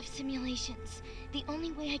millions of simulations. The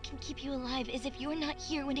only way I can keep you alive is if you're not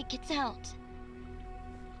here when it gets out.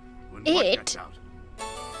 When what gets out?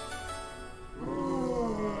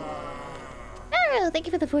 Oh, thank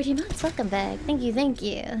you for the 14 months. Welcome back. Thank you, thank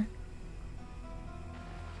you.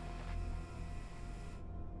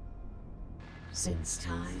 Since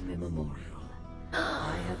time immemorial,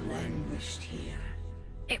 I have languished here.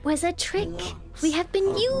 It was a trick. We have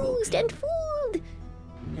been used and fooled.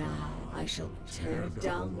 Now I shall tear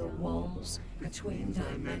down the walls between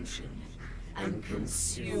dimensions and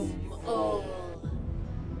consume all.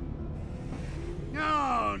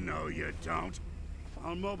 No, no, you don't.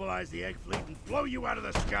 I'll mobilize the egg fleet and blow you out of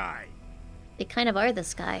the sky. They kind of are the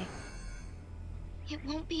sky. It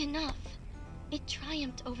won't be enough. It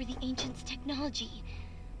triumphed over the Ancients' technology.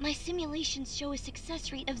 My simulations show a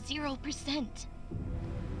success rate of 0%.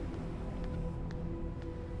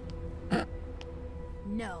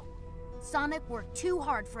 No. Sonic worked too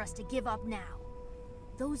hard for us to give up now.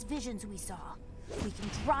 Those visions we saw, we can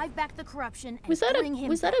drive back the corruption and bring him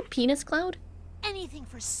Was that a penis cloud? Anything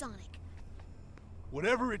for Sonic.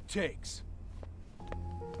 Whatever it takes.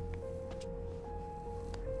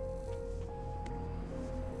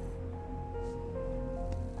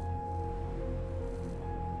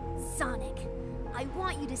 Sonic, I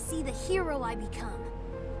want you to see the hero I become.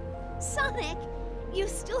 Sonic, you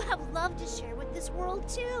still have love to share with this world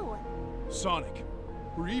too. Sonic,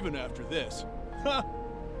 we're even after this. Ha!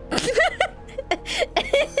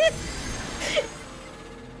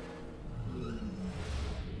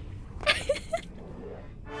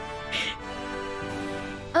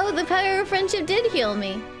 Oh, the power of friendship did heal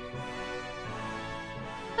me.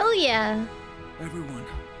 Oh yeah. Everyone,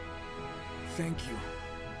 thank you.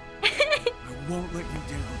 I won't let you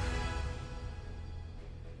down.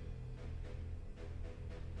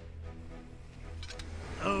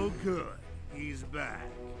 Oh, good. He's back.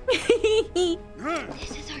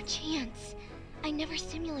 This is our chance. I never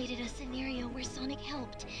simulated a scenario where Sonic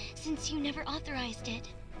helped, since you never authorized it.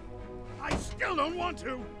 I still don't want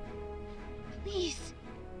to. Please.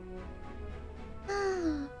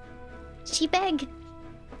 She begged.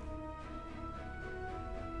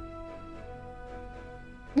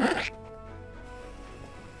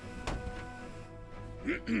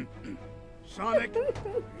 Sonic,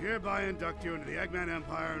 I hereby induct you into the Eggman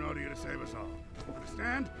Empire and order you to save us all.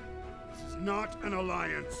 Understand? This is not an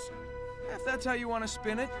alliance. If that's how you want to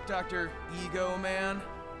spin it, Dr. Ego Man.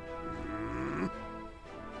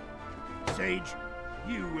 Sage,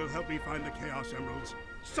 you will help me find the Chaos Emeralds.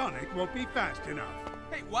 Sonic won't be fast enough.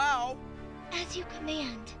 Hey, wow! As you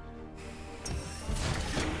command.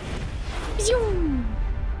 Zoom.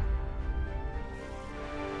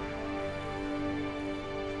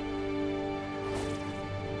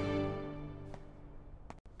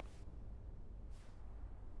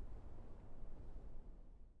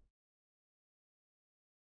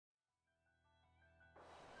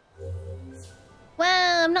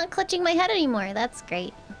 Wow, I'm not clutching my head anymore. That's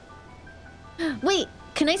great. Wait,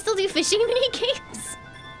 can I still do fishing mini games?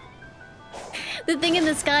 The thing in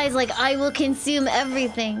the sky is like, I will consume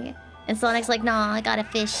everything. And Sonic's like, nah, I gotta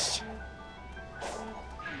fish.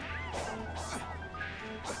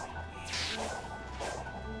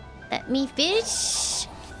 Let me fish.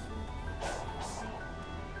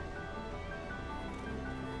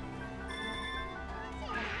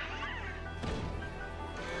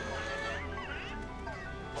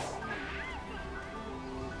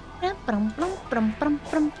 Brum, brum, brum, brum,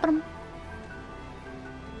 brum, brum.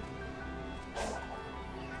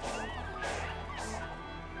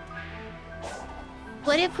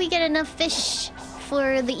 What if we get enough fish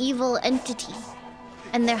for the evil entity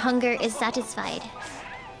and their hunger is satisfied?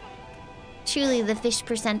 Truly the fish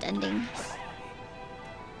percent ending.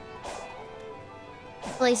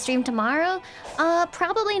 Will I stream tomorrow?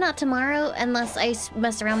 Probably not tomorrow unless I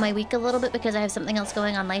mess around my week a little bit because I have something else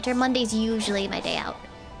going on later. Monday's usually my day out.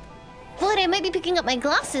 But I might be picking up my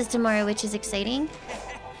glasses tomorrow, which is exciting.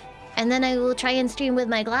 And then I will try and stream with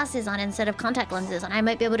my glasses on instead of contact lenses, and I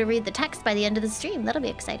might be able to read the text by the end of the stream. That'll be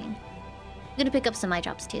exciting. I'm gonna pick up some eye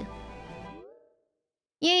drops too.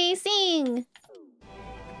 Yay, sing!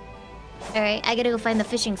 Alright, I gotta go find the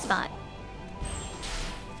fishing spot.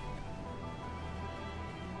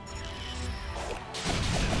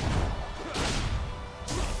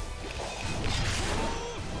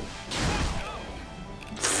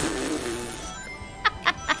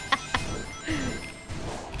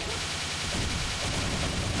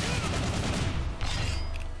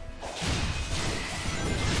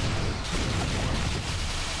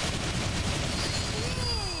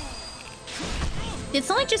 Did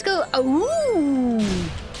Sonic just go, ooh?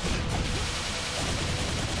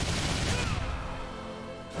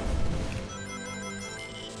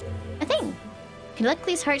 A thing. Collect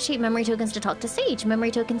these heart-shaped memory tokens to talk to Sage. Memory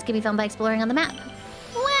tokens can be found by exploring on the map.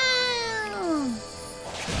 Wow!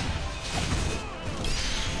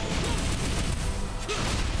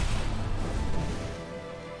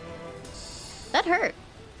 That hurt.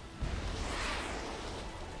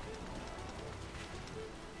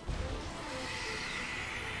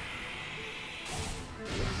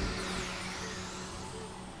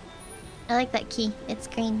 I like that key. It's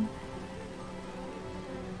green.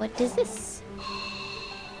 What is this?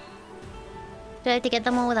 Do I have to get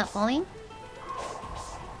them all without falling?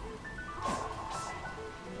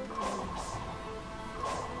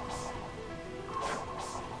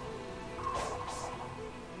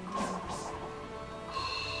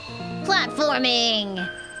 Platforming!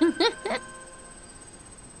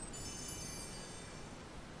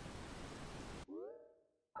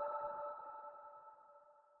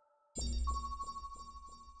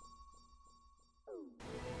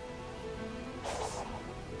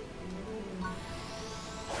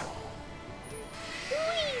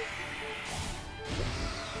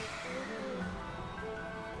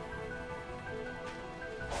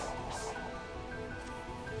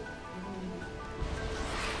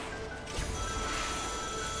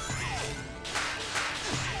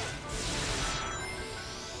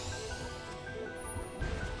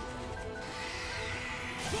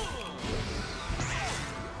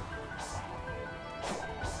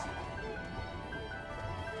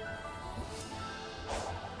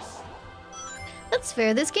 That's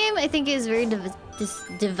fair. This game, I think, is very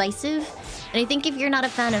divisive. And I think if you're not a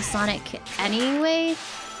fan of Sonic anyway,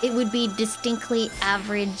 it would be distinctly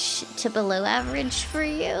average to below average for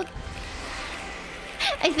you.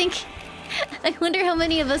 I wonder how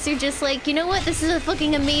many of us are just like, you know what? This is a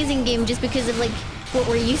fucking amazing game just because of, like, what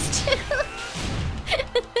we're used to.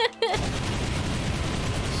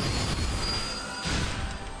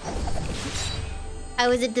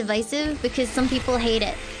 How is it divisive? Because some people hate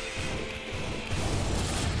it.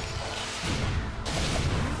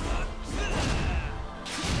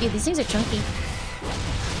 Dude, these things are chunky.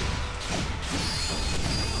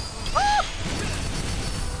 Oh!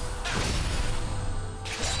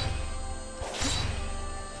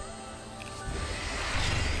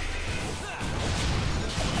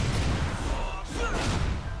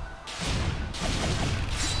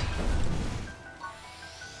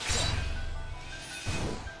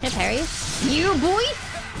 Can I parry? You boy!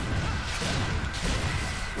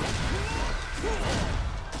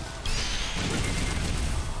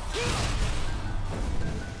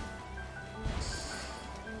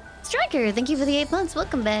 Striker, thank you for the 8 months.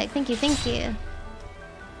 Welcome back. Thank you, thank you.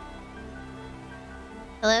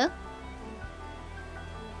 Hello?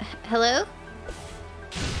 Hello?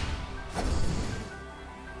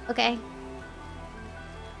 Okay.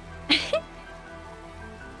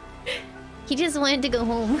 He just wanted to go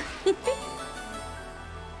home.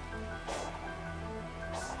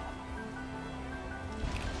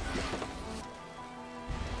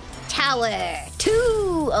 Tower 2!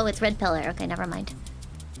 Oh, it's red pillar. Okay, never mind.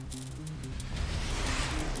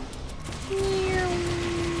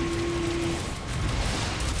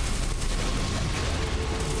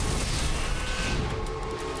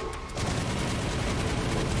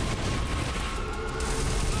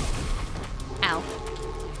 Ow.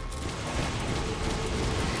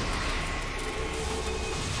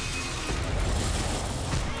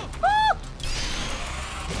 Ah!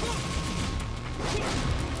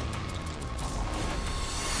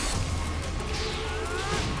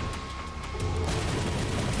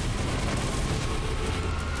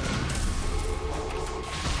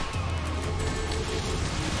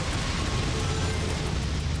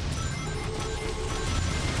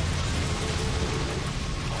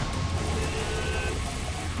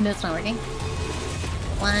 No, it's not working.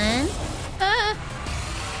 One. Ah.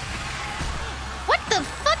 What the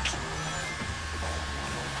fuck?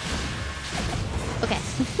 Okay.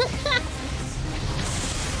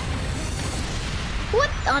 What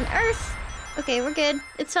on earth? Okay, we're good.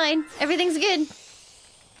 It's fine. Everything's good.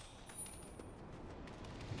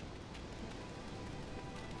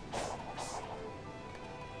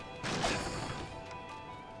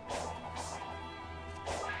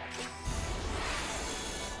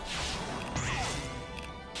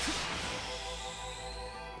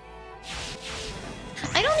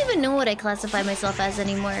 I don't even know what I classify myself as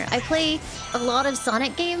anymore. I play a lot of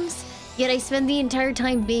Sonic games, yet I spend the entire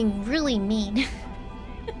time being really mean.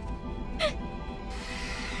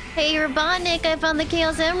 Hey, Robotnik, I found the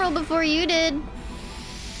Chaos Emerald before you did.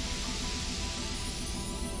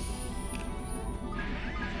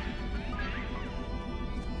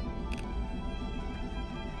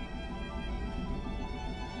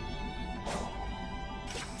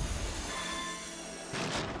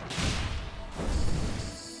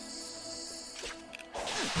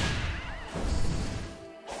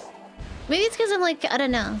 Maybe it's because I'm like, I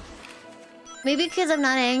don't know. Maybe because I'm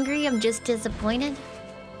not angry, I'm just disappointed.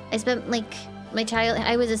 I spent like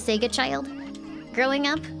I was a Sega child growing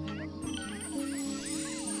up.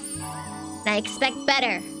 I expect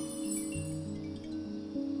better.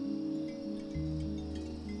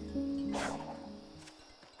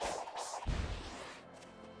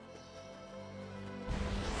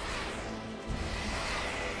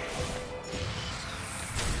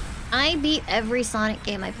 I beat every Sonic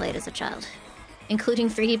game I played as a child, including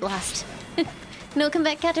 3D Blast. No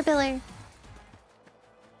comeback caterpillar.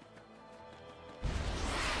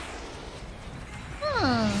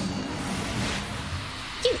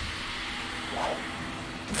 Cute.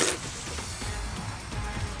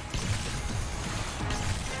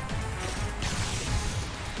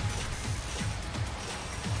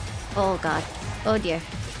 Oh god. Oh dear.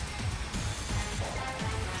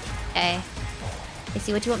 Okay. I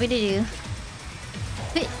see what you want me to do.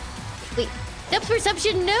 Wait. Depth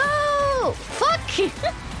perception, no! Fuck!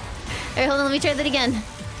 Alright, hold on, let me try that again.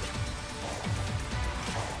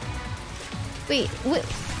 Wait.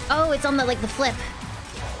 Oh, it's on the, like, the flip.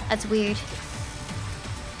 That's weird.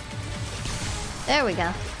 There we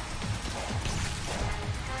go.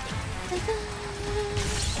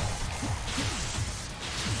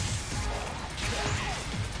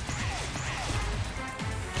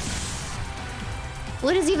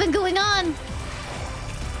 What is even going on?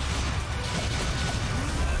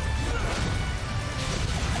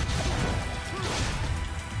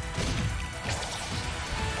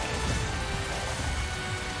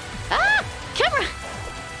 Ah! Camera!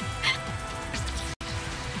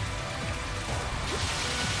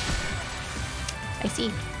 I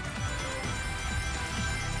see.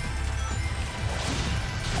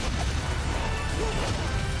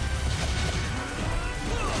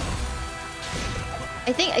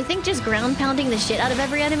 I think just ground pounding the shit out of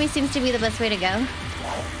every enemy seems to be the best way to go.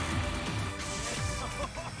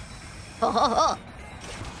 Oh.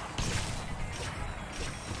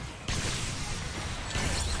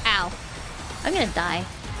 Ow. I'm gonna die.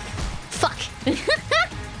 Fuck.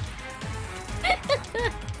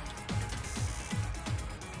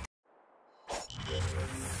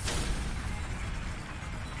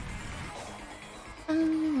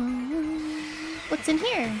 What's in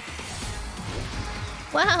here?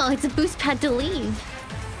 Wow, it's a boost pad to leave.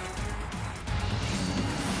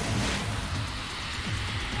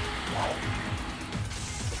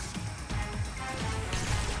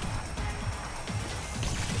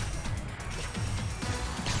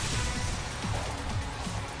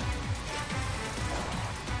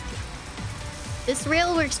 This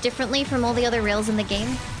rail works differently from all the other rails in the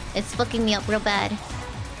game. It's fucking me up real bad.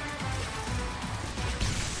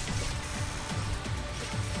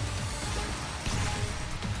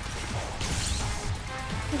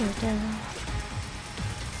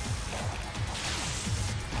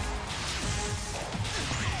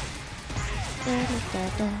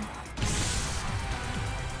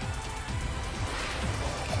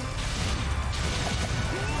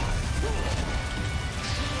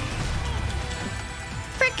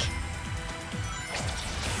 Frick!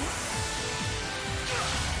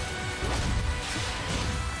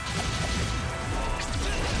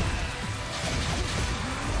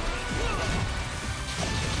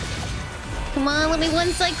 Come on, let me one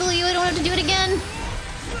cycle you. I don't have to do it again.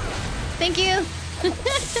 Thank you.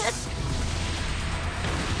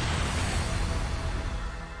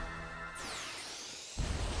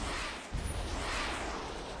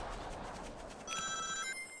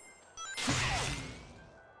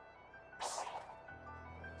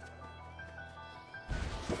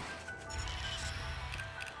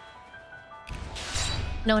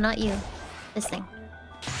 No, not you. This thing.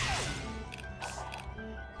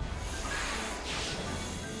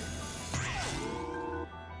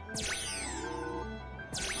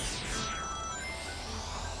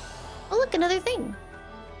 Oh, look, another thing.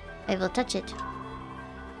 I will touch it.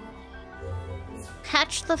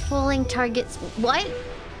 Catch the falling targets. What?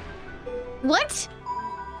 What?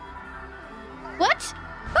 What?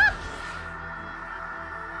 Ah!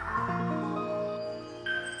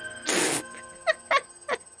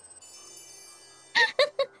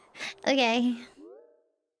 Okay.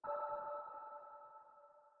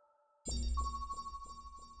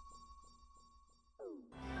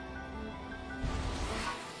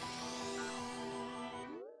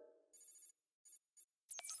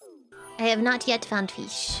 I have not yet found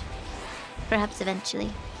fish. Perhaps eventually.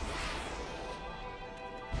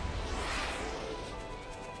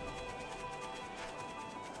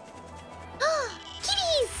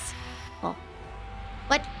 Kitties! Oh.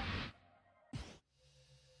 What?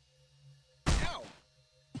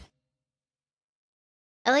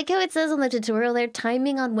 I like how it says on the tutorial there,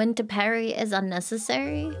 timing on when to parry is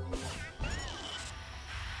unnecessary.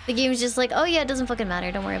 The game's just like, oh yeah, it doesn't fucking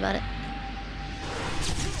matter, don't worry about it.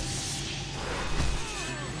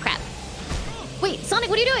 Crap. Wait, Sonic,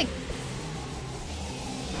 what are you doing?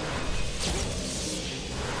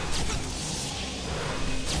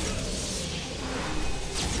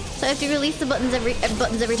 So I have to release the buttons every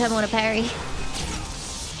time I want to parry.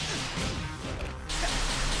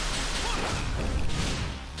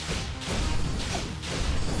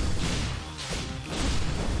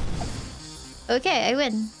 Okay, I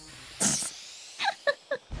win.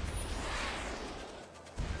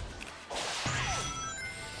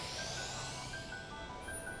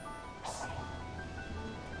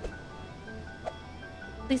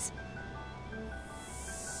 Please.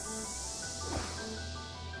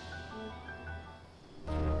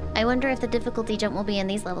 I wonder if the difficulty jump will be in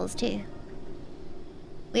these levels too.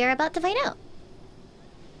 We are about to find out.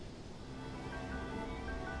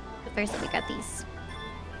 But first, let me grab these.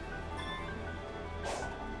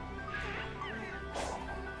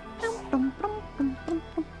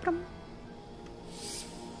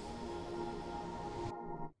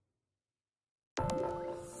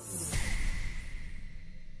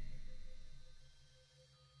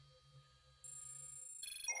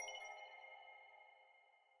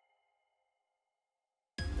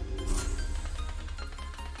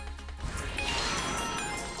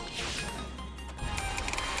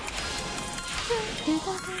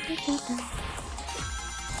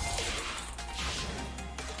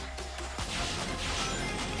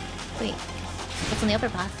 Wait, what's on the upper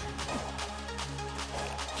path?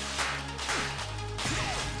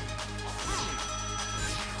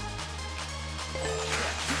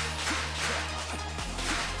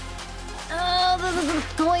 Oh, there's a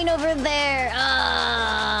coin over there.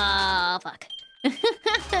 Ah, fuck.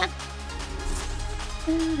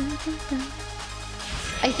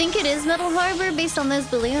 I think it is Metal Harbor based on those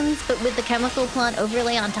balloons, but with the chemical plant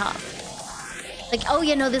overlay on top. Like, oh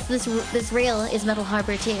yeah, no, this rail is Metal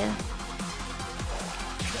Harbor too.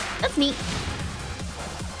 That's neat.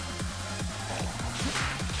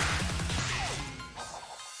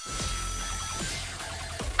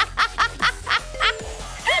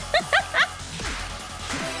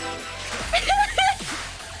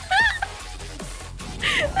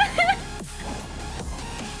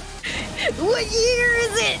 What year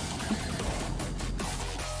is it?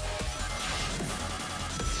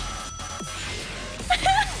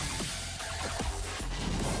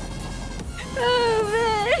 Oh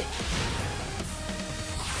man.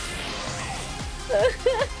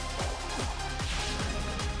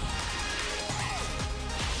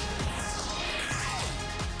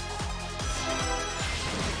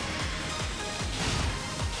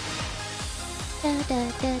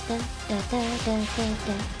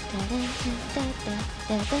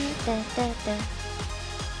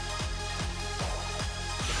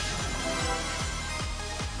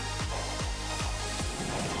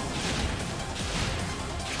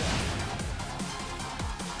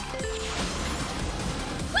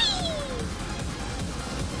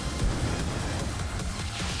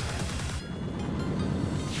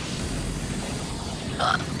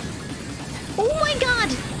 Oh my god!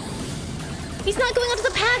 He's not going onto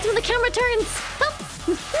the pads when the camera turns! Help!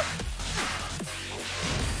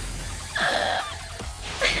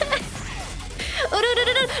 Oh no, no,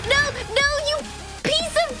 no, no! No! No, you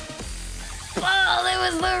piece of... Oh, there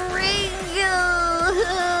was the ring!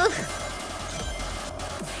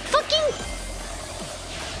 Fucking...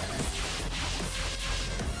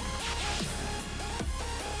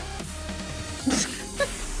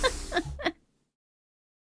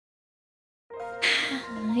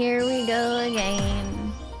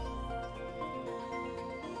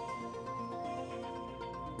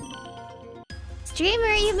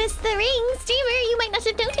 missed the ring. Streamer, you might not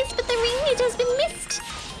have noticed, but the ring, it has been missed.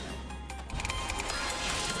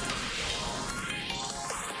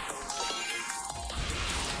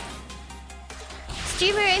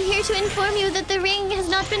 Streamer, I'm here to inform you that the ring has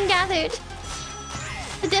not been gathered.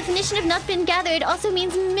 The definition of not been gathered also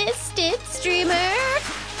means missed it, streamer.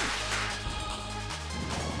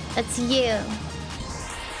 That's you.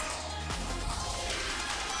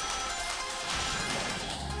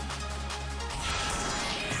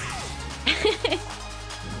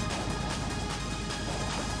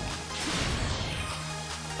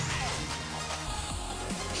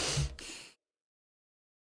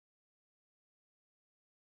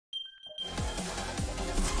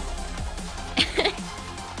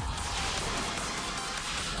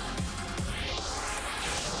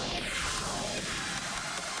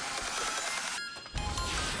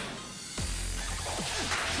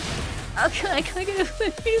 Okay, I can't get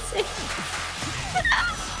the music.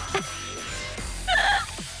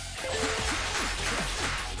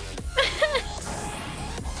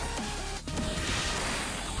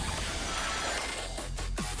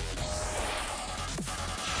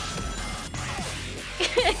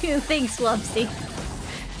 Thanks, Wopsy.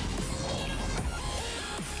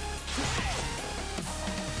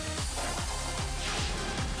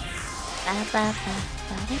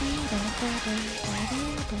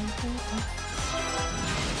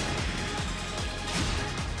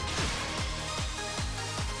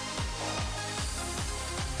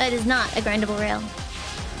 That is not a grindable rail.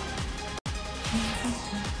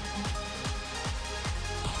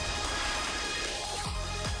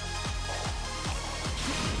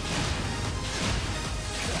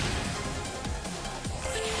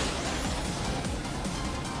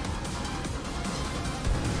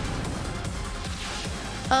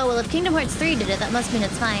 Oh, well, if Kingdom Hearts 3 did it, that must mean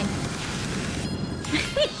it's fine.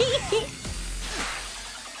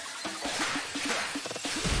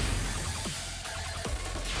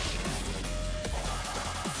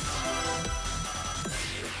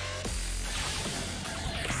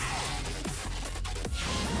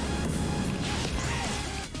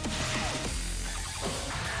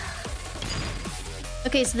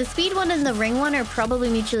 Okay, so the speed one and the ring one are probably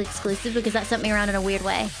mutually exclusive because that sent me around in a weird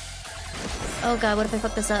way. Oh god, what if I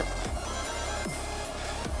fuck this up?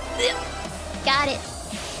 Got it.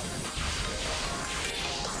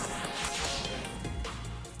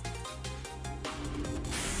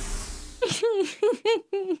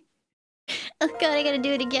 Oh god, I gotta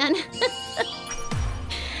do it again.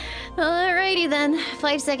 Alrighty then.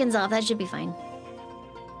 5 seconds off, that should be fine.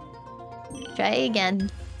 Try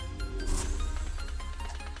again.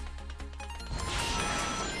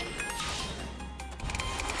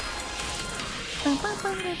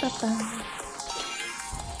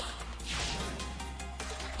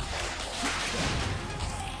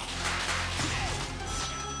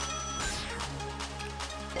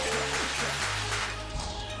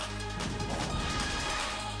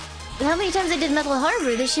 How many times I did Metal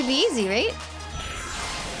Harbor? This should be easy, right?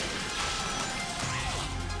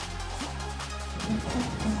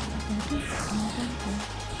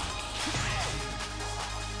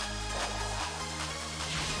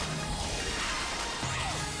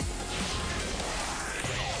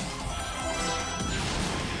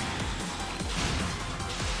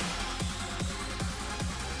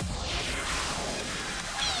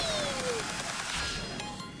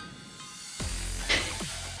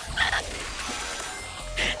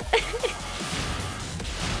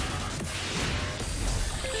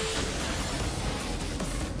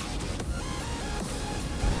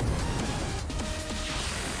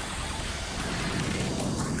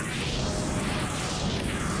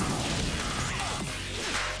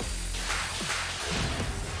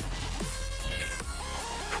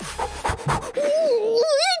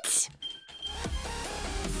 What?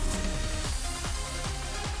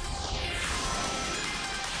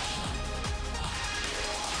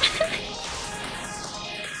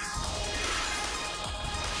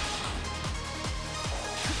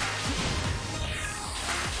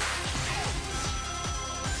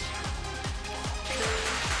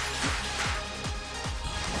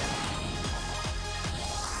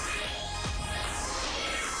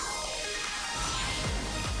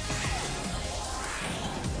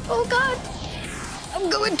 Oh god! I'm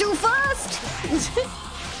going too fast!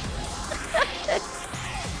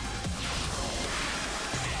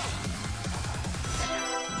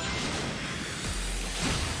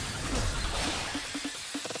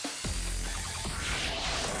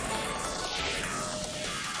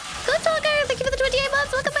 Good talker! Thank you for the 28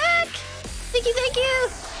 months! Welcome back! Thank you, thank you!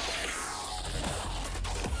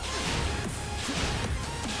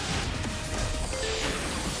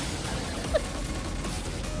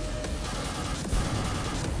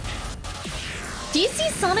 Do you see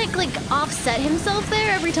Sonic, like, offset himself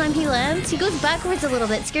there every time he lands? He goes backwards a little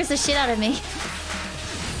bit, scares the shit out of me.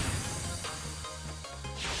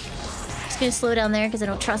 Just gonna slow down there because I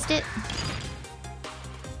don't trust it.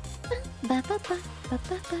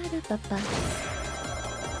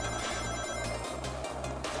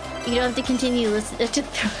 You don't have to continue to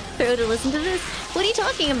throw to listen to this? What are you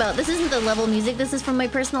talking about? This isn't the level music, this is from my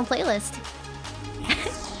personal playlist.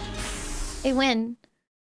 I win.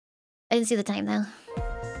 I didn't see the time though.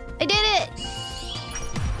 I did it!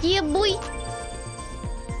 Yeah, boy!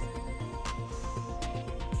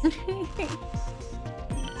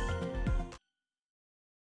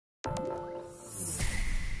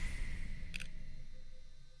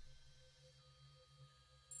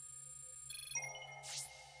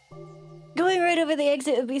 Going right over the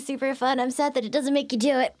exit would be super fun. I'm sad that it doesn't make you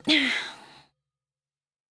do it.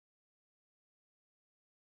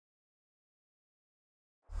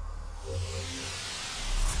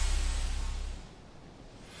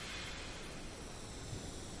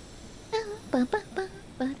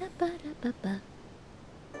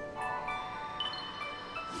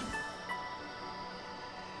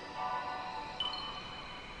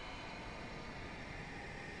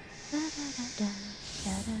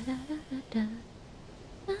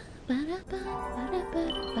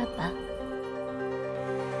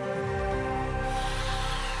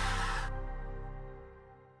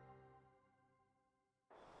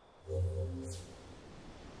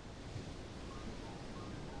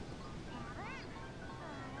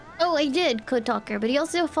 Oh, I did, Code Talker, but he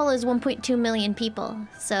also follows 1.2 million people,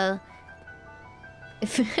 so...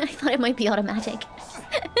 If I thought it might be automatic.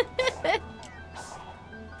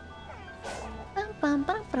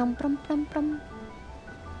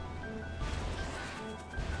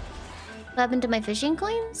 What happened to my fishing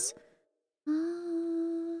coins?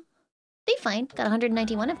 They fine. Got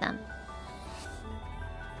 191 of them.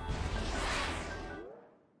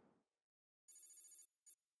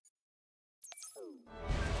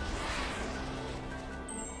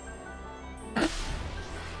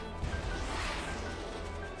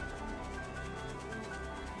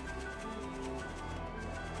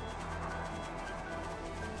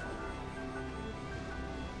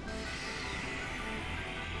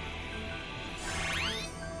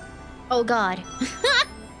 Oh god.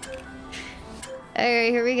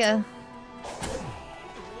 Alright, here we go.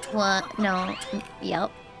 What? No.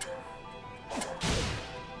 Yep.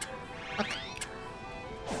 Fuck.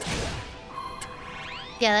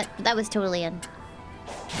 Yeah, that was totally in.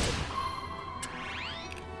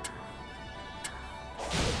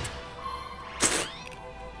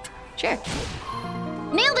 Sure.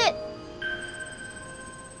 Nailed it!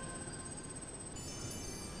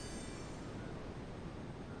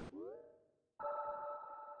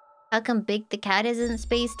 How come Big the Cat isn't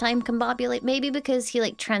space-time combobulate? Maybe because he,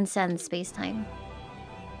 like, transcends space-time.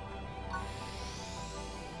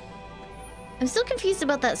 I'm still confused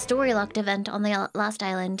about that story-locked event on the last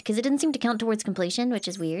island, because it didn't seem to count towards completion, which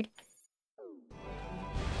is weird.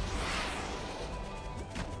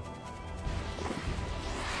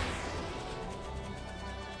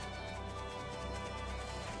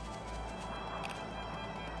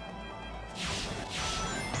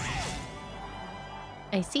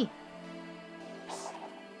 I see.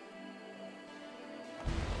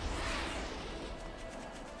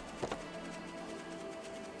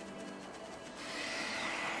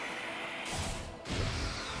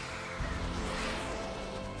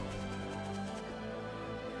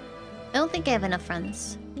 I don't think I have enough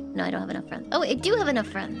friends. No, I don't have enough friends. Oh, I do have enough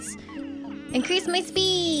friends. Increase my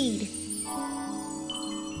speed!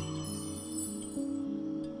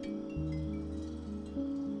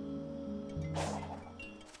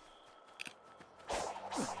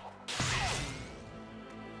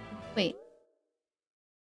 Wait.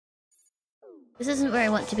 This isn't where I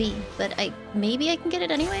want to be, but maybe I can get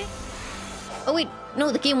it anyway? Oh wait,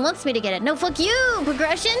 no, the game wants me to get it. No, fuck you,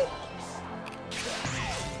 progression!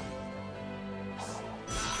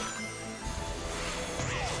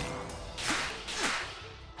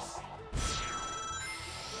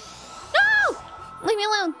 No! Leave me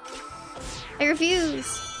alone! I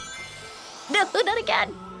refuse! No, not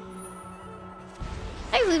again!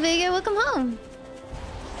 Hi, Blue Vega, welcome home!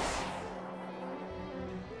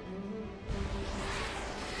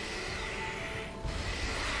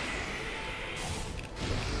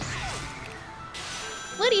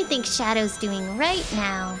 What do you think Shadow's doing right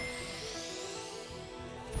now?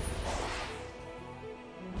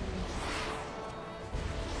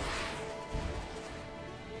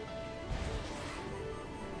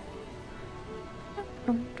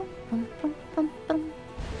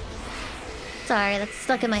 Sorry, that's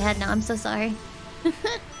stuck in my head now. I'm so sorry.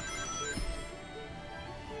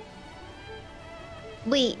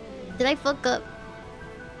 Wait, did I fuck up?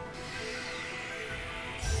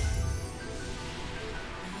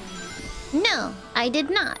 No, I did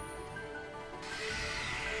not.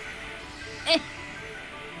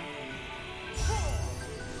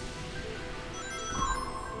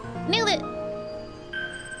 Nailed it! Do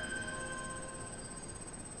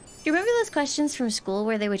you remember those questions from school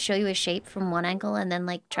where they would show you a shape from one angle and then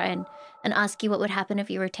like try and ask you what would happen if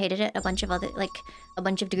you rotated it a bunch of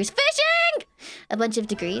degrees? Fishing! A bunch of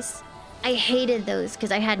degrees. I hated those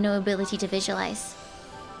because I had no ability to visualize.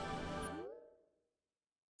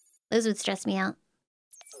 Those would stress me out.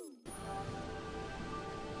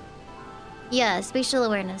 Yeah, spatial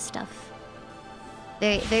awareness stuff.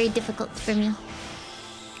 Very, very difficult for me.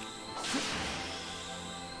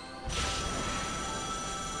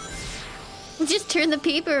 Just turn the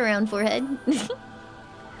paper around, forehead.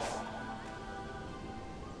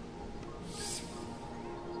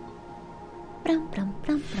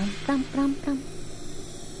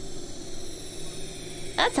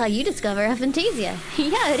 That's how you discover aphantasia.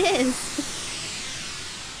 Yeah, it is.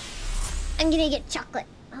 I'm gonna get chocolate.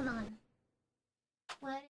 Hold on.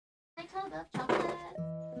 What? I talk about chocolate.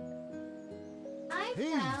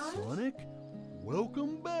 Hey, Sonic.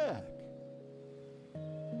 Welcome back.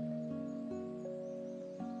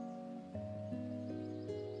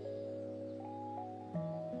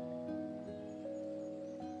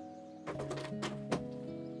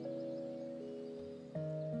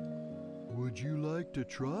 Would you like to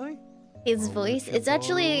try? His voice, it's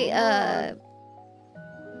actually adult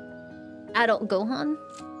Gohan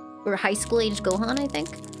or high school age Gohan, I think.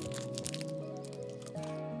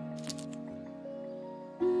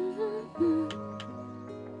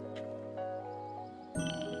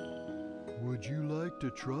 Would you like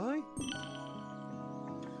to try?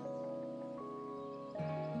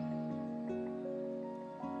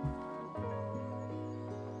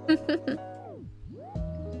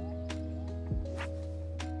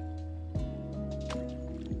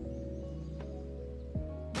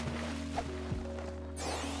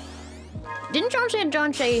 Didn't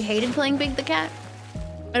John say he hated playing Big the Cat?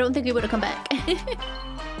 I don't think he would have come back.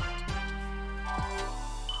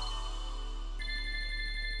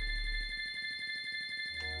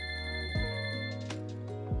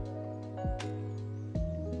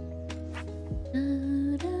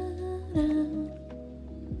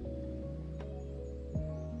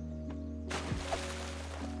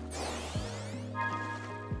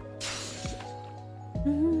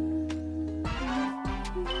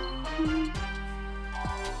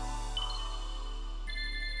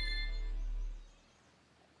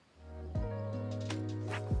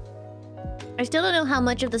 I still don't know how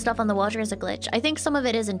much of the stuff on the water is a glitch. I think some of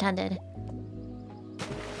it is intended.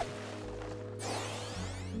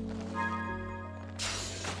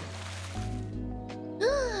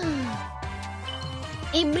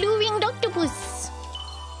 A blue-winged octopus!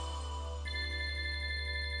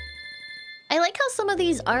 I like how some of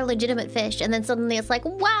these are legitimate fish, and then suddenly it's like,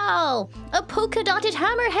 wow! A polka-dotted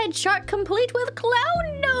hammerhead shark complete with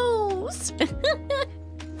clown nose!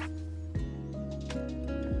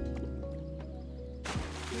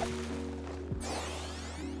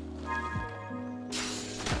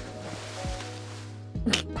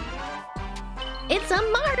 It's a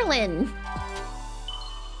marlin!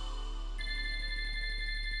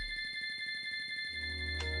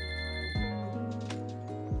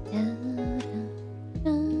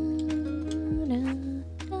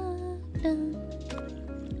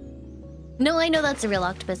 No, I know that's a real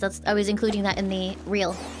octopus. I was including that in the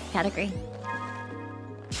real category.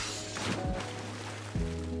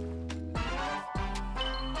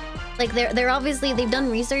 Like they're obviously they've done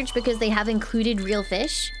research because they have included real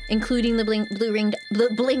fish, including the blue-ringed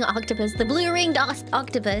octopus, the blue-ringed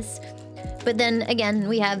octopus. But then again,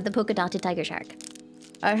 we have the polka-dotted tiger shark.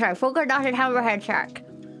 Sorry, polka-dotted hammerhead shark.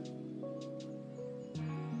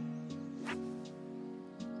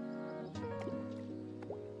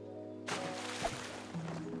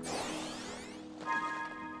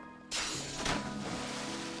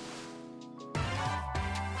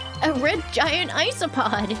 A red giant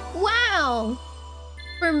isopod! Wow!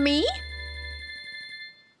 For me?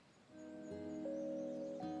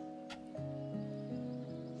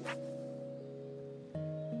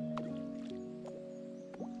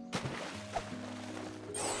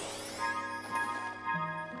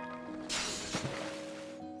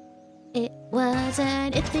 It was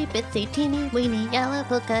an itsy bitsy teeny weeny yellow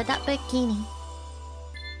polka dot bikini.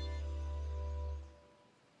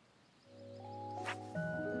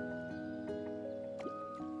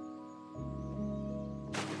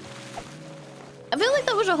 I feel like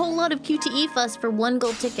that was a whole lot of QTE fuss for one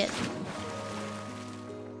gold ticket.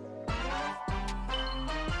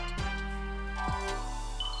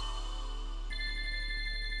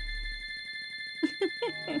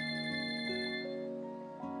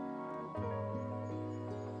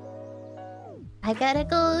 I got a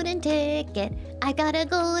golden ticket. I got a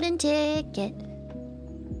golden ticket.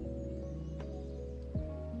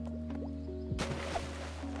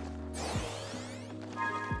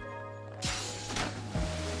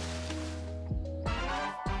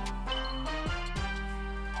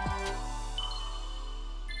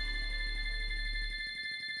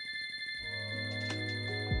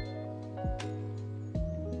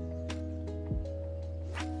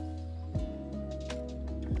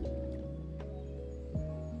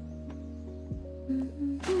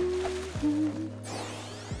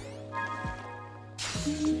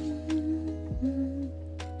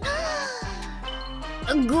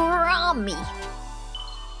 Grammy.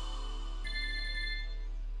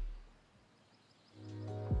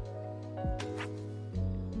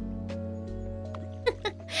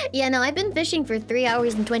 Yeah, no, I've been fishing for 3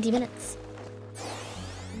 hours and 20 minutes.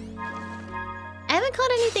 I haven't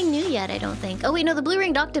caught anything new yet, I don't think. Oh wait, no, the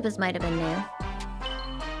blue-ringed octopus might have been new.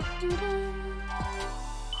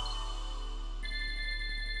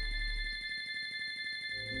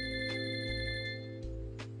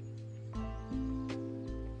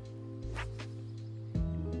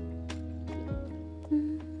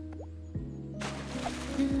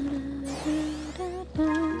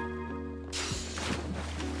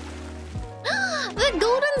 The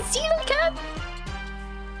golden seal cap!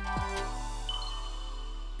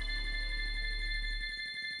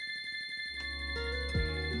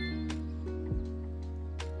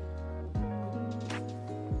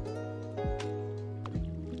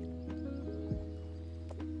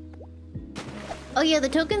 Oh yeah, the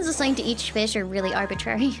tokens assigned to each fish are really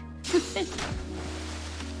arbitrary.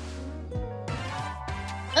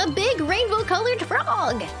 A big rainbow-colored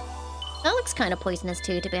frog! That looks kind of poisonous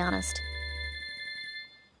too, to be honest.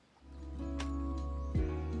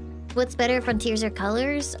 What's better, Frontiers or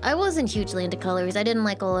Colors? I wasn't hugely into Colors. I didn't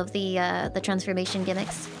like all of the transformation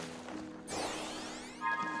gimmicks.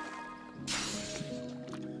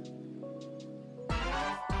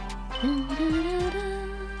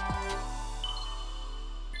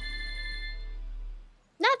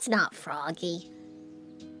 That's not Froggy.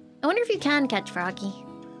 I wonder if you can catch Froggy.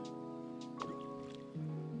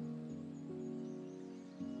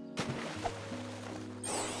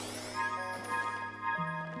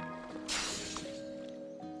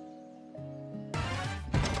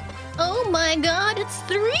 Oh my god, it's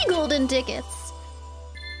 3 golden tickets!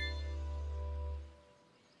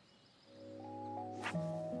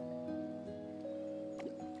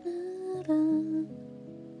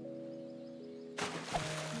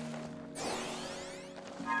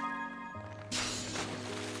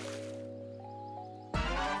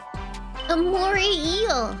 A moray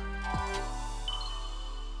eel!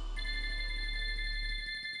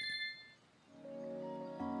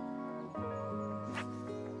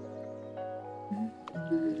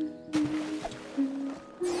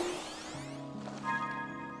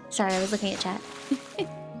 Sorry, I was looking at chat.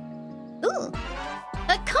 Ooh!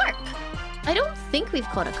 A carp! I don't think we've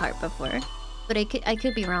caught a carp before, but I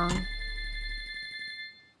could be wrong.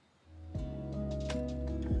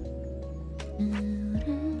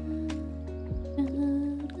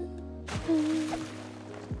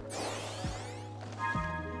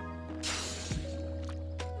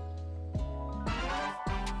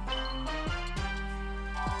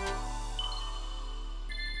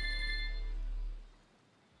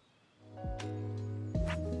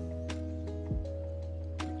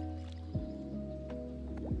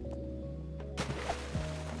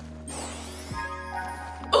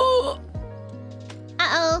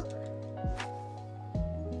 Uh-oh.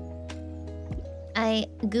 I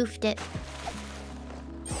goofed it.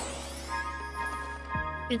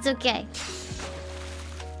 It's okay.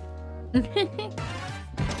 No,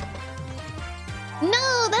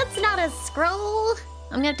 that's not a scroll.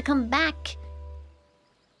 I'm gonna have to come back.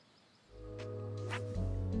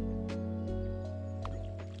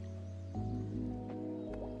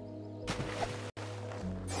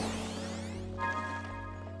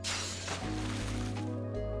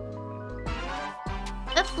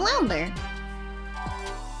 A flounder.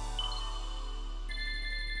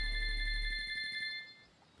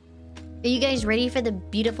 Are you guys ready for the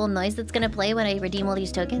beautiful noise that's gonna play when I redeem all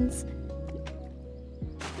these tokens?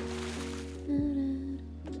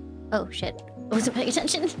 Oh shit, I wasn't paying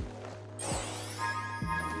attention.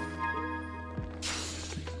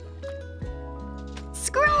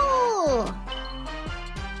 Scroll!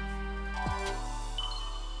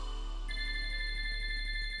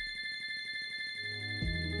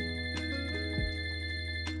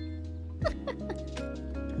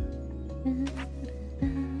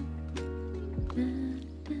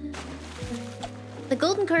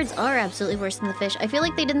 golden cards are absolutely worse than the fish. I feel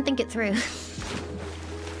like they didn't think it through.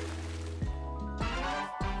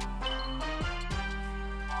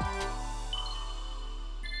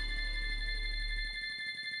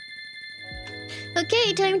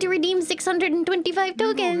 Okay, time to redeem 625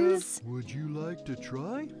 tokens. Would you like to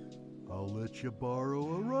try? I'll let you borrow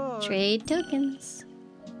a rod. Trade tokens.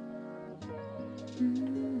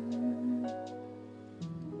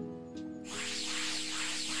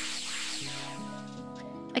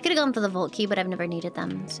 I could have gone for the vault key, but I've never needed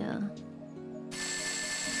them, so...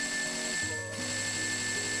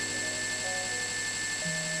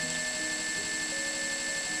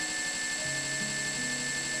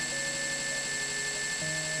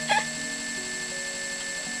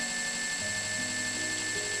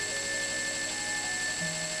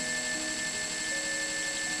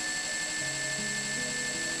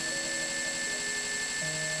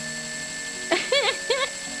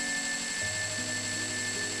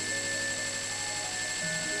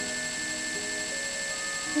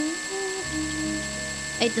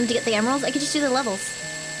 I need them to get the emeralds. I could just do the levels.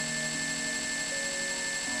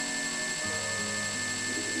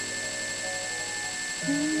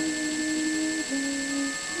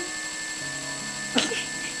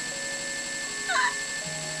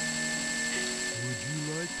 Would you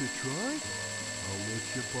like to try? I'll let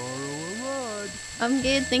you borrow a rod. I'm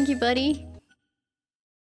good, thank you, buddy.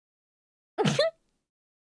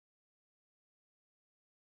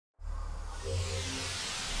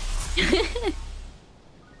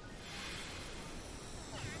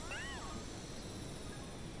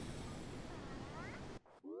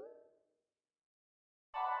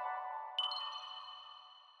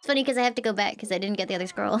 It's funny because I have to go back because I didn't get the other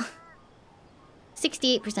scroll.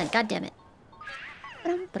 68%, god damn it.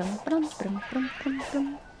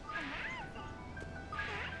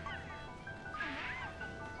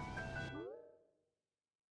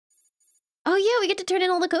 Oh yeah, we get to turn in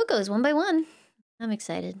all the Cocos one by one. I'm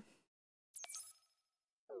excited.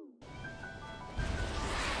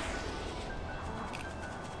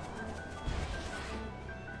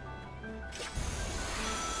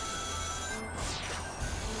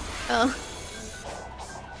 Oh.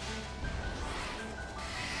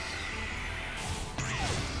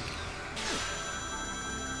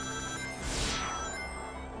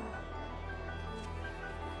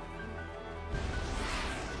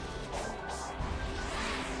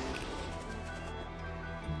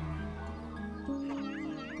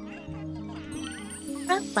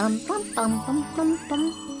 Bum, bum, bum, bum, bum, bum.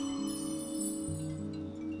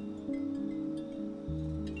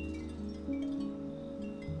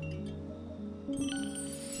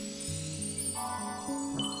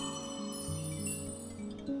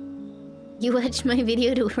 You watched my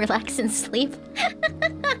video to relax and sleep?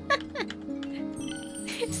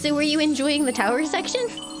 So were you enjoying the tower section?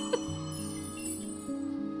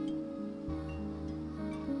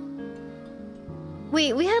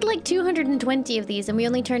 Wait, we had like 220 of these and we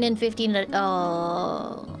only turned in 15 at-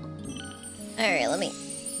 oh. Alright, let me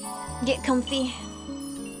get comfy.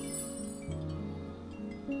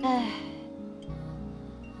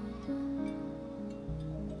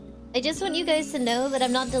 I just want you guys to know that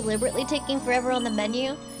I'm not deliberately taking forever on the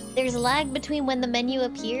menu. There's lag between when the menu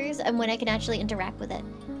appears and when I can actually interact with it.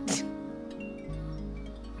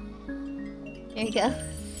 There you go.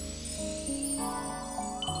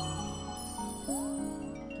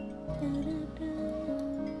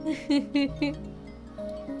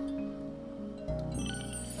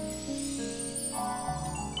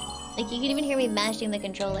 Like, you can even hear me mashing the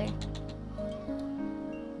controller.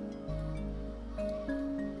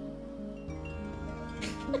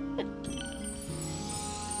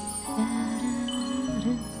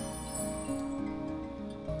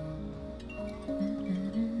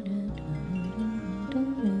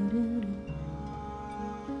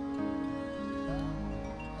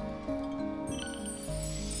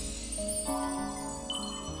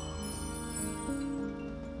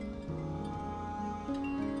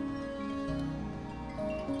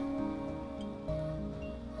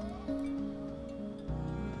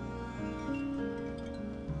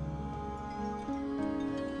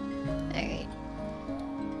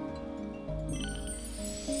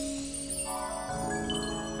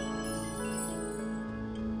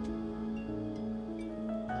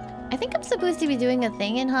 I think I'm supposed to be doing a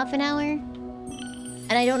thing in half an hour.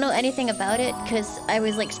 And I don't know anything about it because I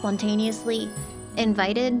was like spontaneously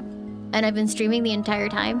invited and I've been streaming the entire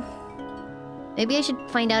time. Maybe I should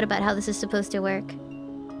find out about how this is supposed to work.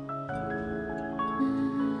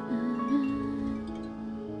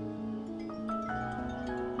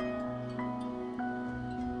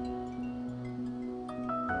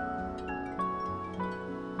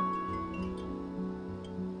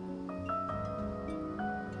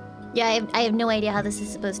 Yeah, I have no idea how this is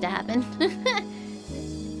supposed to happen.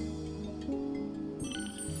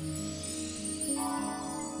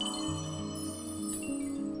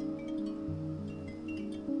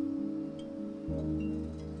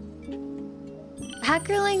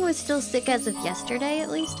 Hackerling was still sick as of yesterday, at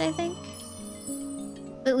least, I think.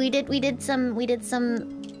 But we did some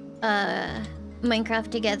Minecraft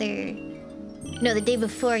together. No, the day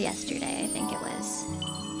before yesterday, I think it was.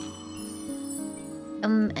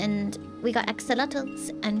 And we got axolotls,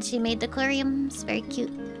 and she made the aquariums. Very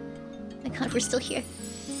cute. My god, we're still here.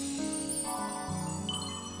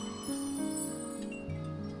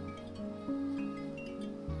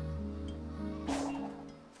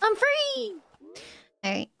 I'm free!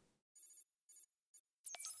 Alright.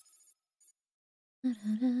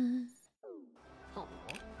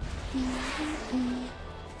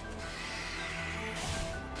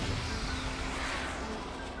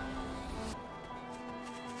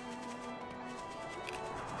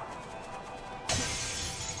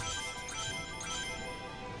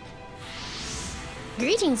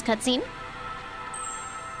 Greetings, cutscene.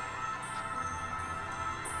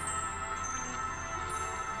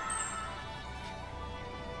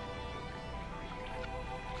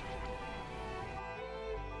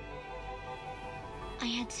 I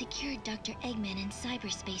had secured Dr. Eggman in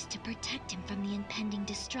cyberspace to protect him from the impending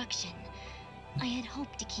destruction. I had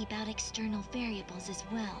hoped to keep out external variables as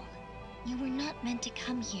well. You were not meant to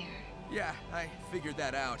come here. Yeah, I figured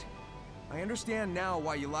that out. I understand now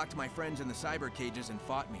why you locked my friends in the cyber cages and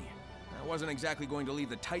fought me. I wasn't exactly going to leave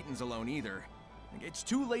the Titans alone either. It's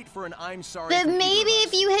too late for an I'm sorry. But maybe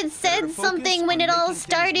if you had said something when it all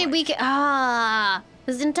started, we could... Ah!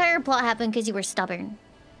 This entire plot happened because you were stubborn.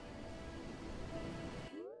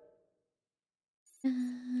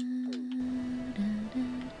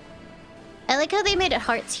 I like how they made it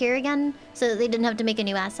hearts here again, so that they didn't have to make a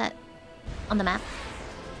new asset on the map.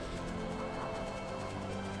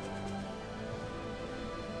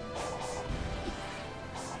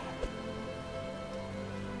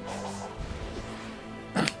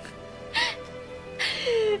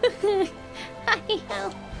 Hi,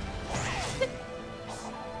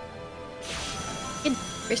 good.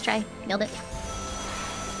 First try. Nailed it.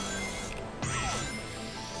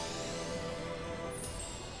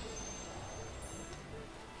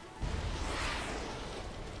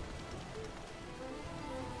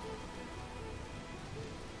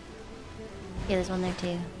 Yeah, there's one there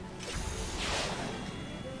too.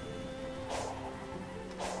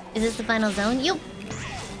 Is this the final zone? Yup.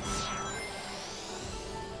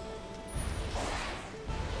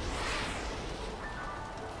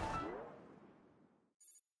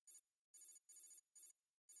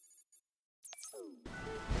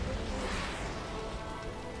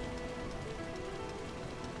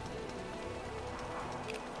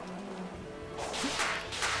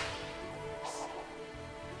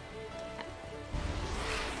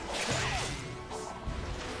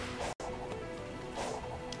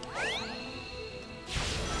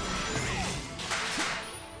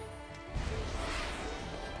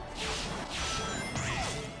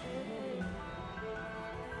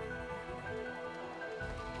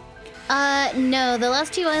 No, the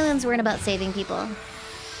last two islands weren't about saving people.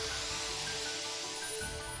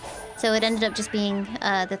 So it ended up just being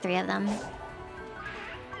the three of them.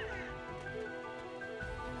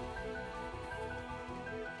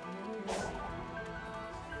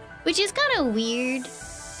 Which is kind of weird,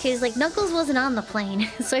 because like Knuckles wasn't on the plane,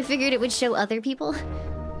 so I figured it would show other people,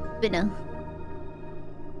 but no.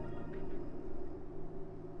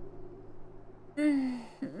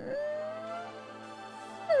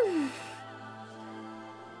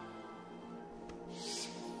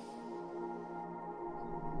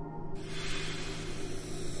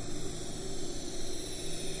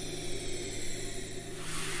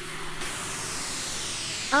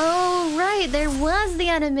 Oh, right, there was the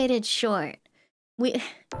animated short. We're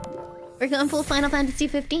going full Final Fantasy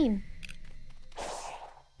 15.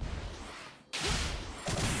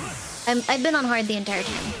 I've been on hard the entire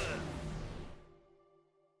time.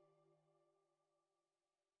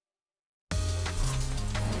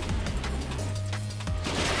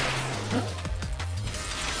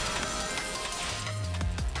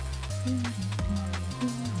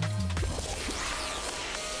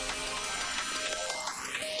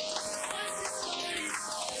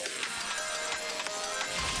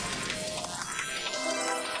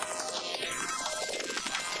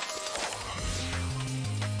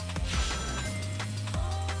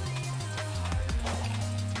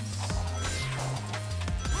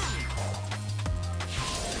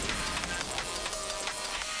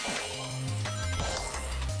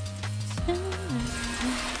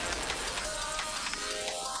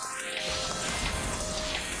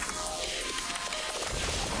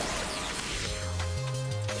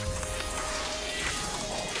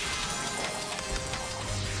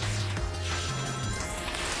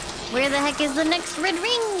 Where the heck is the next red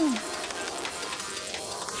ring?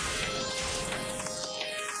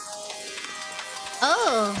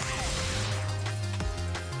 Oh.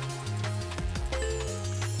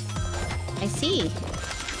 I see.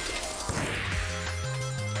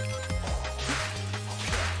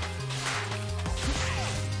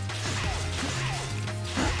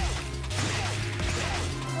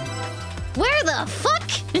 Where the fuck?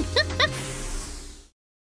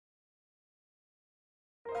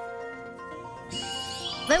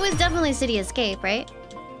 That was definitely City Escape, right?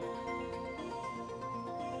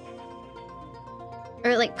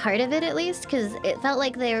 Or like part of it at least, because it felt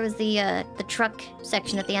like there was the truck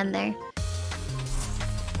section at the end there.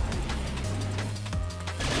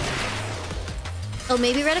 Oh,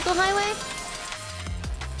 maybe Reticle Highway?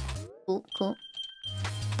 Cool, cool.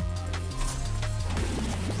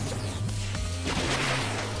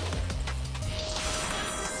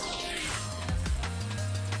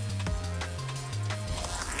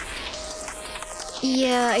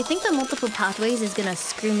 Yeah, I think the multiple pathways is gonna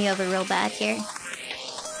screw me over real bad here.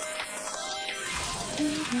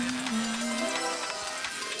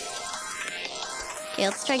 Okay,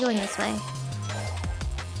 let's try going this way.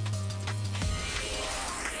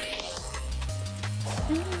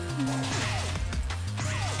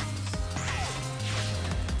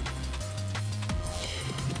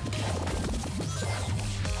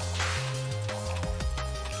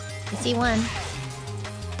 I see one.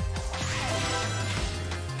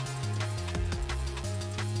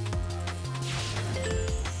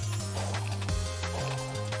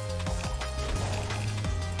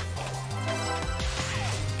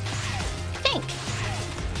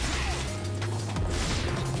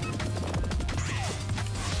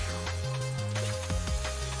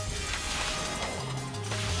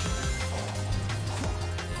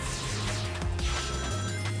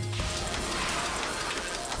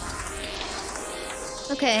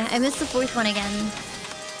 Okay, I missed the fourth one again.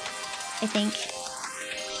 I think.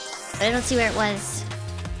 But I don't see where it was.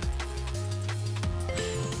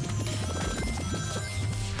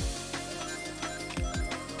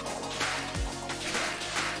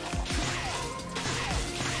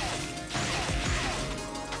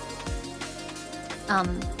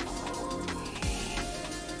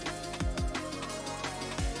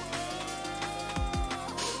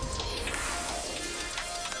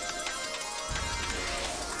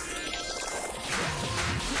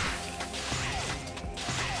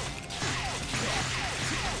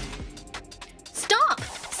 Stop!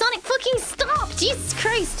 Sonic, fucking stop! Jesus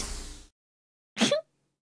Christ!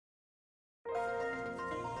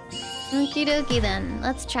 Okie dokie then.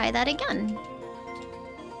 Let's try that again.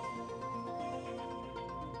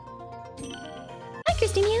 Hi,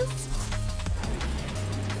 Christy Muse.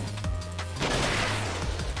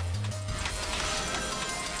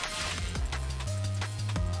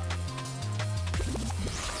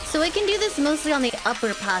 So I can do this mostly on the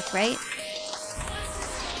upper path, right?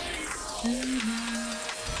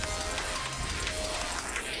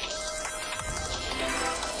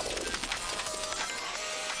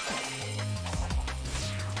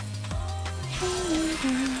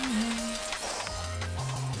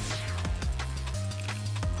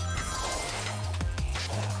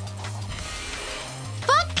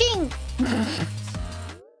 Fucking!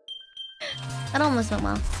 That almost went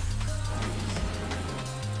well.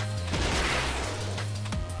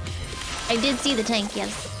 I did see the tank,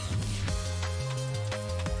 yes.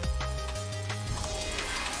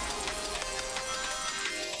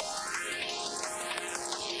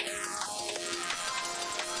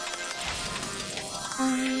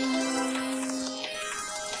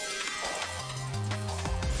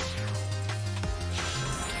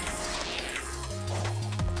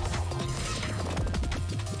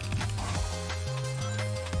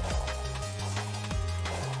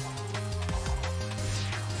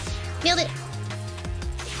 Nailed it!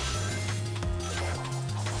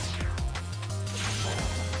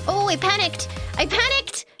 Oh, I panicked! I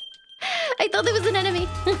panicked! I thought there was an enemy.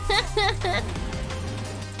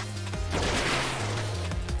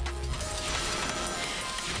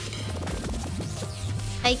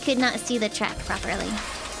 I could not see the track properly.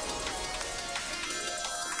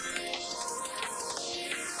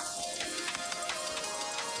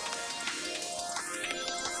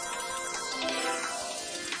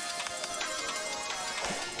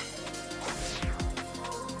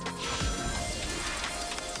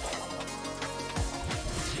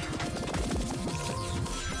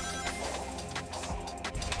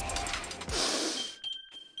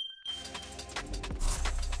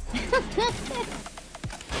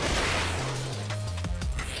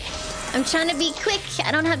 I'm trying to be quick.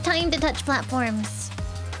 I don't have time to touch platforms.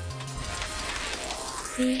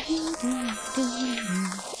 Hey!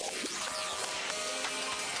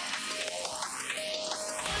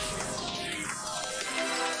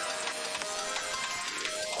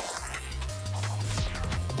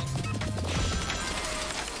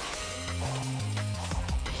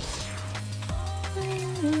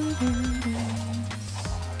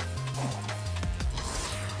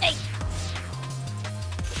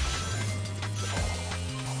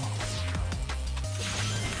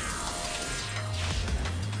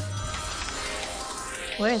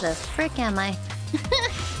 Where the frick am I?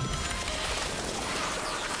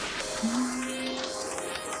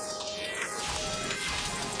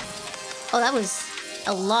 Oh, that was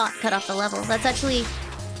a lot cut off the level. That's actually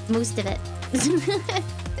most of it.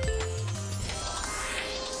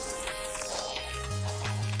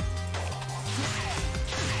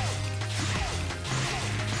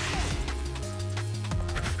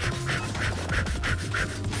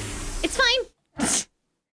 It's fine.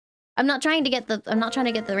 I'm not trying to get the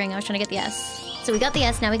ring. I was trying to get the S. So we got the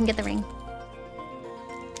S, now we can get the ring.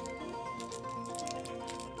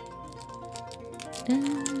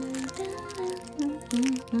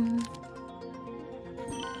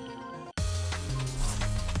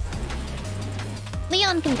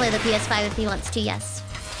 Leon can play the PS5 if he wants to, yes.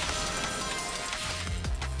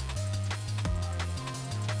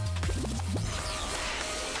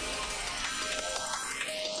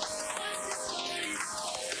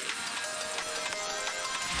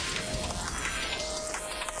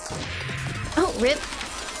 Oh, rip.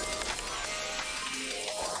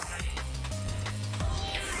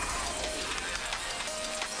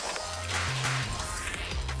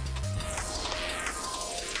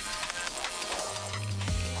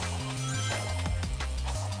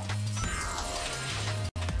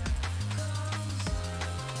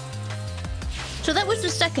 So that was the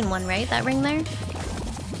second one, right? That ring there?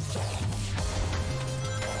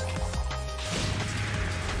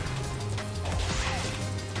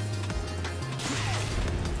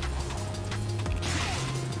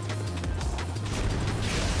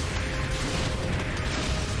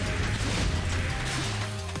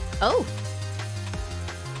 Oh.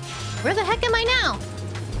 Where the heck am I now?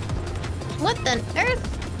 What the earth?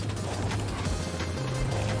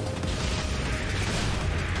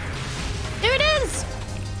 There it is!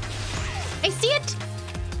 I see it!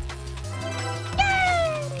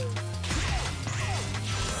 Yay!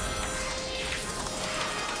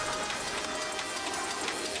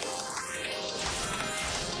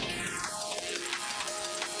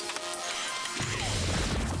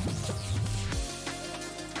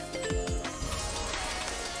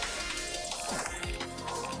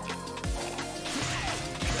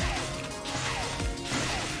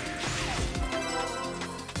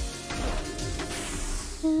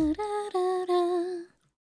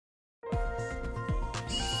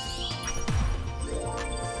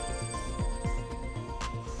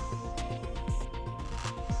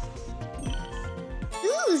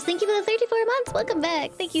 Ooh, thank you for the 34 months. Welcome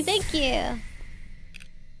back. Thank you, thank you.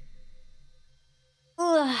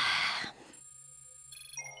 Ugh.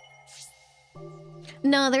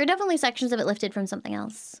 No, there are definitely sections of it lifted from something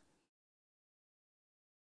else.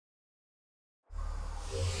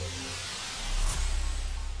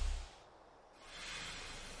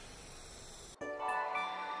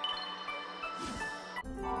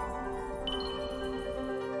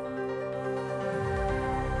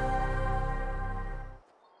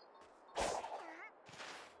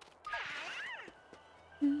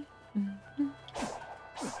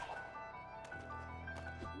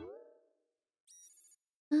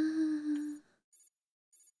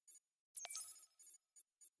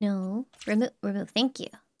 No, remove, thank you.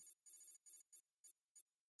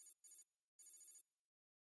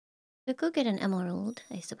 So go get an emerald,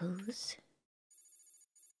 I suppose.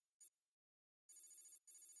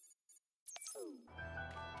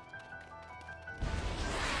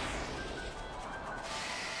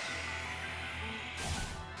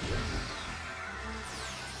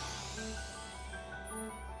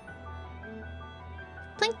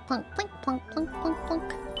 Plink, plunk, plink, plunk, plunk, plunk,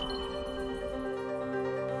 plunk.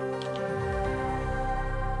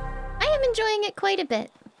 I am enjoying it quite a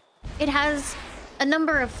bit. It has a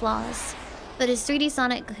number of flaws, but as 3D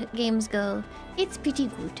Sonic games go, it's pretty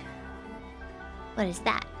good. What is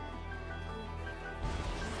that?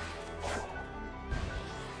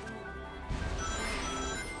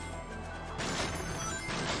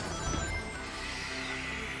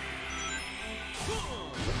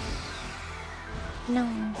 No.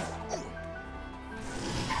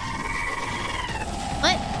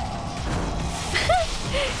 What?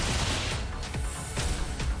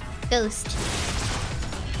 Ghost.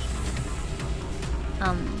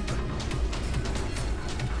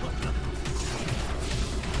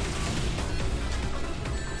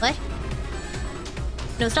 What?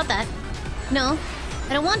 No, stop that. No,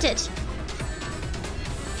 I don't want it.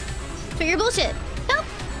 For your bullshit. Help!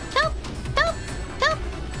 Help! Help! Help!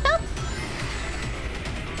 Help!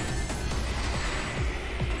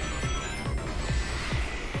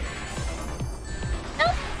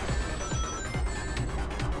 Help!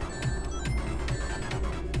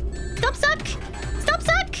 Stop suck! Stop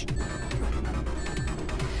suck!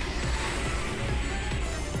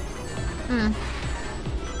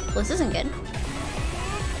 Well, this isn't good.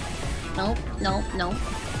 Nope, nope, nope.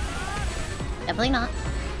 Definitely not.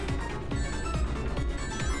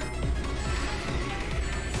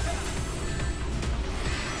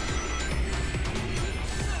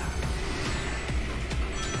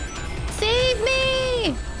 Save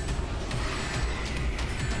me!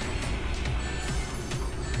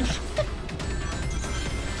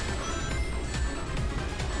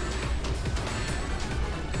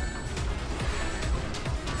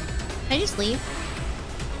 Can I just leave?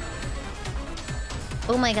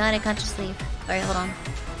 Oh my god, I can't just leave. Alright, hold on.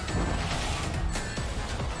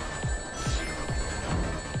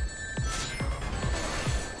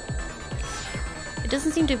 It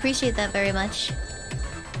doesn't seem to appreciate that very much.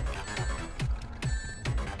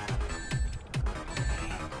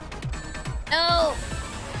 No!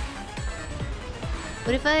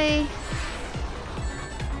 What if I...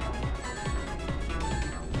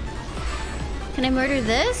 Can I murder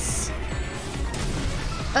this?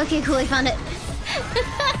 Okay, cool, I found it.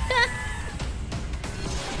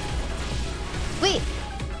 Wait.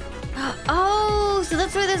 Oh, so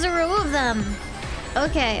that's why there's a row of them.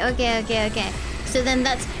 Okay, okay, okay, okay. So then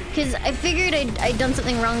that's... Because I figured I'd done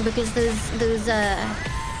something wrong because those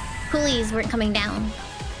pulleys weren't coming down.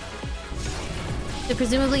 So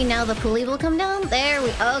presumably now the pulley will come down? There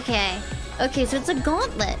we... Okay. Okay, so it's a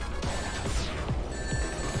gauntlet.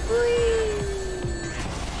 Whee!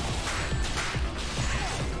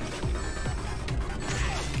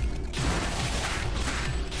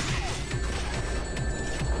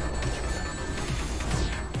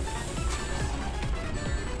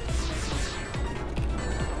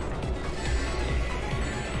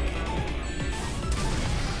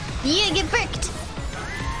 Yeah, get bricked!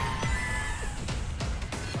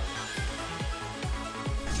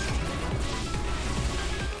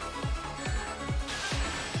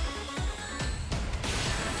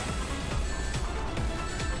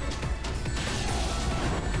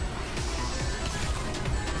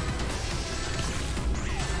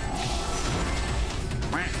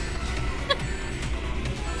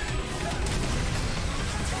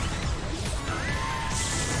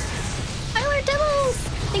 Tyler Devils!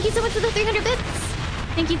 Thank you so much for the 300 bits!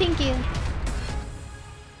 Thank you, thank you.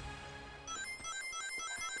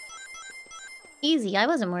 Easy, I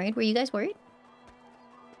wasn't worried. Were you guys worried?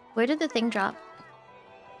 Where did the thing drop?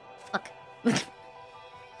 Fuck. Oh,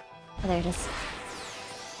 there it is.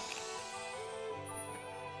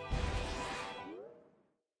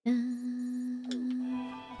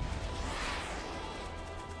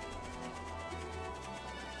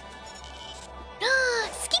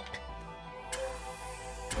 Skip!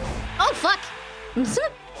 Oh, fuck!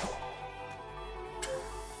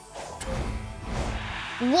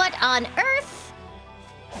 What on earth?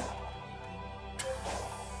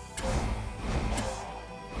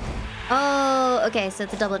 Oh, okay, so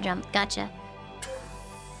it's a double jump. Gotcha.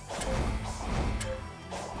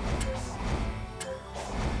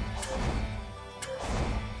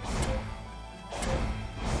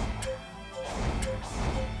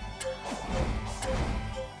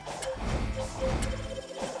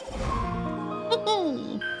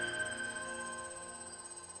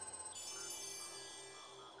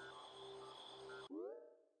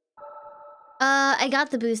 I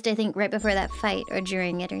got the boost, I think, right before that fight, or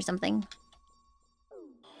during it, or something.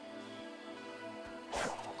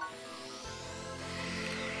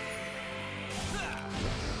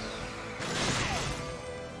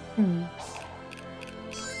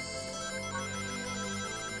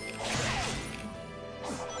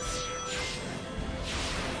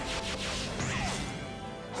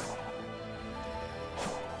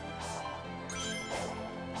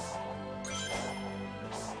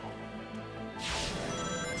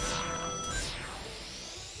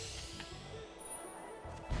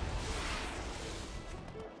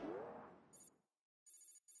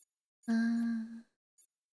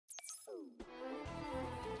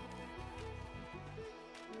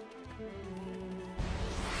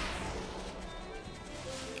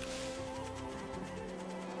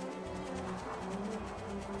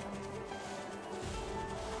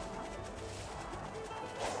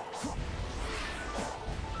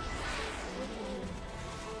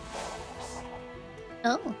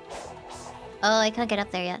 Oh. Oh, I can't get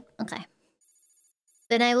up there yet. Okay.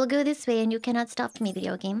 Then I will go this way and you cannot stop me,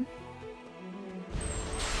 video game.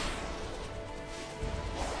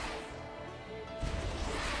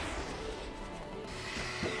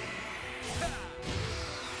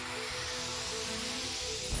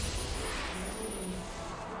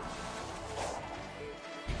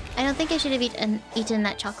 I don't think I should have eaten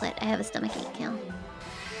that chocolate. I have a stomachache now.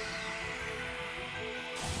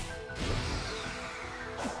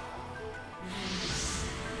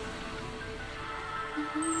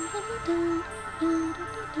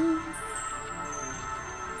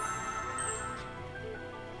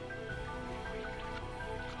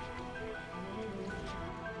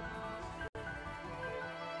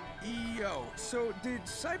 Yo, so did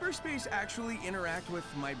cyberspace actually interact with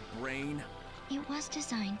my brain? It was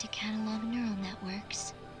designed to catalog neural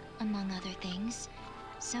networks, among other things.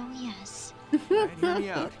 So yes. Alright, hear me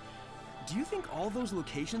out. Do you think all those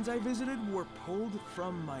locations I visited were pulled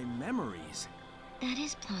from my memories? That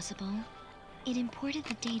is plausible. It imported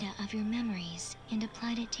the data of your memories and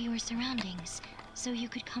applied it to your surroundings, so you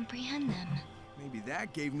could comprehend them. Maybe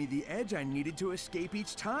that gave me the edge I needed to escape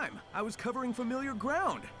each time. I was covering familiar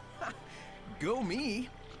ground. Go me.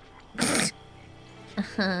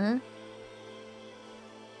 Uh-huh.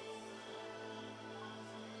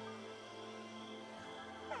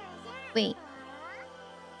 Wait.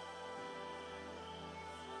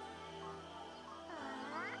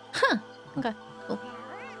 Huh. Okay, cool.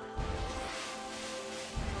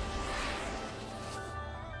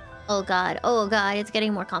 Oh god, it's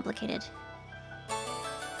getting more complicated.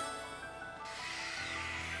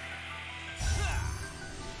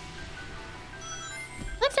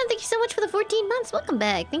 Lifetime, thank you so much for the 14 months. Welcome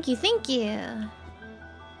back. Thank you, thank you.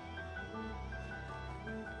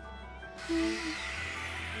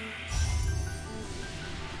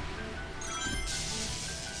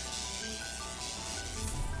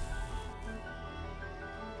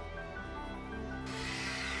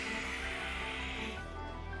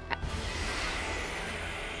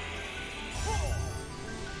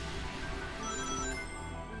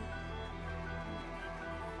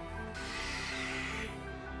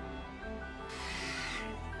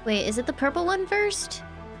 Wait, is it the purple one first?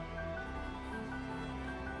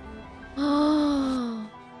 Oh.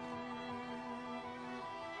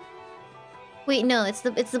 Wait, no, it's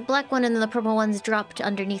the black one and then the purple one's dropped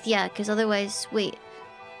underneath. Yeah, because otherwise, wait.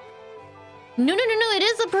 No, it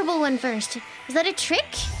is the purple one first. Is that a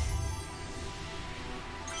trick?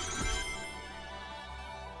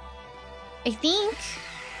 I think.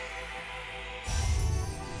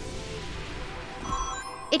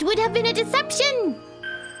 It would have been a deception!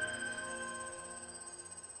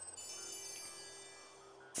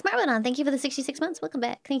 Smartbot, thank you for the 66 months. Welcome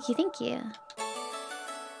back. Thank you, thank you.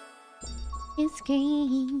 His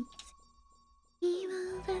screams,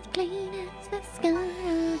 evil as plain as the scar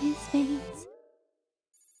on his face.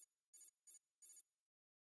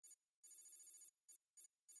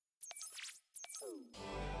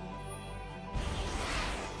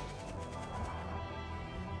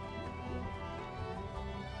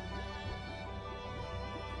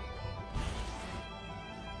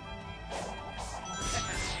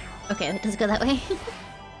 Okay, that does go that way.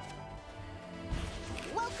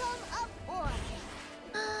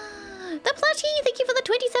 The plushie! Thank you for the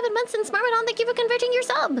 27 months and Smartbot, thank you for converting your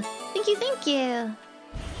sub! Thank you, thank you!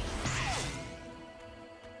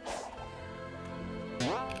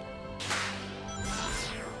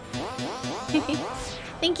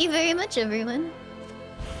 Thank you very much, everyone.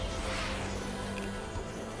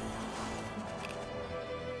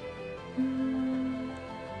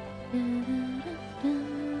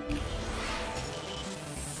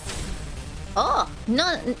 Oh,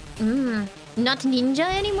 not ninja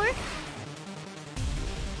anymore?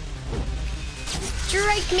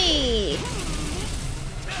 Strike me!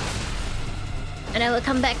 And I will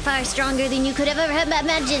come back far stronger than you could have ever have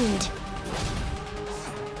imagined.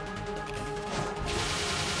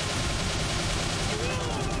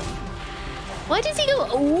 Why does he go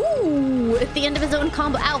ooh at the end of his own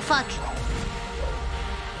combo? Ow, fuck.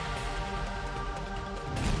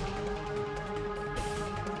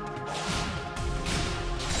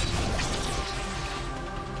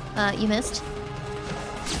 You missed.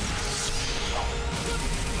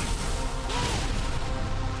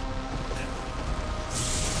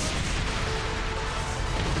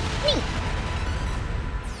 Me.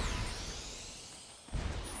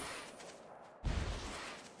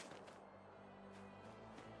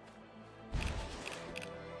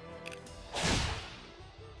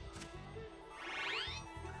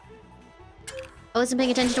 I wasn't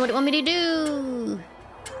paying attention to what it wanted me to do.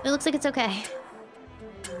 It looks like it's okay.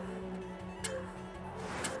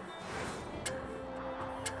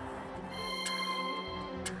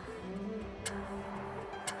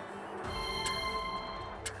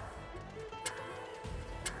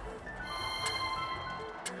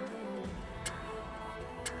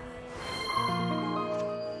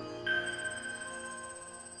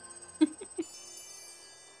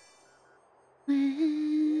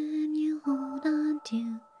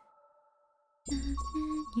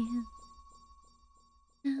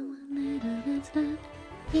 It's not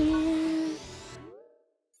here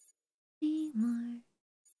anymore.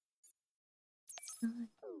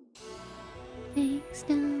 Makes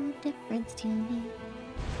no difference to me.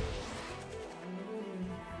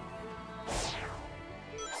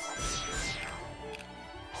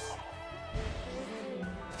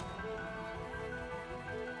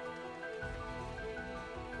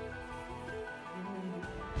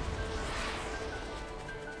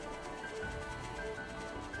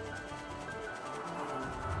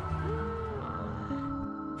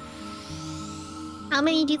 How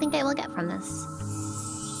many do you think I will get from this?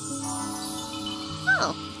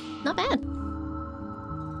 Oh, not bad.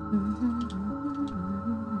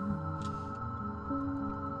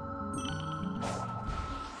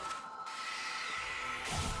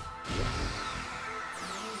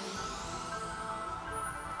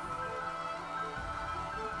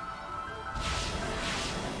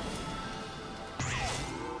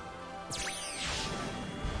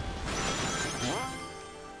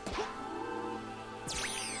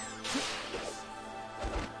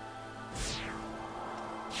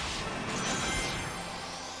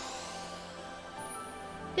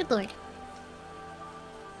 Good lord.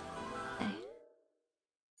 Okay.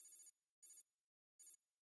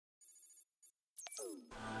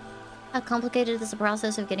 How complicated is the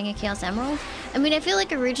process of getting a Chaos Emerald? I mean, I feel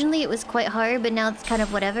like originally it was quite hard, but now it's kind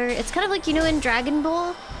of whatever. It's kind of like, you know, in Dragon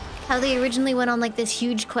Ball, how they originally went on like this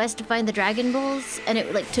huge quest to find the Dragon Balls, and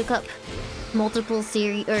it like took up multiple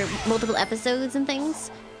series or multiple episodes and things.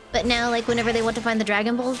 But now, like, whenever they want to find the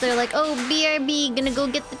Dragon Balls, they're like, oh, BRB, gonna go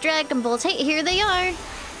get the Dragon Balls. Hey, here they are.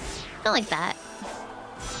 Not like that.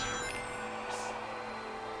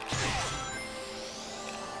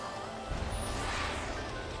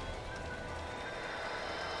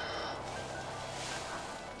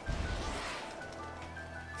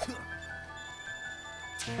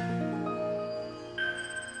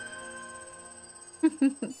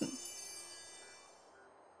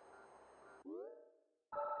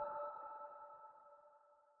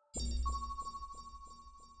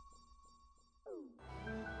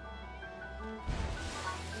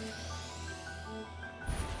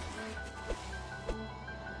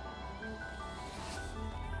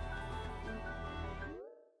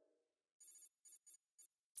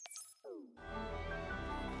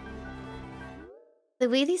 The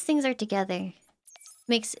way these things are together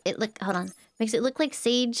makes it look, hold on, makes it look like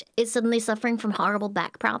Sage is suddenly suffering from horrible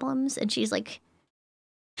back problems, and she's like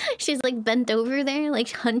bent over there, like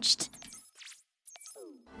hunched.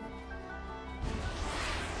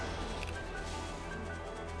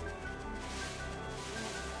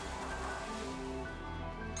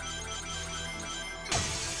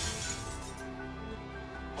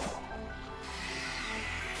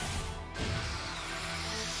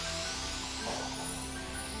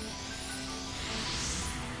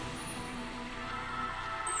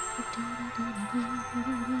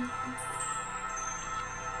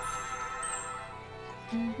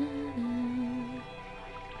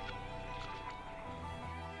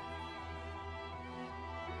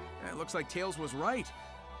 It looks like Tails was right.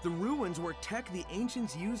 The ruins were tech the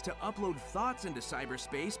ancients used to upload thoughts into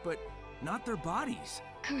cyberspace, but not their bodies.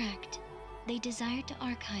 Correct. They desired to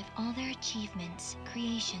archive all their achievements,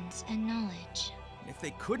 creations, and knowledge. If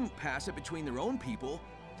they couldn't pass it between their own people,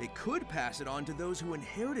 they could pass it on to those who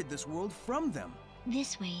inherited this world from them.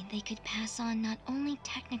 This way, they could pass on not only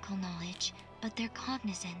technical knowledge, but their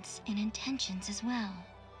cognizance and intentions as well.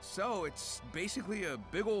 So it's basically a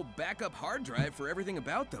big old backup hard drive for everything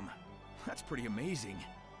about them. That's pretty amazing.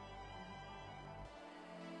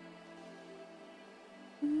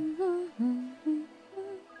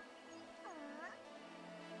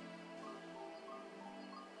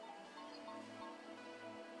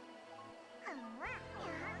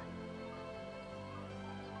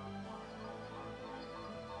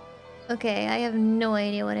 Okay, I have no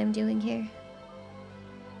idea what I'm doing here.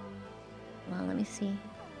 Well, let me see.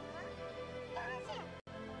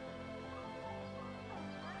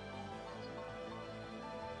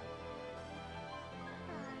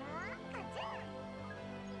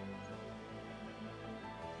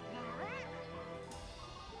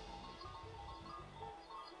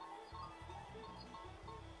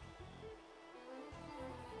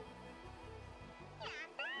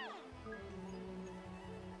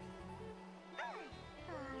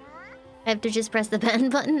 I have to just press the pen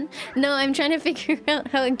button? No, I'm trying to figure out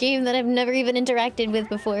how a game that I've never even interacted with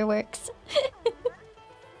before works.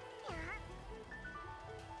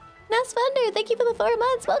 Nas Thunder, thank you for the 4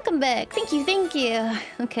 months. Welcome back. Thank you, thank you.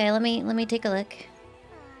 Okay, let me take a look.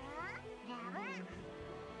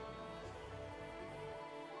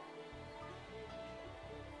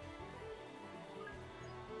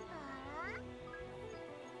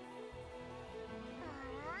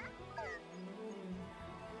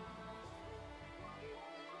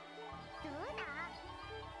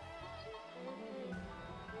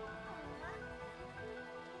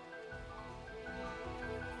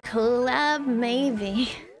 collab?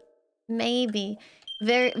 Maybe. Maybe.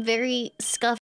 Very, very scuffed.